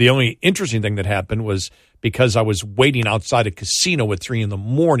only interesting thing that happened was because I was waiting outside a casino at 3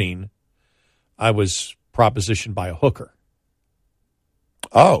 a.m, I was propositioned by a hooker.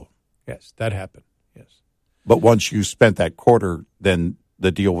 Oh. Yes, that happened. Yes. But once you spent that quarter, then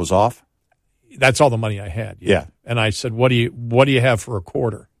the deal was off? That's all the money I had. Yeah. And I said, what do you have for a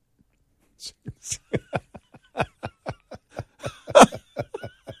quarter?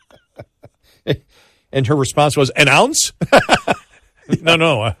 And her response was, an ounce?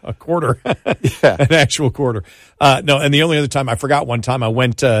 No, a quarter. Yeah. An actual quarter. No, and the only other time, I forgot one time, I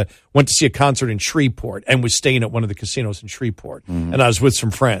went to see a concert in Shreveport and was staying at one of the casinos in Shreveport. Mm-hmm. And I was with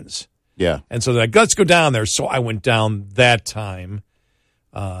some friends. Yeah. And so they're like, let's go down there. So I went down that time.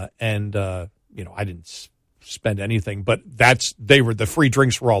 And I didn't spend anything, but the free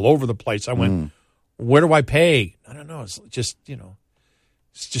drinks were all over the place. I went, where do I pay? I don't know. It's just,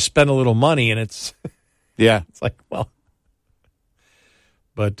 just spend a little money and it's, yeah, it's like, well,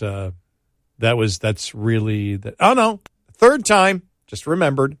 but, that's really oh no, third time, just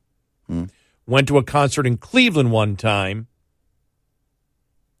remembered, went to a concert in Cleveland one time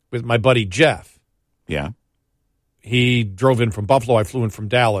with my buddy Jeff. Yeah. He drove in from Buffalo. I flew in from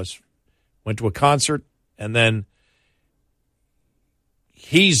Dallas, went to a concert, and then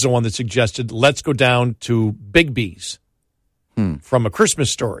he's the one that suggested, let's go down to Big B's from A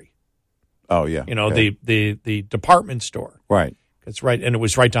Christmas Story. Oh, yeah. Okay. the department store. Right. That's right. And it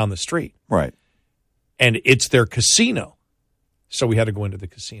was right down the street. Right. And it's their casino. So we had to go into the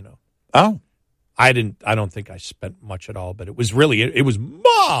casino. Oh. I don't think I spent much at all, but it was really, it was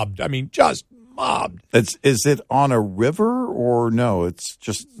mobbed. I mean, just mobbed. Is it on a river or no? It's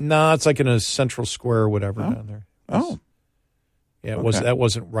just. No, it's like in a central square or whatever down there. Yeah, that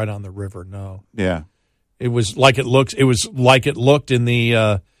wasn't right on the river. No. Yeah. It was like it looked. It was like it looked in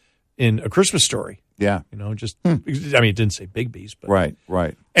the in A Christmas Story. Yeah. Just. I mean, it didn't say Big B's, but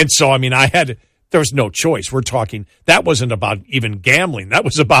right. And so, I mean, I had There was no choice. We're talking, that wasn't about even gambling. That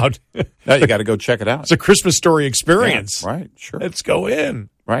was about. No, you got to go check it out. It's a Christmas Story experience. Yeah, right, sure. Let's go in.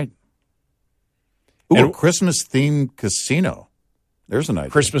 Right. Ooh, a Christmas-themed casino. There's an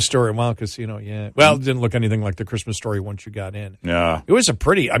idea. Christmas Story Wild Casino, yeah. Well, it didn't look anything like the Christmas Story once you got in. Yeah. It was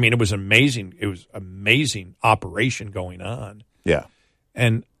it was amazing. It was amazing operation going on. Yeah.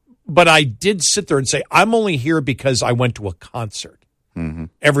 But I did sit there and say, I'm only here because I went to a concert. Mm-hmm.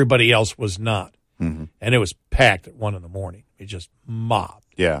 Everybody else was not. Mm-hmm. And it was packed at 1 a.m. It just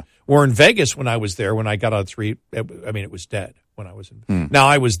mobbed. Yeah. Where in Vegas, when I was there, when I got out of 3, it was dead when I was in. Now,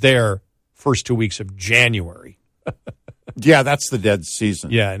 I was there first 2 weeks of January. Yeah, that's the dead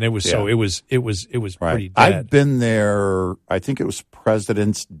season. Yeah, and it was so it was right. pretty dead. I've been there. I think it was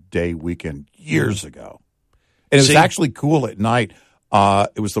President's Day weekend years ago, and it was actually cool at night.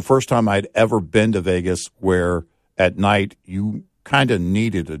 It was the first time I'd ever been to Vegas where at night you kind of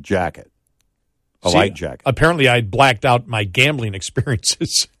needed a jacket, light jacket. Apparently, I'd blacked out my gambling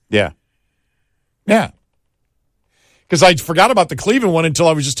experiences. Yeah. Because I forgot about the Cleveland one until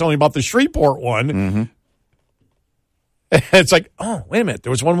I was just telling you about the Shreveport one. Mm-hmm. It's like, oh, wait a minute,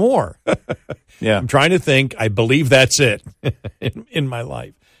 there was one more. Yeah, I'm trying to think. I believe that's it in my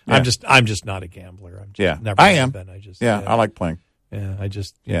life. Yeah. I'm just not a gambler. I'm just never I am. Been. I like playing. Yeah, I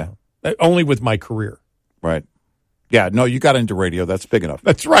just only with my career. Right. Yeah, no, you got into radio. That's big enough.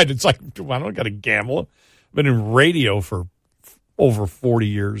 That's right. It's like, I don't got to gamble. I've been in radio for over 40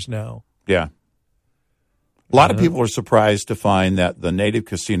 years now. Yeah. A lot of people are surprised to find that the native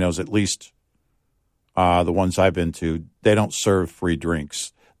casinos, at least the ones I've been to, they don't serve free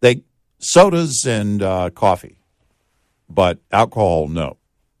drinks. Sodas and coffee, but alcohol, no.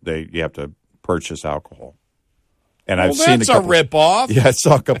 You have to purchase alcohol. And I've seen that's a ripoff. Yeah, I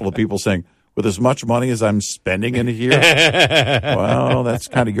saw a couple of people saying, with as much money as I'm spending in a year, well, that's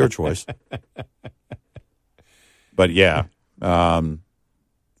kind of your choice. But yeah,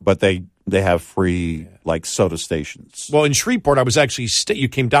 but they have free like soda stations. Well, in Shreveport, I was actually you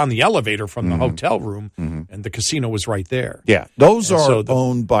came down the elevator from the hotel room, and the casino was right there. Yeah, those are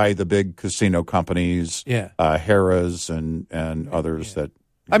owned by the big casino companies. Yeah, Harrah's and others that.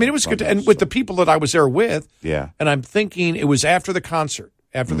 I mean, it was good, and with the people that I was there with. Yeah, and I'm thinking it was after the concert.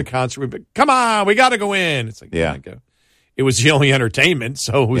 After the concert, come on, we got to go in. It's like, it was the only entertainment,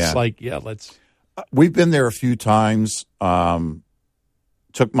 so it was like, let's. We've been there a few times.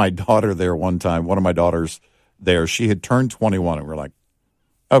 Took my daughter there one time. One of my daughters there. She had turned 21, and we're like,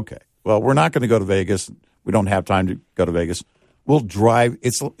 okay, well, we're not going to go to Vegas. We don't have time to go to Vegas. We'll drive.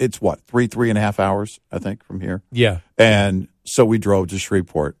 It's what, 3.5 hours, I think, from here. Yeah. And so we drove to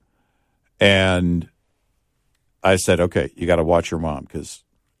Shreveport, and I said, okay, you got to watch your mom because,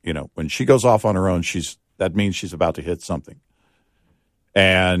 when she goes off on her own, that means she's about to hit something.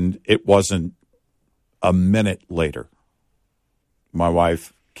 And it wasn't a minute later. My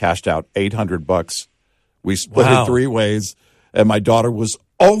wife cashed out $800. We split it 3 ways, and my daughter was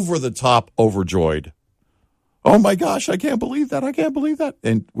over the top overjoyed. Oh my gosh, I can't believe that. I can't believe that.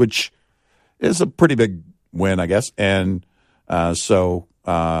 And which is a pretty big win, I guess. And so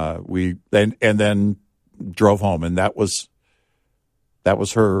we then drove home, and that was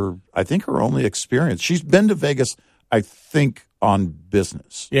her, I think, her only experience. She's been to Vegas, I think, on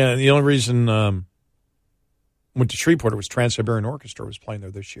business. Yeah, the only reason went to Shreveport, it was Trans-Siberian Orchestra was playing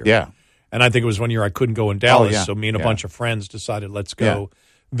there this year. Yeah. And I think it was 1 year I couldn't go in Dallas, so me and a bunch of friends decided let's go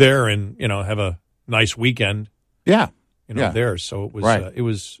there and, have a nice weekend. Yeah. There. So it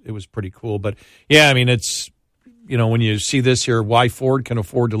was it was pretty cool. But yeah, I mean, it's when you see this here, why Ford can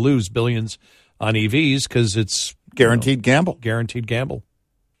afford to lose billions on EVs because it's guaranteed gamble. Guaranteed gamble.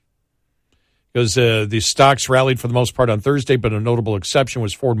 Because the stocks rallied for the most part on Thursday, but a notable exception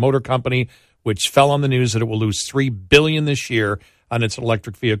was Ford Motor Company, which fell on the news that it will lose $3 billion this year on its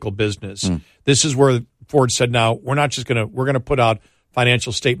electric vehicle business. This is where Ford said, now we're not just we're going to put out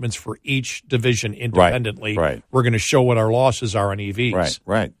financial statements for each division independently. Right. We're going to show what our losses are on EVs.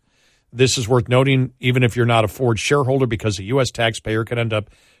 Right. This is worth noting, even if you're not a Ford shareholder, because a U.S. taxpayer could end up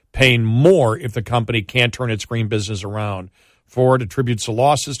paying more if the company can't turn its green business around. Ford attributes the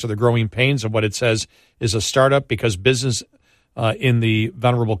losses to the growing pains of what it says is a startup because business in the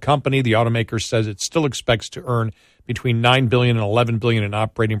venerable company. The automaker says it still expects to earn between $9 billion and $11 billion in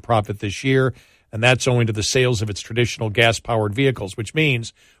operating profit this year, and that's owing to the sales of its traditional gas-powered vehicles, which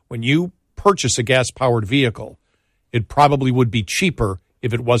means when you purchase a gas-powered vehicle, it probably would be cheaper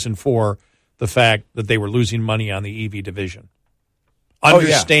if it wasn't for the fact that they were losing money on the EV division.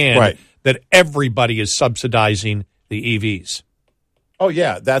 Understand that everybody is subsidizing the EVs. Oh,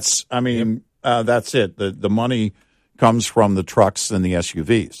 yeah. That's it. The money comes from the trucks and the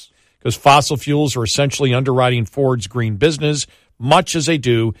SUVs. because fossil fuels are essentially underwriting Ford's green business, much as they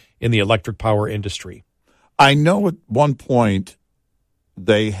do in the electric power industry. I know at one point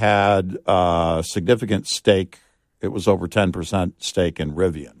they had a significant stake. It was over 10% stake in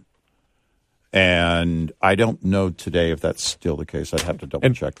Rivian. And I don't know today if that's still the case. I'd have to double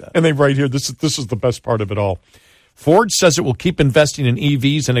check that. And they write here, this is the best part of it all. Ford says it will keep investing in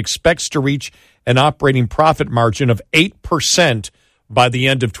EVs and expects to reach an operating profit margin of 8% by the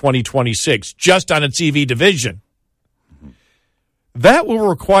end of 2026, just on its EV division. That will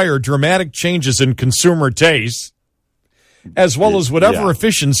require dramatic changes in consumer tastes, as well as whatever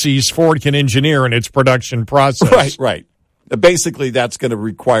efficiencies Ford can engineer in its production process. Right. Basically, that's going to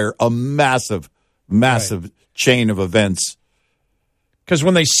require a massive chain of events. Because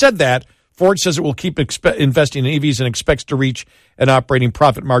when they said that, Ford says it will keep investing in EVs and expects to reach an operating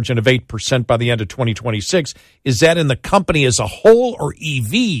profit margin of 8% by the end of 2026. Is that in the company as a whole or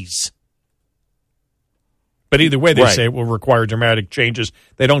EVs? But either way, they say it will require dramatic changes.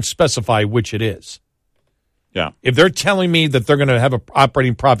 They don't specify which it is. Yeah. If they're telling me that they're going to have an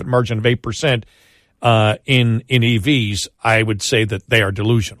operating profit margin of 8% in EVs, I would say that they are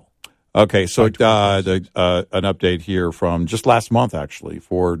delusional. Okay, so an update here from just last month, actually.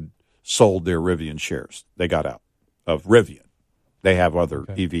 Ford sold their Rivian shares. They got out of Rivian. They have other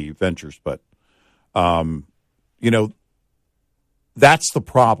EV ventures, but, that's the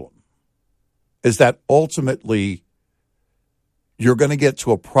problem, is that ultimately you're going to get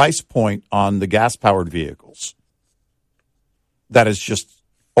to a price point on the gas-powered vehicles that is just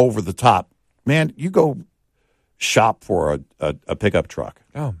over the top. Man, you go shop for a pickup truck.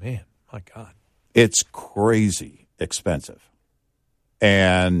 Oh, man. My God. It's crazy expensive.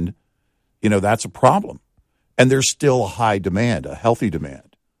 And, that's a problem. And there's still a high demand, a healthy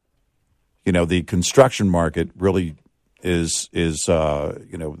demand. The construction market really is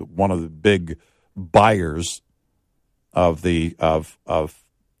one of the big buyers of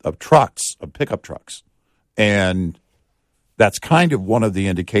trucks, of pickup trucks. And that's kind of one of the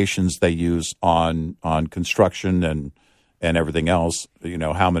indications they use on construction and everything else,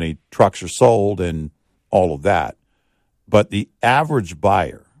 how many trucks are sold and all of that. But the average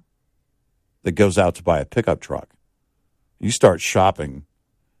buyer that goes out to buy a pickup truck, you start shopping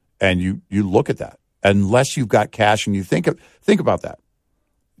and you look at that. Unless you've got cash, and you think about that.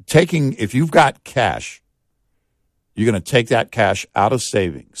 If you've got cash, you're going to take that cash out of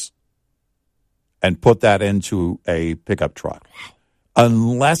savings and put that into a pickup truck.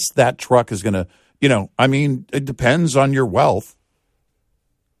 Unless that truck is going to, it depends on your wealth.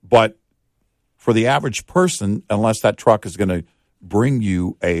 But for the average person, unless that truck is going to bring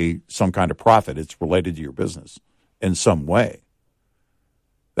you some kind of profit, it's related to your business in some way.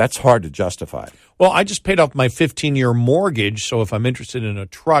 That's hard to justify. Well, I just paid off my 15-year mortgage, so if I'm interested in a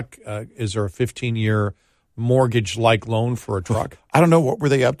truck, is there a 15-year mortgage-like loan for a truck? I don't know. What were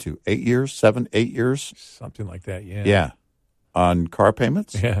they up to? 8 years? 7, 8 years? Something like that, yeah. Yeah. On car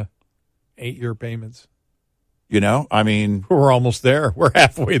payments? Yeah. 8-year payments. We're almost there. We're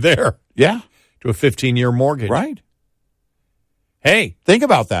halfway there. Yeah. To a 15-year mortgage. Right. Hey. Think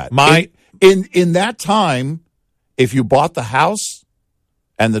about that. In that time, if you bought the house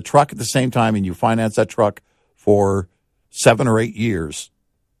and the truck at the same time and you finance that truck for 7 or 8 years,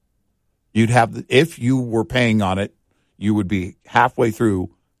 you'd have, if you were paying on it, you would be halfway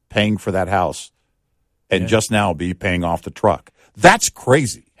through paying for that house and just now be paying off the truck. That's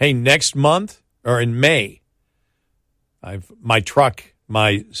crazy. Hey, next month or in May, my truck,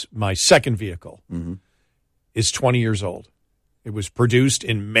 my second vehicle, is 20 years old. It was produced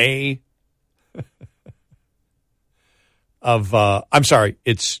in May of,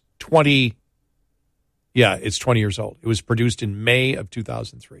 it's 20 years old. It was produced in May of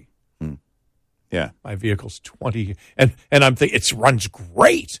 2003. Yeah. My vehicle's 20, and I'm thinking, it runs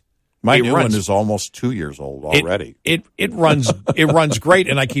great. My new one is almost 2 years old already. It runs great,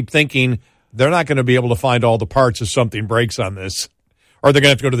 and I keep thinking they're not going to be able to find all the parts if something breaks on this, or they're going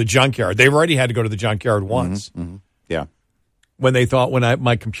to have to go to the junkyard. They've already had to go to the junkyard once. Mm-hmm. Yeah. When they thought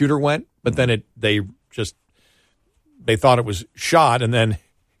my computer went, but then they thought it was shot, and then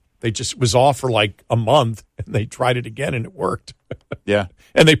it was off for like a month, and they tried it again, and it worked. Yeah.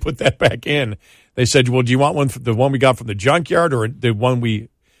 And they put that back in. They said, well, do you want the one we got from the junkyard or the one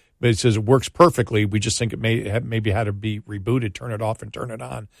it says it works perfectly. We just think it maybe had to be rebooted, turn it off and turn it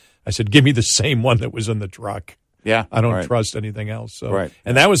on. I said, give me the same one that was in the truck. Yeah. I don't trust anything else. So, right.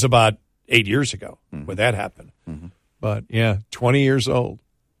 And that was about 8 years ago when that happened. Mm-hmm. But, 20 years old.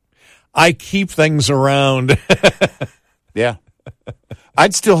 I keep things around. Yeah.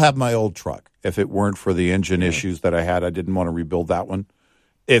 I'd still have my old truck if it weren't for the engine issues that I had. I didn't want to rebuild that one.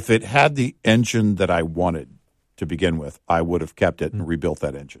 If it had the engine that I wanted to begin with, I would have kept it and rebuilt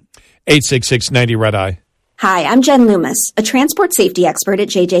that engine. 866-90-RED-EYE. Hi, I'm Jen Loomis, a transport safety expert at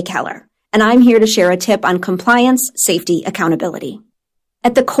J.J. Keller, and I'm here to share a tip on compliance, safety, accountability.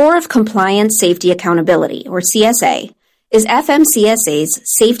 At the core of compliance, safety, accountability, or CSA, is FMCSA's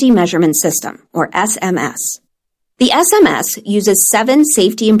Safety Measurement System, or SMS. The SMS uses 7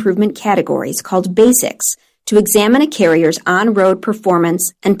 safety improvement categories called BASICs to examine a carrier's on-road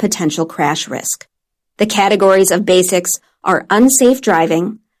performance and potential crash risk. The categories of BASICs are unsafe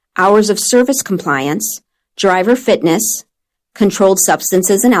driving, hours of service compliance, driver fitness, controlled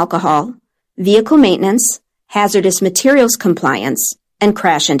substances and alcohol, vehicle maintenance, hazardous materials compliance, and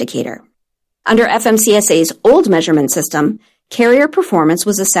crash indicator. Under FMCSA's old measurement system, carrier performance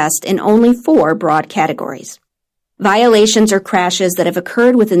was assessed in only 4 broad categories. Violations or crashes that have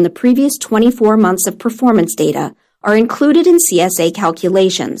occurred within the previous 24 months of performance data are included in CSA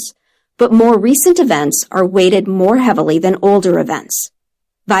calculations, but more recent events are weighted more heavily than older events.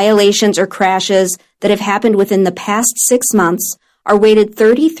 Violations or crashes that have happened within the past 6 months are weighted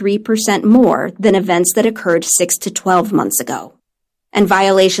 33% more than events that occurred 6 to 12 months ago. And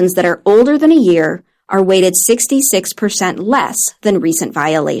violations that are older than a year are weighted 66% less than recent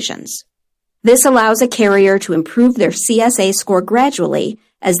violations. This allows a carrier to improve their CSA score gradually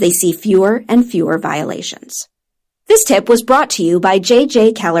as they see fewer and fewer violations. This tip was brought to you by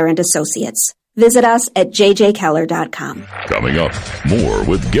J.J. Keller & Associates. Visit us at jjkeller.com. Coming up, more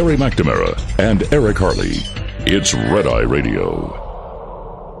with Gary McNamara and Eric Harley. It's Red Eye Radio.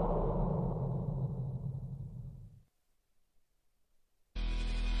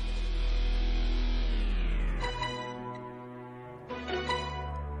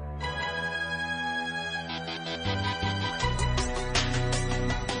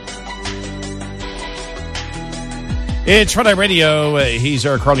 It's Red Eye Radio. He's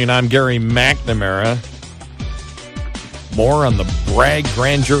Eric Harley, and I'm Gary McNamara. More on the Bragg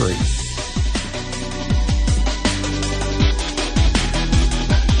grand jury.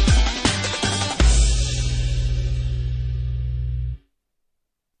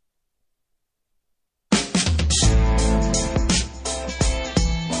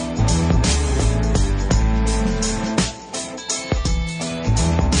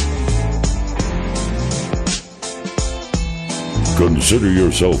 Consider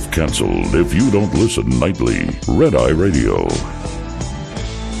yourself canceled if you don't listen nightly. Red Eye Radio.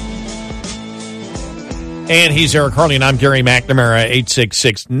 And he's Eric Harley, and I'm Gary McNamara,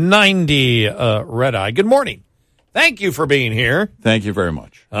 866-90 Red Eye. Good morning. Thank you for being here. Thank you very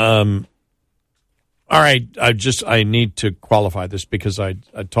much. All right, I need to qualify this because I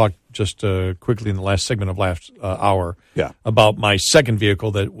talked just quickly in the last segment of last hour about my second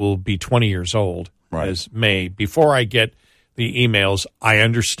vehicle that will be 20 years old as May. Before I get the emails, I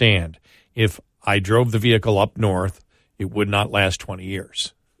understand if I drove the vehicle up north, it would not last 20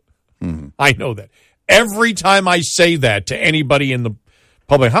 years. Mm-hmm. I know that. Every time I say that to anybody in the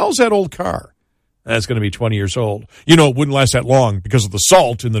public, how's that old car? That's going to be 20 years old. You know, it wouldn't last that long because of the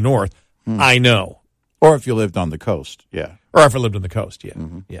salt in the north. I know. Or if you lived on the coast, yeah. Or if I lived on the coast, yeah.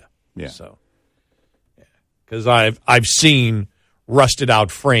 Mm-hmm. Yeah. So, because I've seen rusted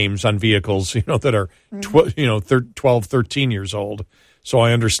out frames on vehicles, that are 12, 13 years old. So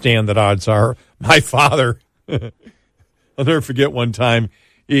I understand that odds are my father, I'll never forget one time,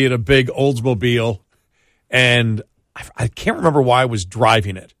 he had a big Oldsmobile, and I can't remember why I was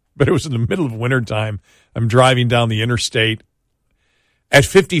driving it, but it was in the middle of wintertime. I'm driving down the interstate at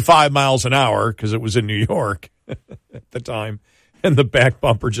 55 miles an hour because it was in New York at the time, and the back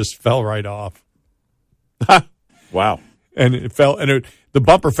bumper just fell right off. Wow. And it fell, and the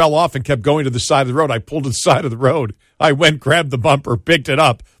bumper fell off and kept going to the side of the road. I pulled to the side of the road. I went, grabbed the bumper, picked it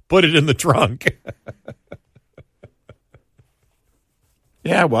up, put it in the trunk.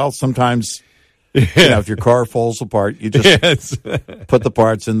 Yeah, well, sometimes, if your car falls apart, you just put the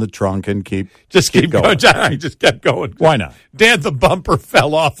parts in the trunk and keep going. I just kept going. Why not? Dad, the bumper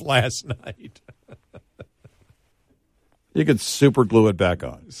fell off last night. You could super glue it back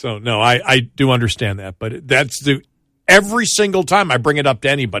on. So, no, I do understand that, but that's every single time I bring it up to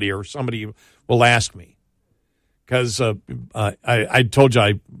anybody or somebody will ask me. Because I told you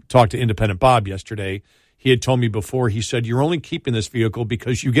I talked to Independent Bob yesterday. He had told me before, he said, you're only keeping this vehicle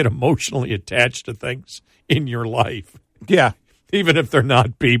because you get emotionally attached to things in your life. Yeah. Even if they're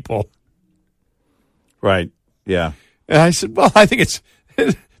not people. Right. Yeah. And I said, well, I think it's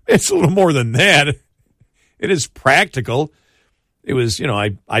a little more than that. It is practical. It was,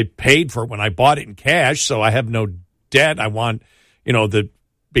 I paid for it when I bought it in cash, so I have no debt. I want,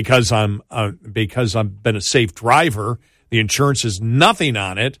 because I've been a safe driver, The insurance is nothing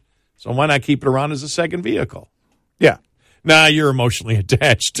on it, so why not keep it around as a second vehicle? Yeah. Nah, you're emotionally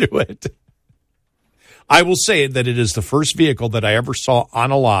attached to it. I will say that it is the first vehicle that I ever saw on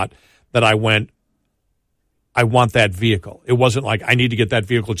a lot that I went, I want that vehicle. It wasn't like I need to get that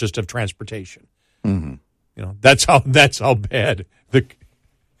vehicle just of transportation. Mm-hmm. You know, that's how bad the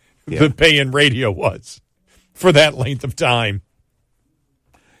pay-in radio was for that length of time.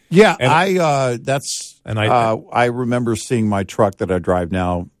 Yeah, and, I remember seeing my truck that I drive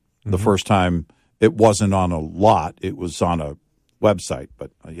now the first time. It wasn't on a lot; it was on a website.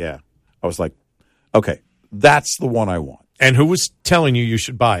 But I was like, okay, that's the one I want. And who was telling you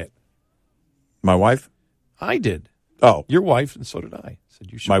should buy it? My wife. I did. Oh, your wife, and so did I.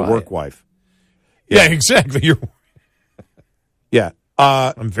 Said you should. My buy work it. wife. Yeah, exactly. Yeah.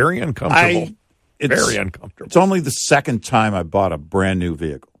 I'm very uncomfortable. Very uncomfortable. It's only the second time I bought a brand new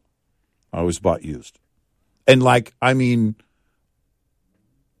vehicle. I always bought used. And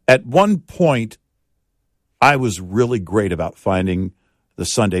at one point, I was really great about finding the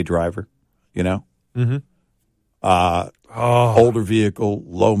Sunday driver, you know? Mm-hmm. Older vehicle,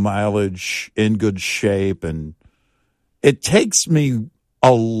 low mileage, in good shape. And it takes me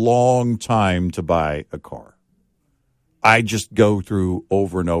a long time to buy a car. I just go through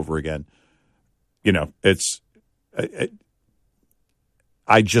over and over again. You know,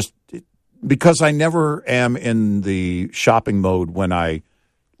 because I never am in the shopping mode when I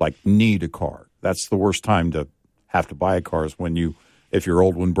need a car. That's the worst time to have to buy a car is if your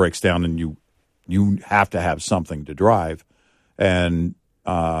old one breaks down and you have to have something to drive. And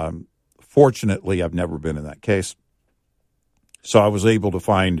fortunately, I've never been in that case. So I was able to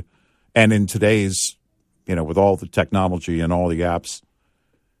find, and in today's, with all the technology and all the apps,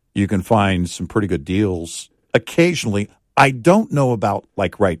 you can find some pretty good deals. Occasionally, I don't know about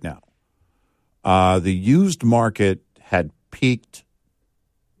right now. The used market had peaked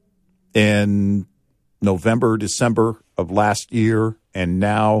in November, December of last year, and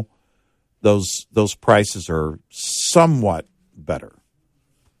now those prices are somewhat better.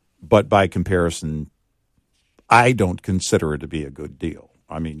 But by comparison, I don't consider it to be a good deal.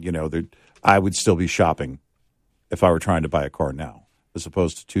 I mean, I would still be shopping if I were trying to buy a car now, as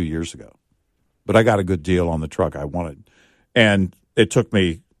opposed to 2 years ago. But I got a good deal on the truck I wanted. And it took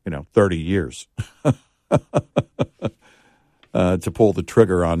me, 30 years to pull the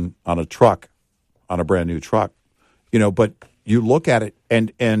trigger on a truck, on a brand new truck. But you look at it,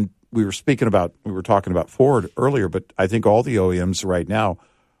 and we were talking about Ford earlier, but I think all the OEMs right now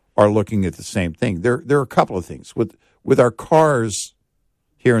are looking at the same thing. There are a couple of things. With our cars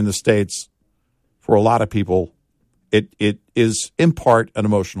here in the States, for a lot of people, it is in part an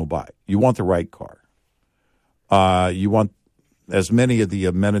emotional buy. You want the right car. You want as many of the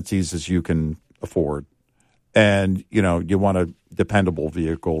amenities as you can afford. And, you want a dependable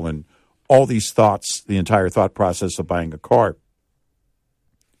vehicle and all these thoughts, the entire thought process of buying a car.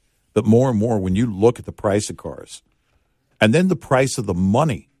 But more and more, when you look at the price of cars and then the price of the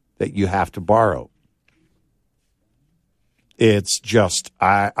money that you have to borrow, it's just,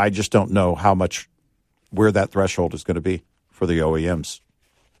 I just don't know where that threshold is going to be for the OEMs.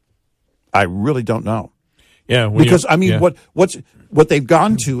 I really don't know. Yeah, because what they've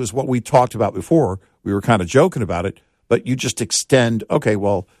gone to is what we talked about before. We were kind of joking about it, but you just extend. Okay,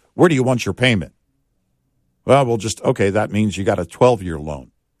 well, where do you want your payment? Well, that means you got a 12-year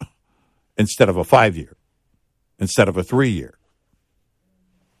loan instead of a 5-year, instead of a 3-year.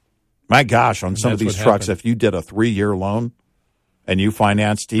 My gosh, on some of these trucks, if you did a 3-year loan and you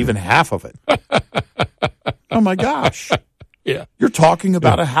financed even half of it, oh my gosh. Yeah. You're talking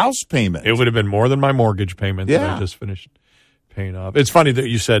about a house payment. It would have been more than my mortgage payment that I just finished paying off. It's funny that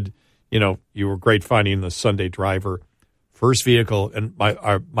you said, you were great finding the Sunday driver. First vehicle, and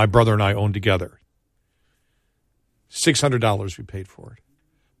my brother and I owned together. $600 we paid for it.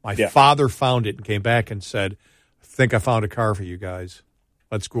 My father found it and came back and said, I think I found a car for you guys.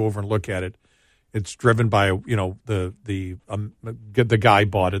 Let's go over and look at it. It's driven by, the guy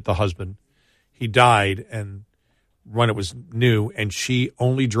bought it, the husband. He died and when it was new, and she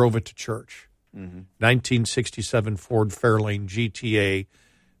only drove it to church. 1967 Ford Fairlane GTA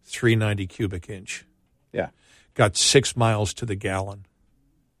 390 cubic inch. Yeah. Got 6 miles to the gallon.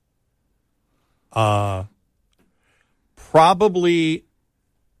 Probably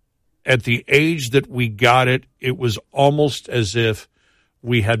at the age that we got it, it was almost as if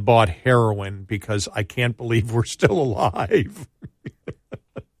we had bought heroin because I can't believe we're still alive.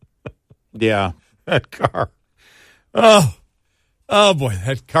 Yeah. That car. Oh boy,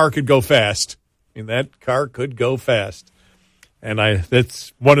 that car could go fast. That car could go fast. And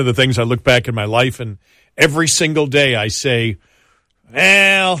that's one of the things I look back in my life and every single day I say,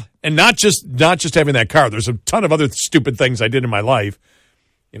 well, and not just having that car. There's a ton of other stupid things I did in my life,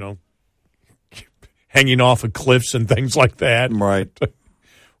 hanging off of cliffs and things like that. Right.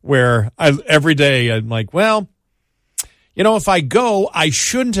 Where every day I'm like, well, if I go, I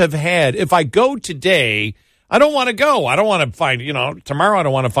shouldn't have had. If I go today, I don't want to go. I don't want to find, tomorrow I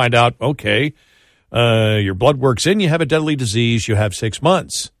don't want to find out, okay, your blood work's in, you have a deadly disease, you have 6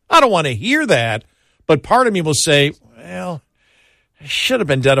 months. I don't want to hear that. But part of me will say, well, I should have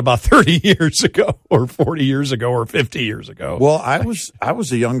been dead about 30 years ago or 40 years ago or 50 years ago. Well, I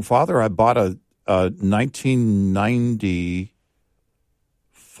was a young father. I bought a 1990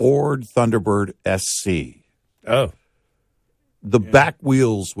 Ford Thunderbird SC. Oh. The back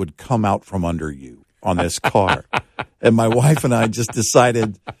wheels would come out from under you on this car. And my wife and I just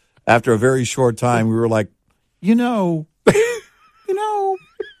decided after a very short time, we were like,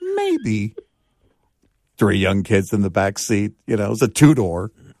 maybe. 3 young kids in the back seat. It was a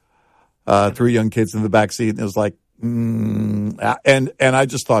 2-door. 3 young kids in the back seat. And it was like, and I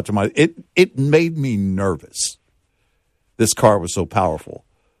just thought to myself, it made me nervous. This car was so powerful,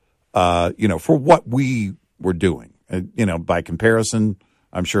 for what we were doing. By comparison,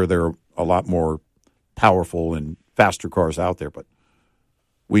 I'm sure there are a lot more powerful and faster cars out there, but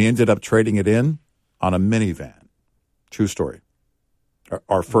we ended up trading it in on a minivan. True story.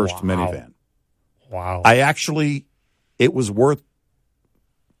 Our first minivan. Wow. It was worth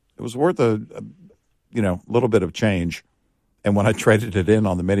a little bit of change. And when I traded it in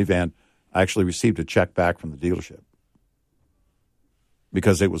on the minivan, I actually received a check back from the dealership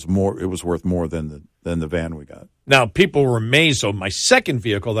because it was worth more than the van we got. Now, people were amazed. So my second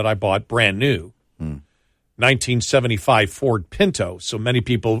vehicle that I bought brand new, 1975 Ford Pinto. So many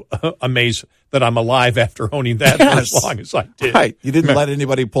people amazed that I'm alive after owning that for as long as I did. Right. You didn't let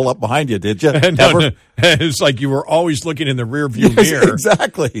anybody pull up behind you, did you? No. It's like you were always looking in the rear view mirror.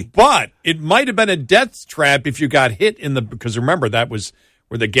 Exactly. But it might have been a death trap if you got hit because remember, that was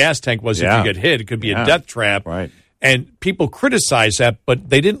where the gas tank was. Yeah. If you get hit, it could be a death trap. Right. And people criticize that, but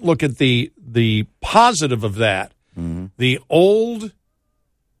they didn't look at the positive of that. Mm-hmm. The old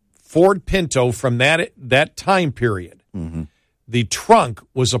Ford Pinto from that time period, the trunk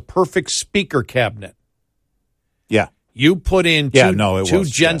was a perfect speaker cabinet. Yeah. You put in two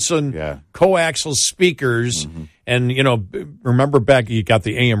Jensen coaxial speakers, and, remember back, you got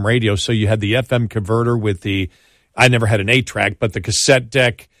the AM radio, so you had the FM converter with I never had an 8-track, but the cassette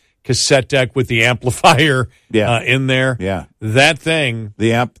deck with the amplifier in there. Yeah. That thing.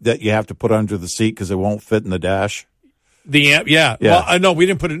 The amp that you have to put under the seat because it won't fit in the dash. The amp, yeah. Well, no, we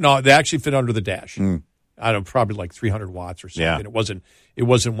didn't put it. No, they actually fit under the dash. I don't know, probably like 300 watts or something. Yeah. It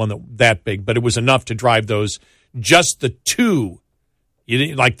wasn't one that big, but it was enough to drive those. Just the two. You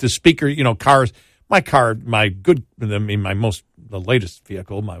didn't like the speaker. Cars. My car, the latest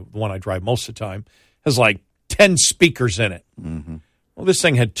vehicle, the one I drive most of the time, has like 10 speakers in it. Mm-hmm. Well, this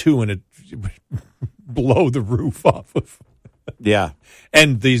thing had 2, and it would blow the roof off of. Yeah.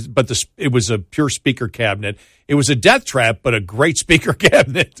 And it was a pure speaker cabinet. It was a death trap, but a great speaker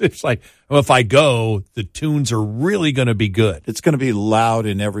cabinet. It's like, well, if I go, the tunes are really going to be good. It's going to be loud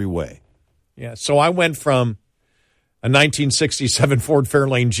in every way. Yeah. So I went from a 1967 Ford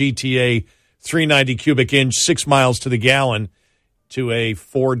Fairlane GTA 390 cubic inch, 6 miles to the gallon, to a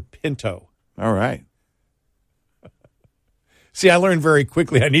Ford Pinto. All right. See, I learned very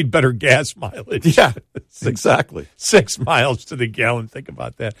quickly I need better gas mileage. Yeah, exactly. 6 miles to the gallon. Think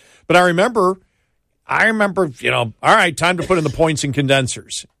about that. But I remember, all right, time to put in the points and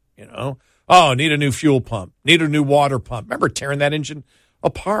condensers. Need a new fuel pump. Need a new water pump. Remember tearing that engine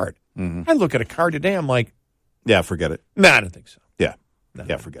apart. Mm-hmm. I look at a car today, I'm like. Yeah, forget it. No, I don't think so. Yeah.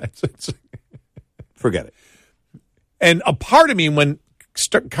 Yeah, forget it. Forget it. And a part of me, when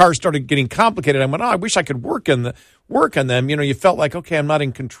cars started getting complicated, I went, I wish I could work on them. You felt like, okay, I'm not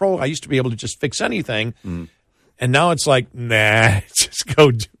in control. I used to be able to just fix anything. Mm. And now it's like, nah, just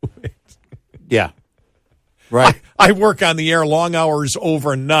go do it. Yeah. Right. I work on the air long hours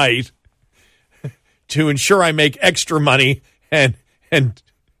overnight to ensure I make extra money and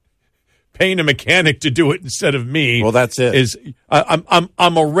paying a mechanic to do it instead of me. Well, that's it.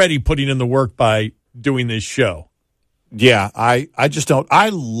 I'm already putting in the work by doing this show. Yeah, I just don't. I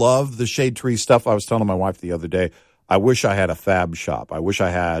love the shade tree stuff. I was telling my wife the other day, I wish I had a fab shop. I wish I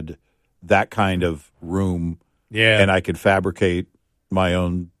had that kind of room. Yeah. And I could fabricate my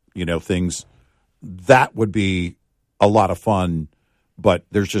own, things. That would be a lot of fun, but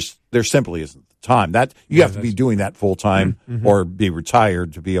there simply isn't the time. That you have to be doing that full time or be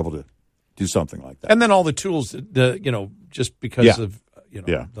retired to be able to do something like that. And then all the tools, just because of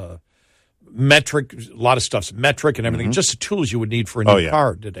the metric, a lot of stuff's metric and everything. Just the tools you would need for a new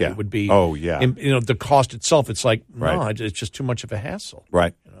car today would be. Oh, yeah. And, the cost itself, it's like, no, it's just too much of a hassle.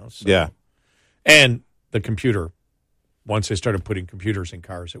 Right. So. And the computer, once they started putting computers in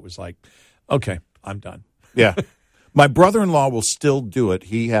cars, it was like, okay, I'm done. Yeah. My brother-in-law will still do it.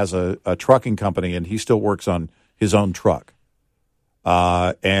 He has a trucking company, and he still works on his own truck.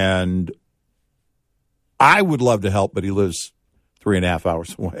 And I would love to help, but he lives 3.5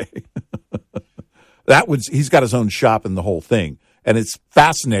 hours away. He's got his own shop and the whole thing. And it's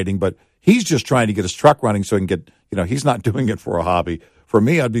fascinating, but he's just trying to get his truck running so he can get, he's not doing it for a hobby. For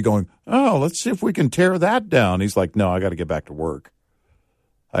me, I'd be going, let's see if we can tear that down. He's like, no, I got to get back to work.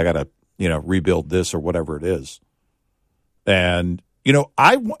 I got to, rebuild this or whatever it is. And,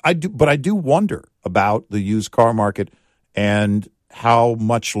 I do wonder about the used car market and how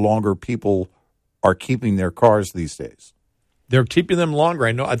much longer people are keeping their cars these days. They're keeping them longer.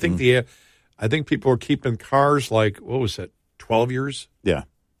 I know. I think I think people are keeping cars like, what was it, 12 years? Yeah.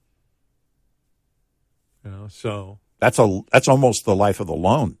 So that's almost the life of the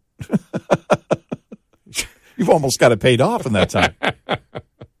loan. You've almost got it paid off in that time.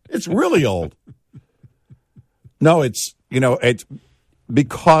 It's really old. No, it's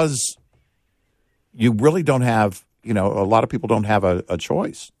because you really don't have, a lot of people don't have a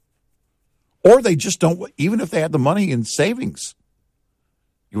choice. Or they just don't, even if they had the money in savings,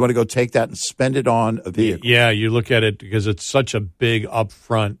 you want to go take that and spend it on a vehicle. Yeah, you look at it because it's such a big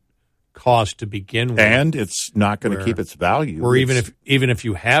upfront cost to begin with. And it's not going to keep its value. Or even if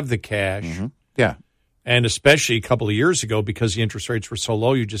you have the cash. Mm-hmm. Yeah. And especially a couple of years ago, because the interest rates were so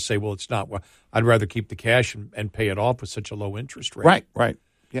low, you just say, well, it's not. Well, I'd rather keep the cash and pay it off with such a low interest rate. Right.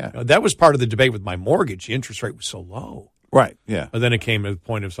 Yeah. That was part of the debate with my mortgage. The interest rate was so low. Right, yeah. But then it came to the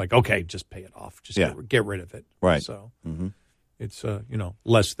point of it's like, okay, just pay it off. Just get rid of it. Right. So it's,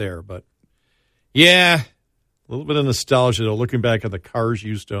 less there. But, yeah, a little bit of nostalgia, though, looking back at the cars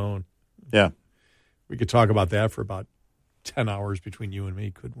you used to own. Yeah. We could talk about that for about 10 hours between you and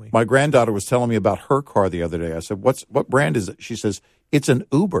me, couldn't we? My granddaughter was telling me about her car the other day. I said, what brand is it? She says, it's an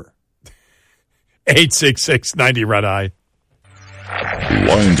Uber. 866-90-RED-EYE.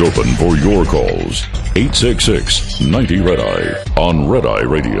 Lines open for your calls. 866-90-RED-EYE on Red Eye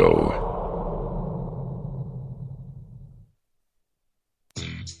Radio.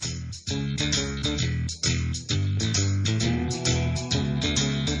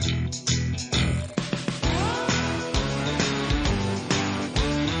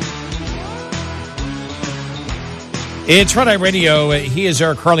 It's Red Eye Radio. He is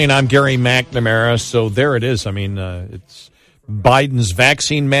Eric Carly, and I'm Gary McNamara. So there it is. I mean, it's Biden's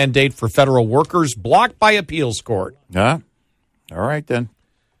vaccine mandate for federal workers blocked by appeals court. All right, then.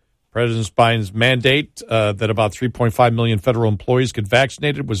 President Biden's mandate that about 3.5 million federal employees get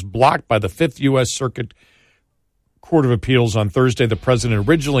vaccinated was blocked by the 5th U.S. Circuit Court of Appeals on Thursday. The president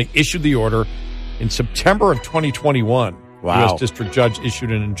originally issued the order in September of 2021. Wow. The U.S. District Judge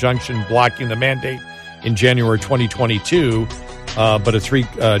issued an injunction blocking the mandate in January 2022, but a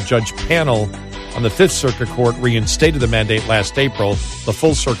three-judge panel on the 5th Circuit Court reinstated the mandate last April. The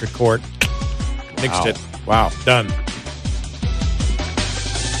full Circuit Court nixed it. Wow. Done.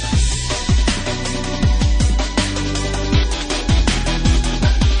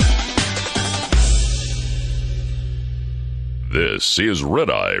 This is Red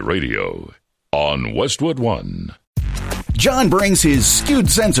Eye Radio on Westwood One. John brings his skewed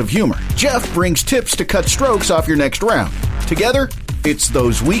sense of humor. Jeff brings tips to cut strokes off your next round. Together, it's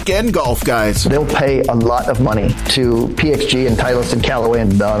those weekend golf guys. They'll pay a lot of money to PXG and Titleist and Callaway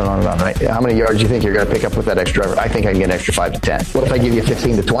and on and on and on, right? How many yards do you think you're going to pick up with that extra driver? I think I can get an extra 5 to 10. What if I give you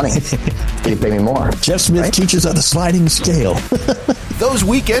 15 to 20? You pay me more. Jeff Smith teaches on a sliding scale. Those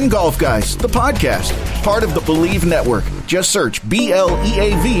Weekend Golf Guys, the podcast, part of the Believe Network. Just search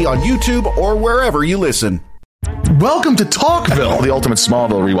BLEAV on YouTube or wherever you listen. Welcome to Talkville, the ultimate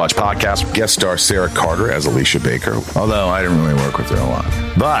Smallville rewatch podcast. Guest star Sarah Carter as Alicia Baker, although I didn't really work with her a lot.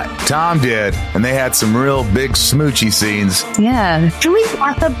 But Tom did, and they had some real big smoochy scenes. Yeah. Can we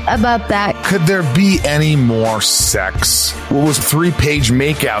talk about that? Could there be any more sex? What was a 3-page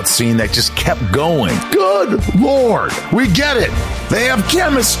makeout scene that just kept going? Good Lord, we get it. They have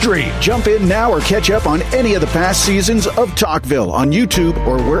chemistry. Jump in now or catch up on any of the past seasons of Talkville on YouTube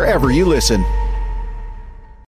or wherever you listen.